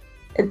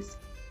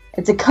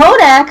 It's a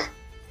Kodak.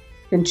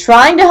 Been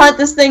trying to hunt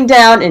this thing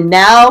down, and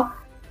now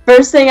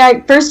first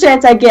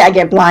chance I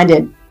get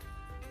blinded.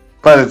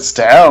 But it's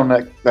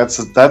down. That's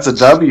a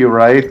W,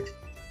 right?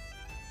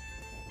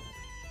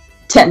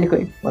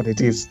 Technically, But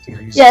it is. It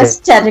is yes,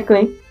 dead.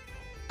 technically.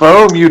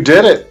 Boom! You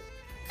did it.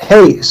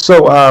 Hey,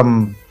 so,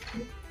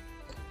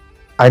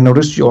 I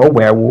noticed you're a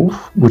werewolf,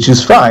 which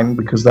is fine,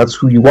 because that's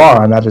who you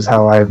are, and that is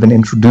how I have been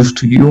introduced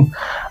to you.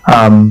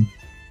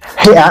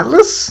 Hey,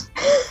 Atlas?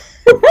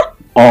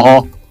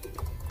 Uh-huh.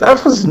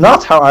 That was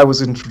not how I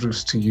was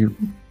introduced to you.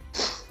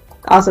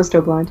 Also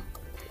still blind.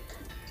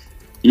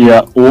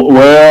 Yeah,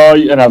 well,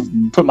 and I've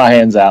put my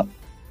hands out.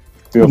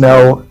 Feel free.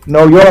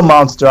 No, you're a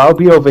monster. I'll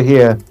be over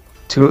here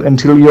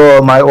until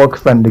you're my orc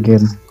friend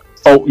again.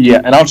 Oh,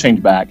 yeah, and I'll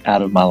change back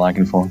out of my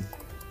lichen form.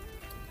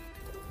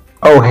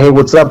 Oh, hey,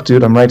 what's up,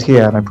 dude? I'm right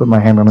here, and I put my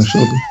hand on his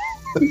shoulder.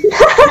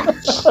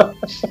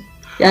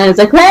 Yeah, and it's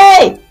like,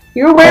 hey,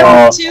 you're a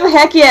werewolf too?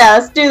 Heck yeah,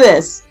 let's do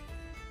this.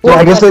 Yeah,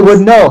 I guess they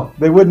wouldn't know.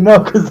 They wouldn't know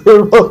because they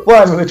were both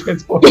blind when they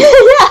transformed.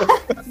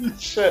 Yeah.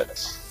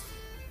 Shit.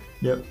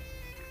 Yep.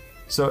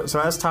 So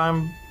as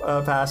time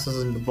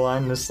passes and the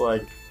blindness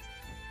like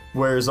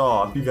wears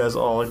off, you guys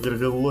all get a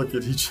good look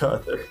at each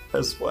other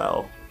as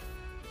well.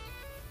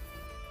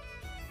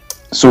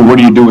 So what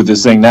do you do with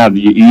this thing now? Do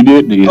you eat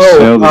it? Do you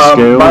sell the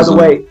scales? By the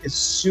way, as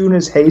soon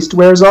as haste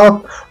wears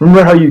off,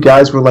 remember how you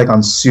guys were like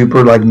on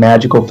super like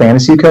magical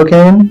fantasy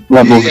cocaine?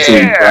 Level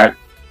fatigue, right?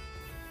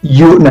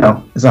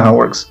 No, that's not how it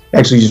works.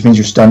 Actually, it just means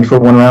you're stunned for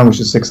 1 round, which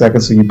is 6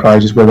 seconds, so you probably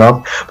just wear it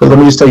off. But let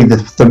me just tell you that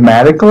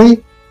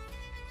thematically,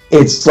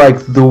 it's like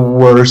the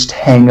worst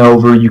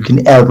hangover you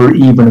can ever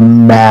even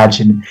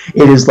imagine.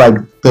 It is like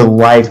the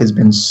life has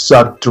been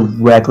sucked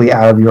directly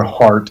out of your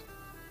heart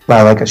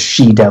by like a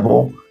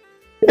she-devil.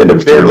 And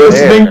if you're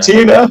listening,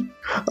 Tina,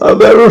 I'll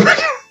never...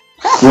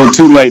 Well,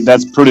 too late.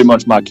 That's pretty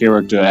much my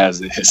character as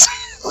is.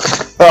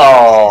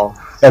 Oh.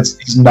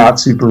 He's not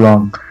super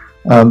wrong.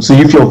 So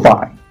you feel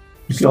fine.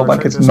 You feel Star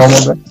like Trek it's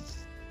Discord. normal.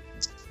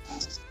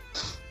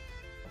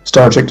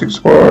 Star Trek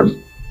Discord.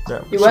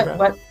 Yeah. You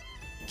what?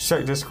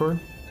 Check Discord.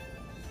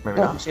 Maybe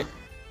Oh, not. shit.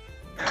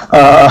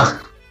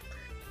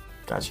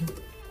 Got you.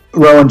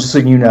 Rowan, just so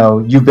you know,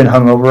 you've been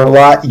hungover a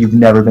lot. You've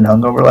never been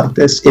hungover like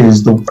this. It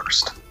is the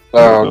worst.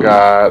 Oh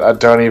god, I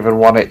don't even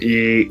want to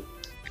eat.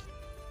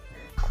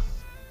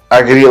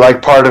 I could eat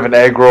like part of an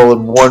egg roll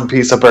and one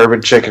piece of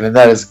bourbon chicken, and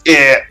that is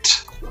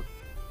it.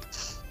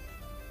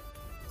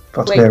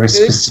 Got Wait, very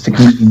food? specific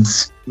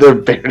needs. They're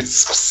very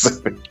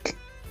specific.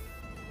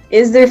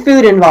 Is there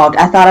food involved?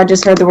 I thought I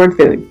just heard the word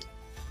food.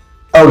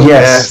 Oh yes.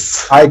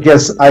 Yes. I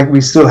guess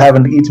we still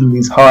haven't eaten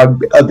these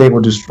hog. They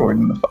were destroyed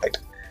in the fight.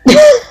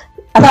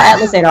 I thought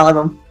Atlas ate all of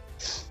them.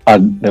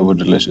 They were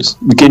delicious.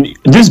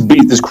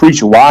 This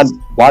creature,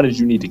 why did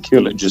you need to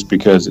kill it? Just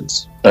because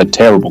it's a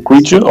terrible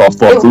creature or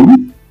for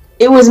food?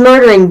 It was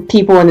murdering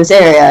people in this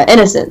area,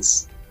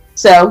 innocents.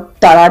 So,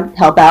 thought I'd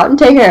help out and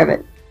take care of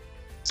it.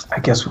 I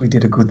guess we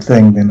did a good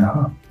thing then,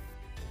 huh?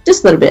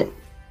 Just a little bit.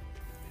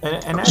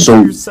 And as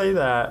So- you say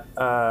that,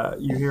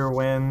 you hear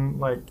Wynn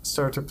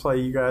start to play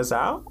you guys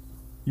out.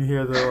 You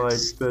hear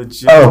the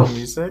gentle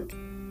music.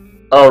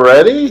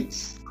 Already?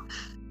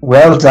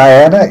 Well,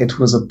 Diana, it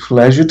was a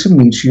pleasure to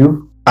meet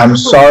you. I'm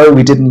sorry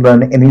we didn't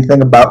learn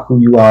anything about who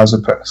you are as a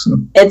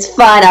person. It's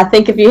fine. I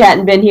think if you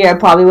hadn't been here, I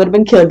probably would have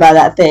been killed by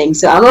that thing.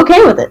 So I'm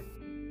okay with it.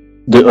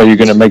 Are you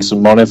going to make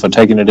some money for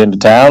taking it into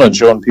town and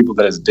showing people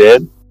that it's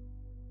dead?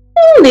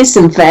 At least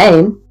some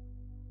fame.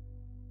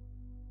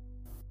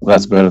 Well,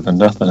 that's better than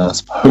nothing, I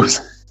suppose.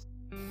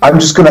 I'm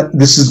just gonna.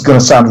 This is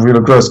gonna sound real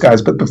gross,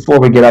 guys. But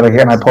before we get out of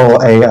here, and I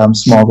pull a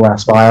small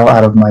glass vial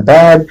out of my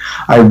bag,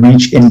 I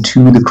reach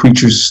into the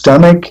creature's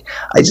stomach.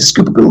 I just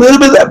scoop up a little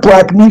bit of that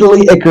black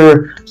needly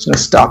ichor. Just gonna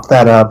stock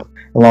that up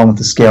along with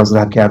the scales that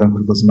I've gathered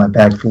and was in my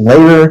bag for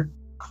later.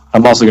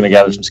 I'm also going to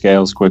gather some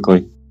scales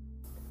quickly.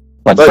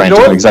 But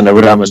Frantically, because I know we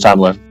don't have much time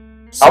left.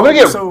 I'm gonna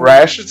get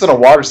rations and a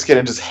water skin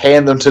and just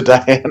hand them to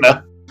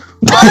Diana.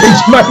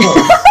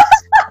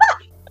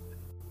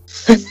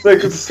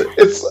 Like it's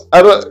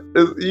I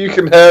don't. You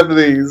can have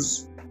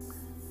these.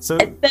 So,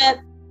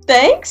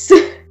 Thanks.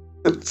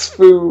 It's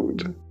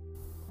food.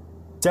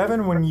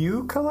 Devin, when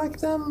you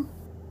collect them,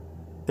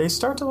 they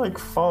start to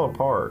fall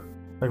apart.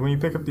 Like when you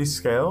pick up these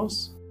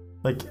scales,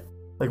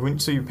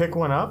 so you pick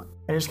one up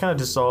and it just kind of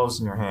dissolves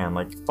in your hand,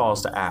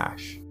 falls to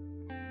ash.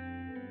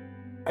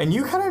 And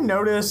you kind of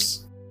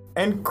notice,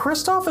 and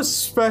Kristoff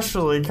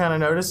especially kind of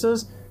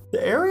notices,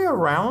 the area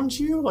around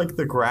you,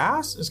 the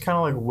grass, is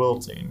kind of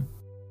wilting.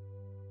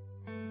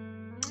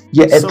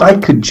 Yeah, if So- I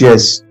could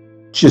just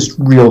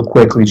real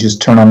quickly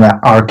just turn on that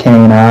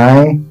arcane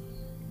eye.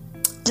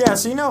 Yeah,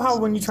 so you know how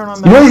when you turn on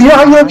You know,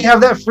 that... you let me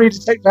have that free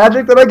detect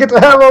magic that I get to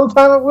have all the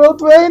time at Will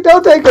Dwayne.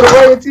 Don't take it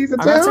away in season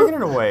I'm not 2.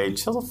 taking it away.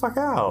 Chill the fuck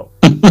out.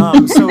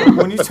 So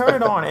when you turn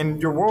it on,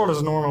 and your world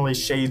is normally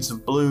shades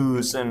of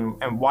blues and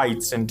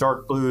whites and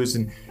dark blues,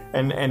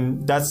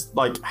 and that's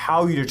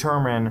how you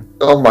determine.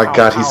 Oh my how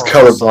god, he's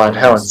powerful colorblind.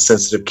 How something is.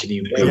 insensitive can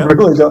you be? I Yep.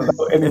 really don't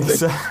know anything.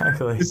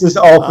 Exactly. This is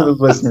all for the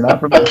listener, not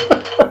for me.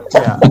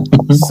 Yeah.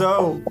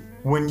 So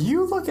when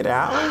you look at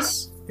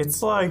Atlas, it's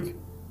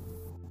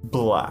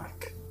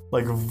black,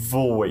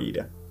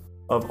 void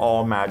of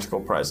all magical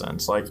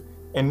presence.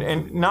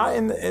 And not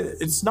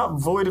it's not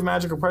void of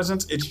magical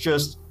presence. It's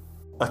just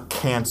a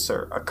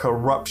cancer, a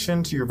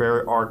corruption to your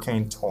very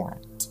arcane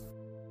torrent.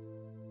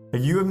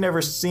 You have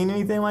never seen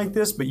anything like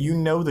this, but you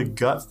know the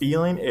gut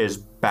feeling is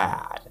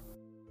bad.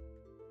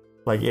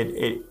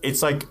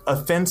 It's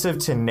offensive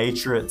to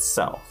nature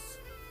itself.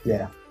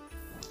 Yeah.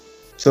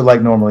 So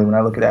normally when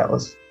I look at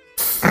Atlas.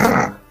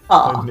 I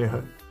Aw. knew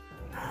it.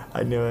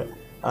 I knew it.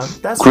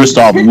 That's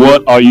Kristoff,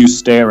 what are you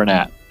staring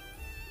at?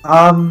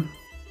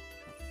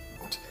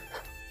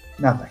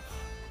 Nothing.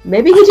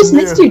 Maybe he just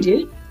missed you,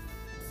 dude.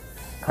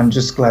 I'm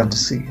just glad to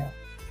see you.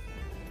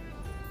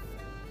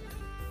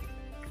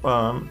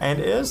 And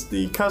is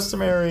the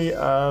customary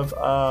of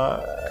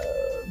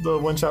the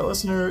one-shot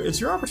listener, it's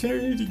your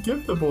opportunity to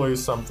give the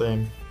boys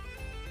something.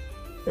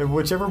 And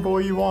whichever boy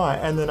you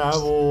want, and then I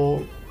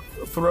will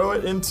throw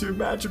it into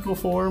magical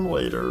form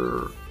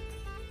later.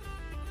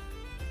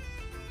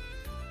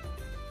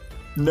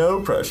 No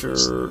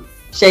pressure.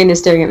 Shane is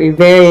staring at me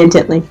very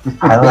intently.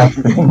 I like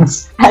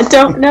things. I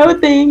don't know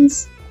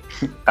things.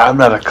 I'm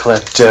not a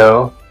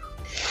klepto.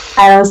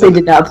 I honestly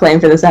did not plan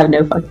for this. I have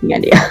no fucking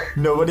idea.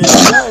 Nobody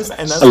else does,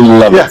 and that's I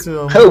love Yeah.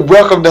 to 'em. Hey,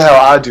 welcome to how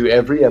I do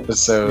every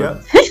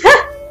episode. Yep.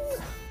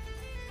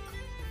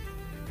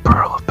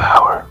 Pearl of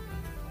Power.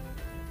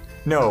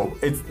 No,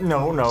 it's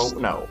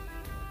no.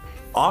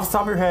 Off the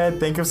top of your head,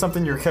 think of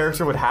something your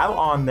character would have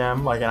on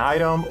them, like an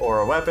item or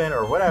a weapon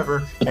or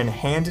whatever, and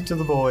hand it to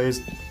the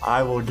boys.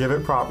 I will give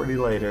it property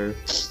later.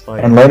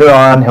 And later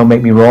on, he'll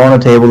make me roll on a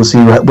table to see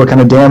what kind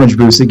of damage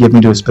boost it gives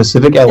me to a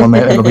specific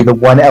element. And it'll be the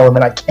one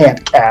element I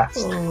can't cast.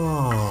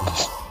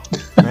 Oh,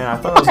 man, I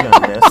thought I was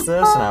gonna miss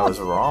this, and I was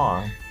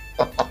wrong.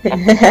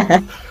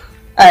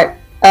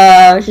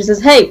 Alright, she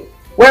says, "Hey,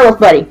 werewolf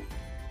buddy."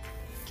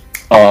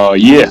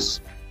 Yes.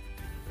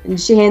 And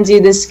she hands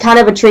you this kind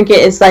of a trinket.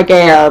 It's like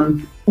a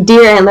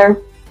deer antler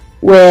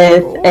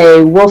with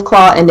a wolf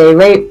claw and a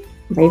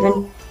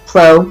raven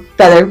crow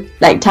feather,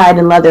 tied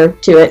in leather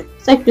to it.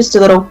 It's just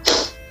a little.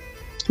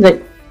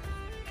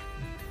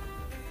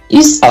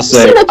 You I'll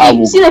say I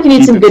will seem like you need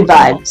keep some it good for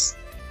my mom. vibes.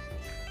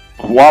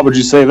 Why would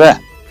you say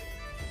that?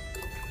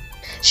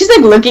 She's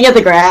looking at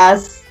the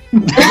grass.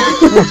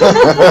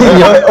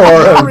 The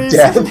aura of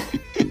death.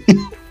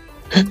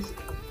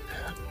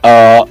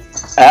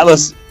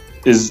 Atlas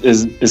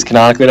is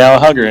canonically now a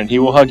hugger, and he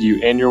will hug you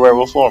in your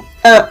werewolf form.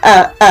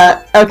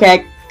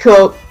 Okay,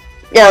 cool.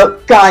 Yo,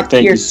 God,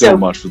 Thank you're you so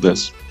much for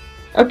this.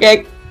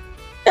 Okay,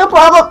 no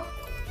problem.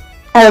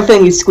 I have a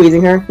feeling he's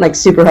squeezing her, like,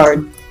 super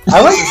hard.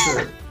 I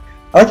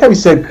like how he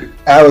said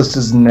Alice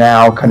is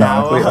now Now a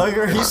canonically.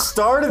 hugger. He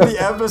started the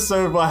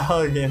episode by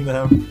hugging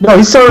them. No,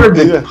 he started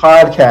the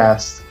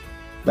podcast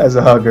as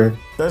a hugger.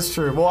 That's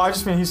true. Well, I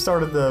just mean he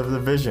started the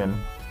vision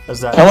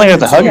as that. I only got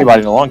to hug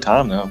anybody in a long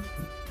time, though.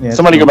 Yeah,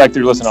 Somebody go back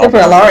through listen to all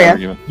Except for the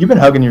Ilaria. You've been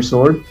hugging your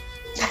sword.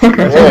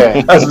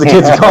 Yeah. That's what the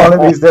kids are calling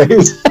it these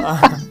days.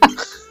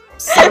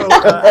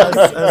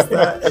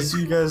 As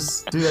you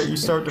guys do that, you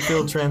start to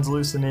feel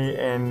translucent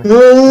and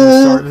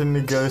you're starting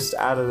to ghost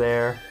out of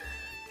there.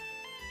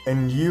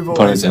 And you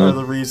boys are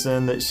the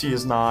reason that she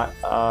is not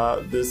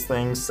this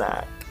thing's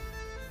sack.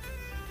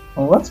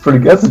 Well, that's pretty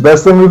good. That's the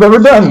best thing we've ever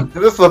done.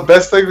 This is the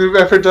best thing we've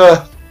ever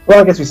done. Well,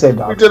 I guess we saved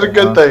We Doc. did a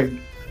good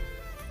thing.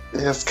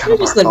 Yeah, it's kind of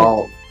You our just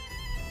fault.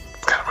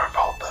 It's kind of our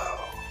fault,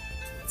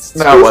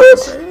 though. Now what?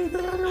 Say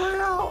anything on your way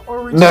out,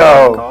 or we No. just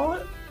gonna call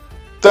it?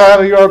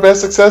 Diana, you're our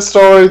best success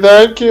story.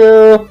 Thank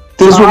you.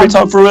 This is where we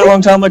talk for a really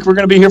long time, like we're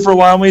going to be here for a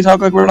while, and we talk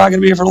like we're not going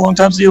to be here for a long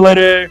time. See you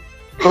later.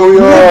 Oh, we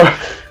are.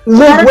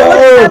 Live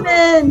well.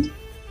 happened?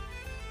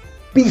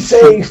 Be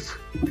safe.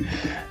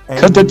 And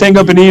Cut that thing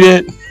up and eat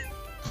it.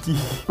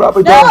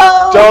 Probably don't.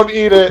 No! Don't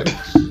eat it.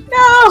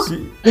 No!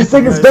 This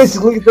thing is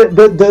basically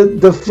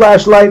the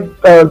flashlight,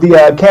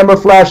 the camera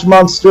flash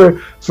monster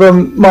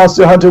from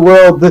Monster Hunter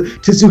World, the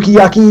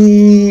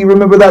Tazukiyaki.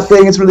 Remember that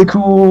thing? It's really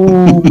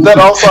cool. That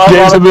also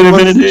There's a bit of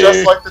ironically looks infinity.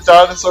 just like the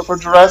dinosaur from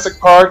Jurassic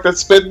Park that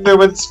spit in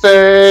Newman's It's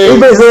face.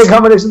 basically a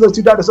combination of those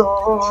two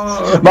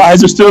dinosaurs. My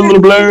eyes are still a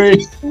little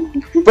blurry.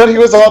 But he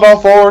was on all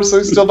fours, so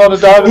he's still not a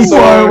Why are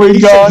dinosaur. we He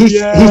gone said,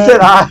 yet? he said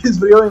eyes,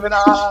 but he don't even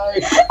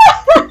eyes.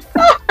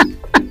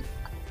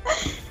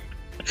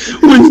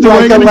 When's the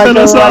way going to cut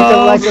us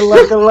off?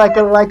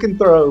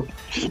 Lycanthrope.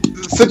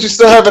 Since you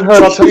still haven't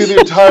heard, I'll tell you the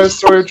entire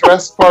story of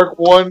Jurassic Park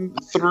 1,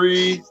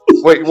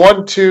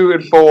 2,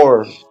 and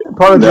 4.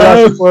 Part of No.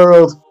 Jurassic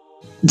World.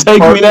 Take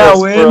Part me of now,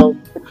 Jurassic Win. World,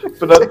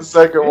 but not the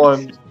second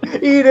one.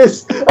 Eat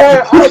us. I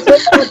take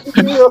that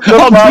to you. The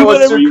I'll plot do was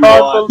whatever too you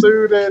want.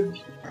 convoluted.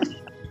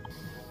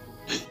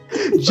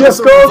 Just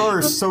so go.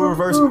 reverse. So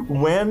reverse.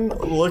 Wynn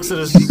looks at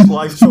his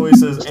life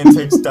choices and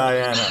takes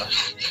Diana.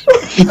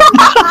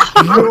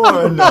 You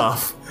are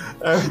enough.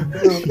 I'm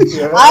Everybody- the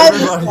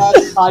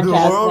the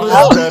world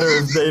podcast is better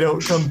if they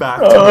don't come back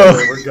to where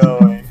we're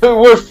going.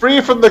 We're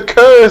free from the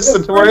curse,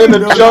 and we're in the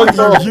No,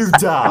 jungle. You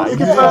die. You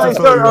Finally didn't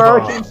start our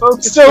fulfill arcane the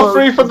focus. Still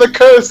free from the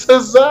curse.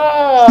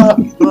 Huzzah!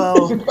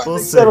 Well, we'll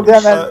see. Settle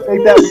down and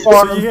make that So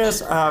farm. you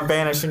guys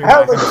vanish and you're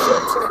How back in the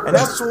ships. And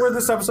that's where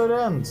this episode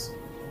ends.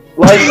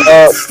 Life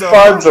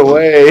finds a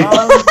way.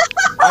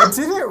 I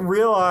didn't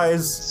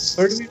realize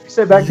Where did we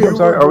say back to? you I'm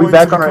sorry. were Are we going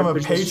back to on become our a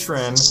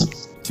patron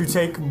to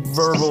take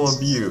verbal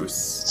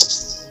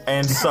abuse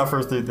and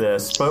suffer through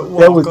this. But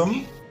That was-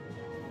 welcome.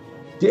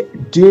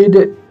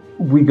 Did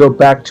we go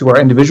back to our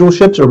individual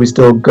ships, or are we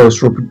still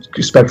ghost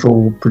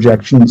spectral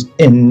projections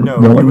in No,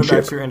 you one went back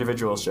ship? to your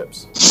individual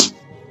ships.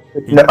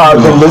 No,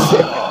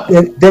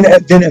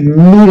 then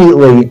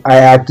immediately I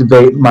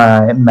activate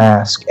my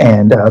mask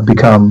and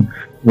become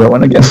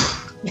Rowan again.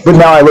 But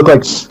now I look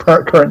like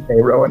current day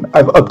Rowan.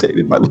 I've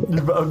updated my look.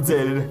 You've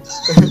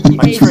updated.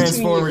 My Aged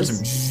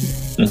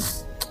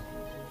transformers.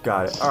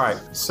 Got it. All right.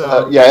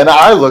 So Yeah, and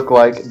I look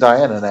like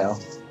Diana now.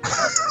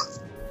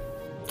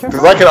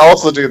 Because I can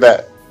also do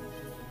that.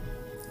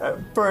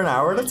 for an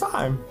hour at a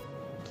time.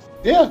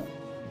 Yeah.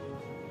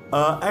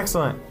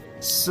 Excellent.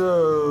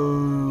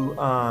 So,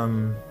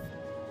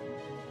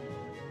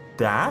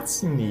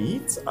 that's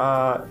neat.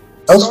 That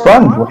was Star,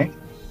 fun, why don't-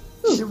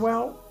 Dwayne.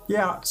 Well,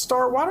 yeah,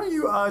 Star. Why don't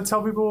you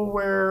tell people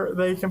where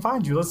they can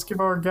find you? Let's give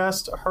our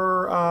guest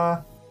her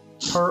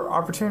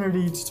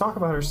opportunity to talk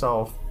about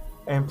herself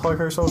and plug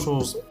her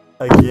socials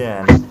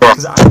again.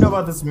 Because I know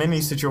about this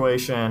mini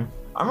situation.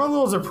 I'm a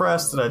little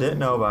depressed that I didn't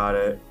know about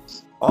it.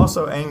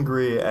 Also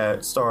angry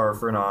at Star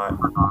for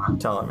not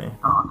telling me.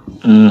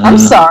 I'm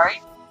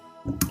sorry.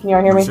 Can you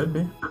all hear You me? should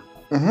be.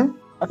 Mm-hmm.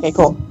 Okay,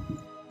 cool.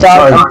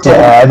 Sorry, Dog,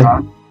 Dad.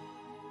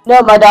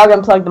 no, my dog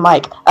unplugged the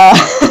mic.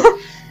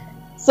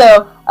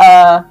 So,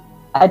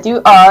 I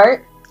do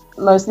art,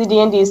 mostly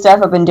D&D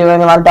stuff. I've been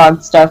doing a lot of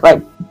dog stuff,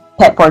 like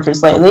pet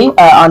portraits lately,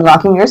 on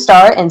Rocking Your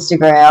Star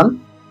Instagram.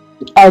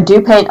 I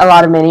do paint a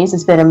lot of minis.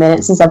 It's been a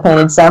minute since I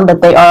painted some,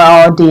 but they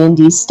are all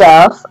D&D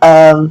stuff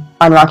on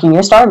Rocking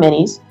Your Star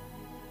minis.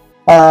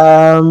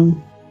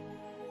 And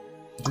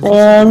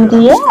I'm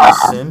just yeah. gonna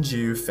send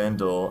you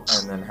Findle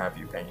and then have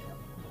you paint him.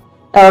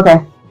 Oh,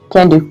 okay,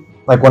 can do.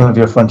 Like one of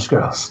your French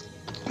girls.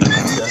 Yeah.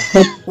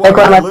 Like Well, one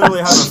I of my- literally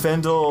have a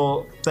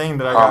Findle thing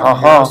that I got from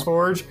Uh-huh. Heroes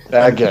Forge.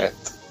 I get it.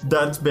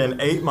 That's been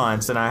 8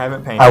 months and I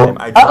haven't painted I- him.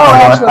 I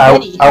actual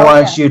mini. I Hell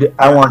want yeah. you to.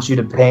 I want you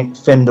to paint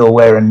Findle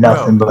wearing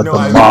nothing but no, the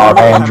I mob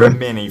literally have a Andrin.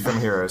 mini from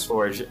Heroes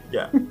Forge.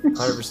 Yeah,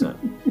 100%.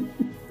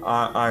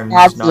 I'm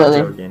just not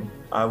Absolutely. joking.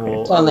 I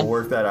will Totally.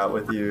 work that out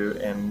with you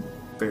and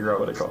figure out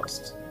what it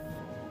costs.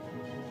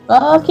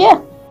 Fuck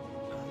yeah.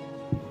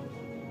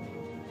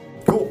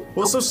 Cool.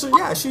 Well, so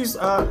yeah, she's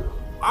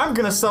I'm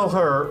gonna sell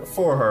her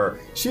for her.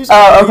 She's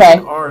okay.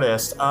 an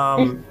artist.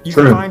 You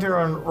True. can find her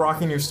on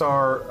Rocking Your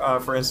Star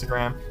for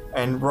Instagram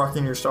and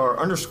Rocking Your Star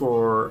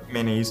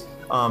 _minis.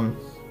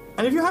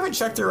 And if you haven't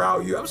checked her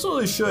out, you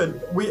absolutely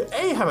should. We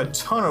have a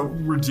ton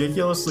of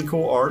ridiculously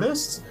cool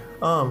artists.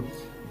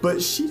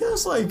 But she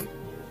does like.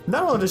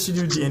 Not only does she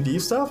do D&D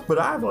stuff, but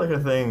I have like a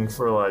thing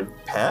for like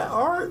pet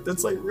art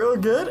that's like real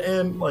good.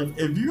 And like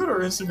if you go to her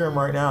Instagram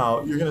right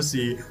now, you're gonna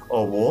see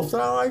a wolf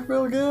that I like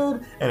real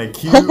good and a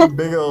cute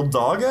big old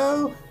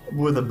doggo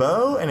with a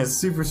bow, and it's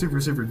super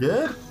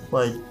good.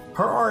 Like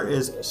her art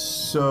is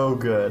so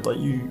good. Like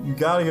you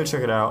gotta go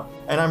check it out.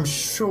 And I'm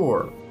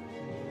sure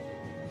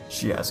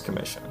she has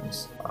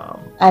commissions.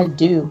 I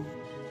do.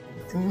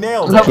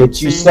 Nailed it.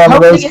 Get you See? some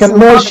of those Hopefully get some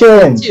comments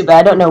commissions. too, but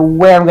I don't know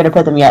where I'm gonna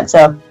put them yet.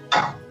 So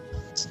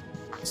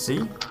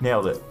See?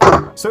 Nailed it.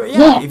 So yeah,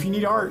 Yeah. if you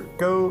need art,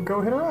 go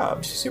hit her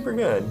up. She's super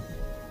good.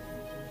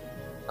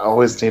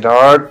 Always need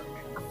art.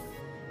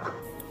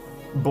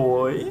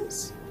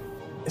 Boys,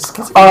 it's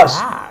good to be Us.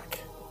 back.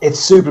 It's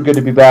super good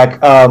to be back.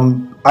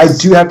 I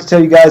do have to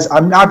tell you guys,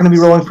 I'm not going to be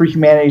rolling for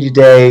humanity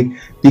today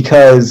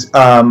because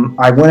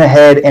I went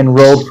ahead and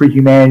rolled for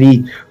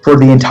humanity for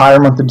the entire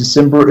month of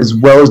December as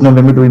well as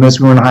November that we missed.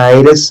 We were on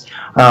hiatus.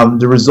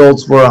 The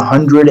results were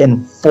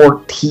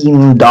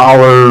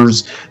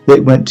 $114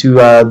 that went to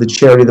the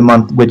charity of the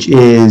month, which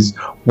is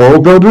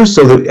World Builders.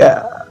 So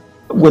that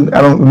when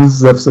this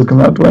is episode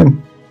coming out, Dwayne.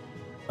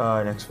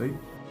 Next week.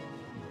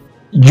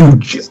 You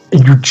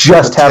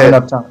just have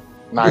enough time.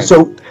 Nice.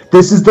 So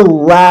this is the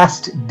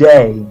last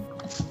day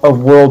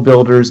of World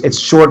Builders. It's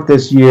short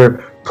this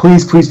year.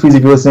 Please, if you're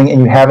listening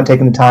and you haven't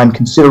taken the time,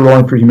 consider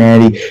rolling for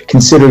humanity.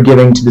 Consider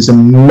giving to this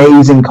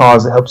amazing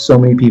cause that helps so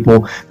many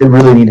people that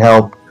really need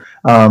help.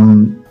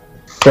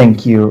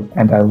 Thank you,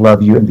 and I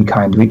love you, and be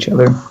kind to each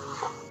other.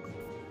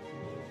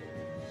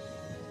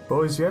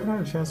 Boys, you haven't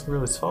had a chance to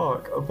really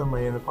talk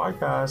openly in the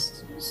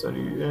podcast. So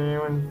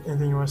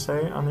anything you want to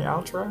say on the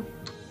outro?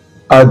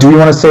 Do we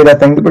want to say that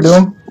thing that we're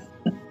doing?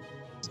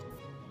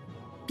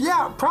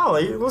 Yeah,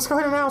 probably. Let's go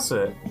ahead and announce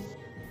it.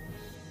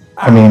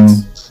 I mean,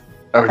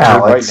 Are we doing it right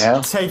Alex,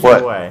 now? Take What?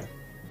 it away.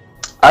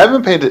 I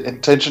haven't paid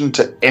attention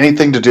to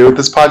anything to do with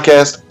this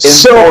podcast in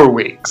So- 4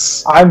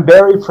 weeks. I'm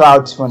very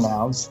proud to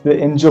announce that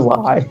in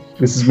July,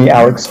 this is me,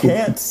 Alex. You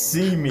can't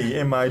see me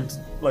in my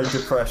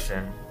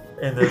depression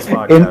in this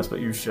podcast, but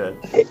you should.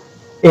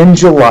 In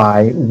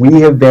July, we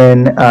have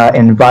been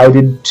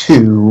invited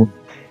to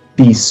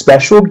be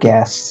special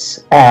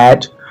guests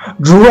at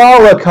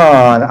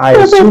Drawlacon. I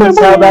assume that's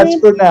how that's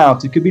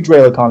pronounced. It could be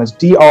Dralacon. It's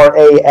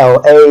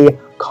DRALA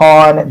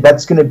Con.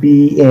 That's going to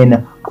be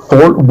in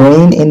Fort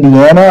Wayne,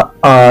 Indiana,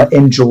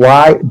 in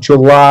July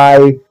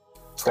 12th.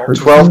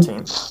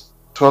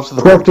 12 to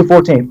the 12 to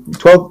 14.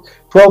 12,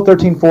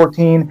 13,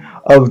 14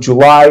 of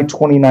July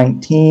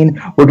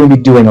 2019. We're going to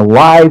be doing a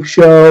live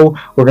show.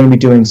 We're going to be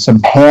doing some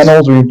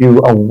panels. We're going to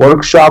do a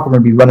workshop. We're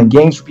going to be running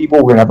games for people.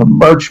 We're going to have a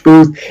merch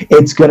booth.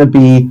 It's going to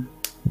be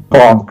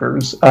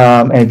bonkers.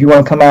 And if you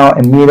want to come out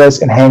and meet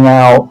us and hang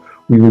out,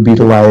 we would be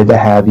delighted to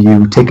have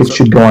you. Tickets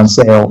should go on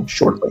sale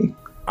shortly.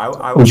 I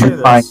will Would say you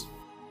mind? this.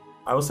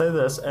 I will say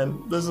this, and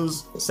this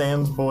is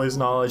Sam's boys'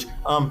 knowledge.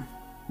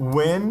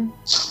 When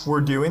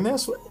we're doing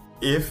this,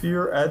 if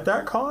you're at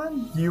that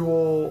con, you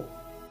will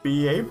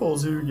be able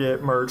to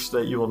get merch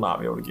that you will not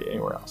be able to get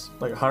anywhere else.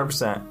 Like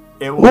 100%.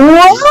 It will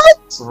What?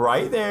 be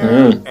right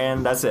there,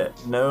 and that's it.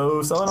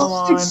 No selling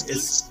online.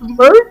 It's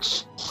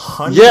merch?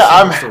 100%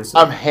 Yeah, exclusive.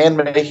 I'm hand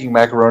making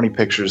macaroni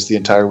pictures the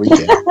entire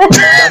weekend.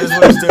 That is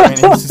what he's doing.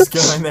 He's just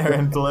going there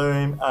and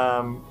gluing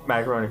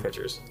macaroni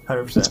pictures.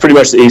 100%. It's pretty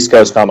much the East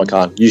Coast Comic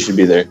Con. You should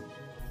be there.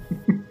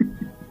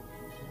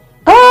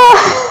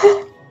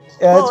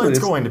 Yeah, Well, that's what it's it is.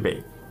 going to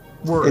be.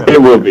 We're It gonna,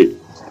 will be.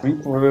 We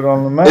put it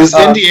on the map. Is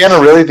Indiana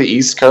really the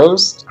East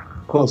Coast?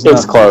 Close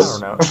It's enough.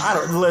 close. I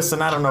don't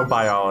listen. I don't know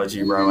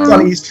biology, It's Rowan.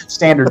 on Eastern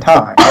Standard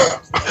Time.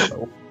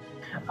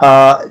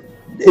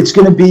 It's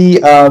going to be,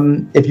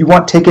 if you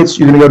want tickets,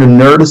 you're going to go to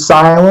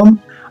nerdasylum.com.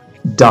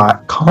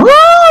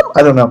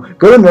 I don't know.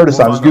 Go to Nerd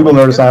Asylum. Just Google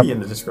Nerd It's gonna be Asylum. in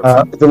the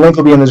description. The link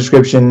will be in the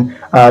description.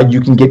 You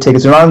can get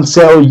tickets. They're not on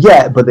sale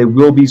yet, but they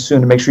will be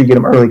soon. To make sure you get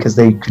them early because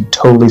they could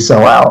totally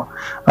sell out.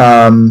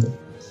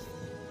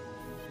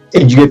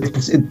 And you get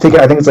a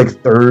ticket. I think it's like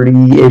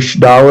 $30-ish,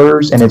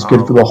 and it's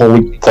good for the whole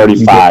week.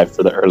 $35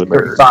 for the early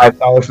bird.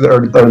 $35 for the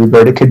early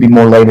bird. It could be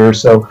more later,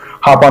 so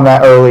hop on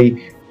that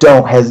early.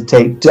 Don't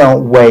hesitate.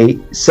 Don't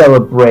wait.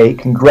 Celebrate.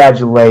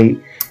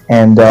 Congratulate.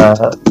 And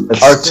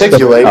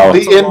Articulate Oh.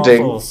 the Some awful,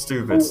 ending.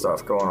 stupid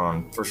stuff going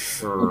on for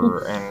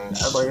sure. And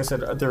like I said,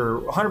 there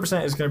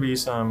 100% is going to be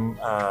some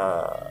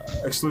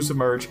exclusive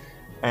merch.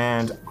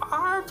 And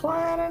I'm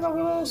planning a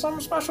little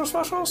something special.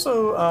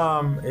 So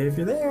if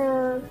you're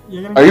there,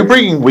 you're gonna. Are you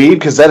bringing weed?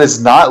 Because that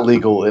is not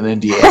legal in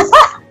Indiana.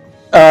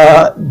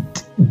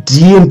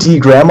 D&D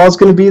Grandma's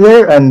going to be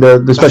there, and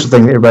the special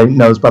thing that everybody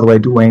knows, by the way,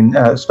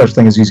 Dwayne, special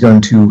thing is he's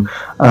going to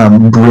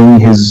bring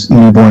his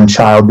newborn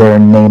child there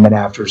and name it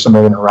after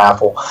somebody in a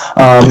raffle.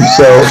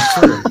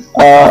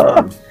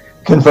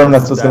 Confirm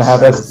that's what's going to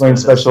happen. That's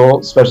Dwayne's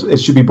special. It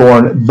should be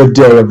born the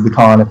day of the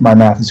con, if my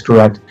math is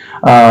correct.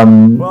 Let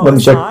me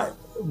check.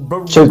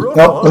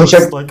 Let me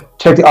check.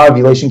 Check the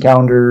ovulation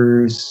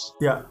calendars.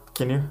 Yeah,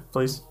 can you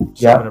please?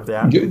 Yeah.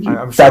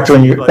 Factor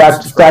in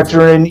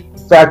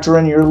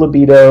your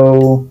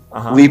libido.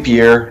 Leap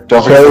year.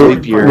 Don't forget the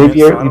leap year. Leap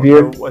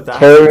year.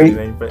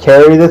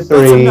 Carry the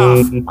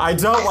 3. I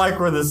don't like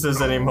where this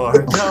is anymore.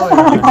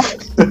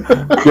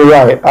 You're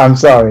right. I'm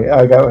sorry.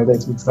 I got my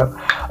dates mixed up.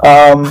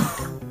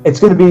 It's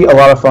going to be a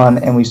lot of fun,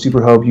 and we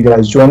super hope you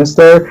guys join us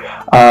there.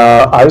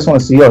 I just want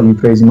to see all you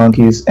crazy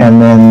monkeys,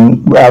 and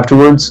then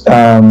afterwards,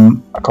 I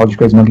called you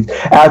crazy monkeys.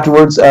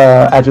 Afterwards,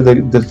 after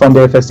the fun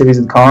day of festivities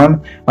at the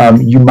con,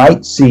 you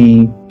might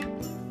see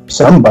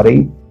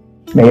somebody,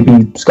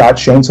 maybe Scott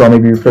Chainsaw,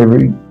 maybe your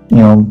favorite,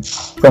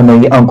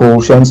 friendly Uncle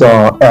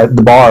Chainsaw at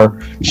the bar,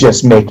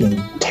 just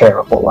making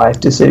terrible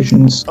life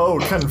decisions. Oh,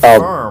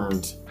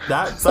 confirmed.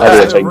 That's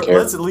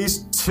at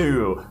least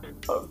 2.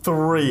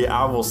 3,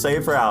 I will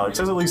say for Alex.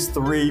 There's at least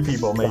 3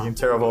 people making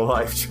terrible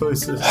life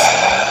choices.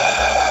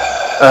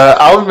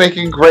 I'll be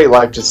making great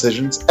life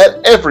decisions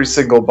at every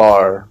single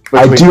bar.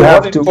 I do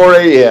have 1 and 4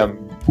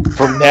 a.m.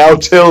 from now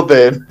till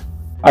then.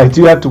 I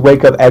do have to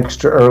wake up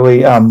extra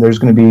early. There's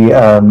going to be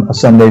a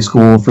Sunday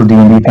school for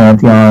D&D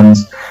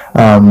Pantheons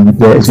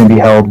that is going to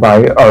be held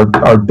by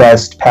our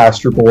best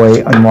pastor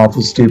boy,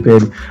 Unlawful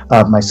Stupid,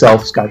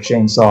 myself, Scott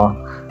Chainsaw.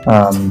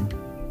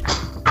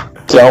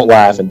 Don't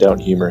laugh and don't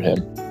humor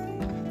him.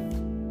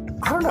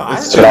 I don't know. I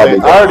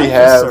already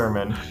have.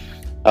 Sermon.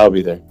 I'll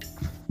be there.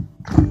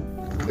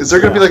 Is there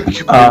going to be like a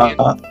communion?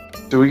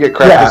 Do we get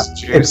crackers and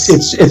juice?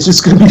 It's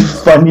just going to be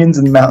Funyuns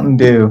and Mountain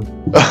Dew.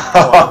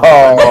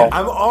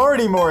 I'm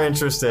already more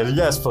interested.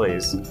 Yes,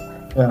 please.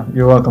 Yeah,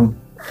 you're welcome.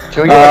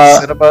 Can we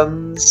get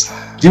Cinnabons?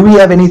 Do we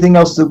have anything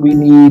else that we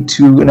need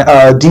to...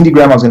 D&D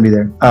Grandma's going to be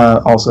there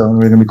also, and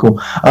we're going to be cool.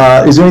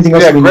 Is there anything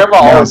else that we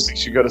Grandma need to always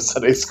makes you go to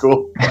Sunday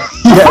school.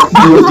 Yeah,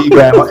 D&D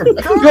Grandma.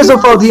 If you guys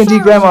don't follow D&D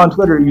Grandma on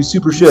Twitter, you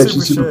super should.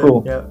 She's super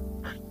cool. Yeah.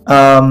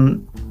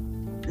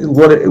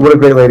 What a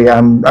great lady.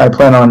 I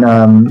plan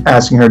on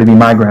asking her to be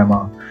my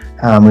grandma.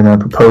 We're going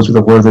to propose with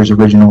a Werther's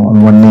original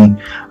on one knee.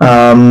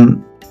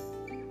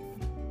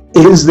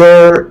 Is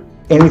there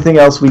anything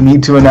else we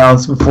need to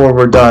announce before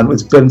we're done?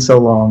 It's been so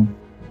long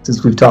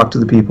since we've talked to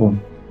the people.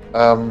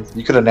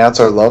 You could announce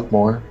our love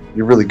more.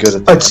 You're really good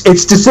at that.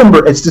 It's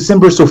December. It's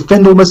December, so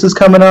Findlemas is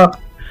coming up.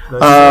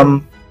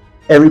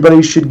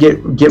 Everybody should get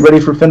ready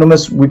for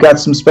Findlemas. We got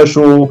some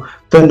special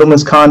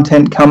Findlemas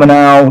content coming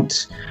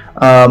out.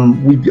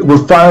 We're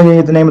finally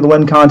getting the Name of the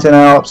Wind content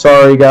out.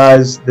 Sorry,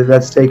 guys,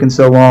 that's taken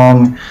so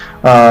long.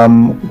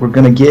 We're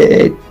gonna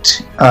get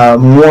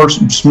more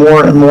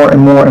and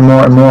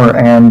more.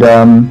 And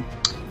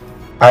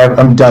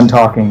I'm done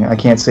talking. I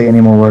can't say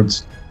any more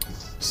words.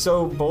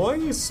 So,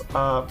 boys,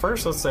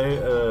 first let's say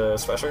a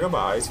special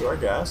goodbye to our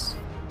guests.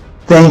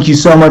 Thank you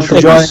so much for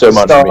joining us,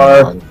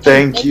 Star.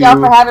 Thank you. Y'all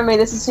for having me.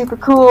 This is super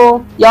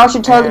cool. Y'all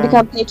should totally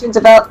become patrons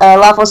of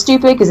Lawful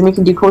Stupid, because then you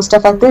can do cool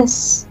stuff like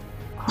this.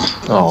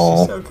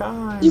 Oh, so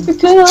kind. Super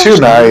cool. Too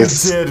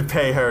nice. We did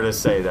pay her to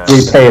say that.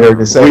 We paid her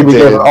to say. We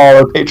gave her all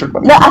our patron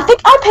money. No, I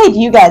think I paid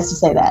you guys to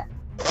say that.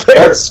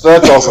 That's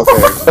also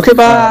fair. okay,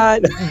 bye.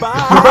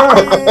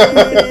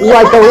 Bye.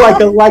 like and grow.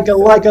 Like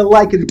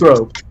and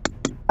grow.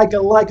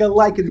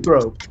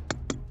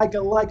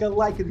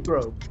 Like and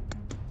grow.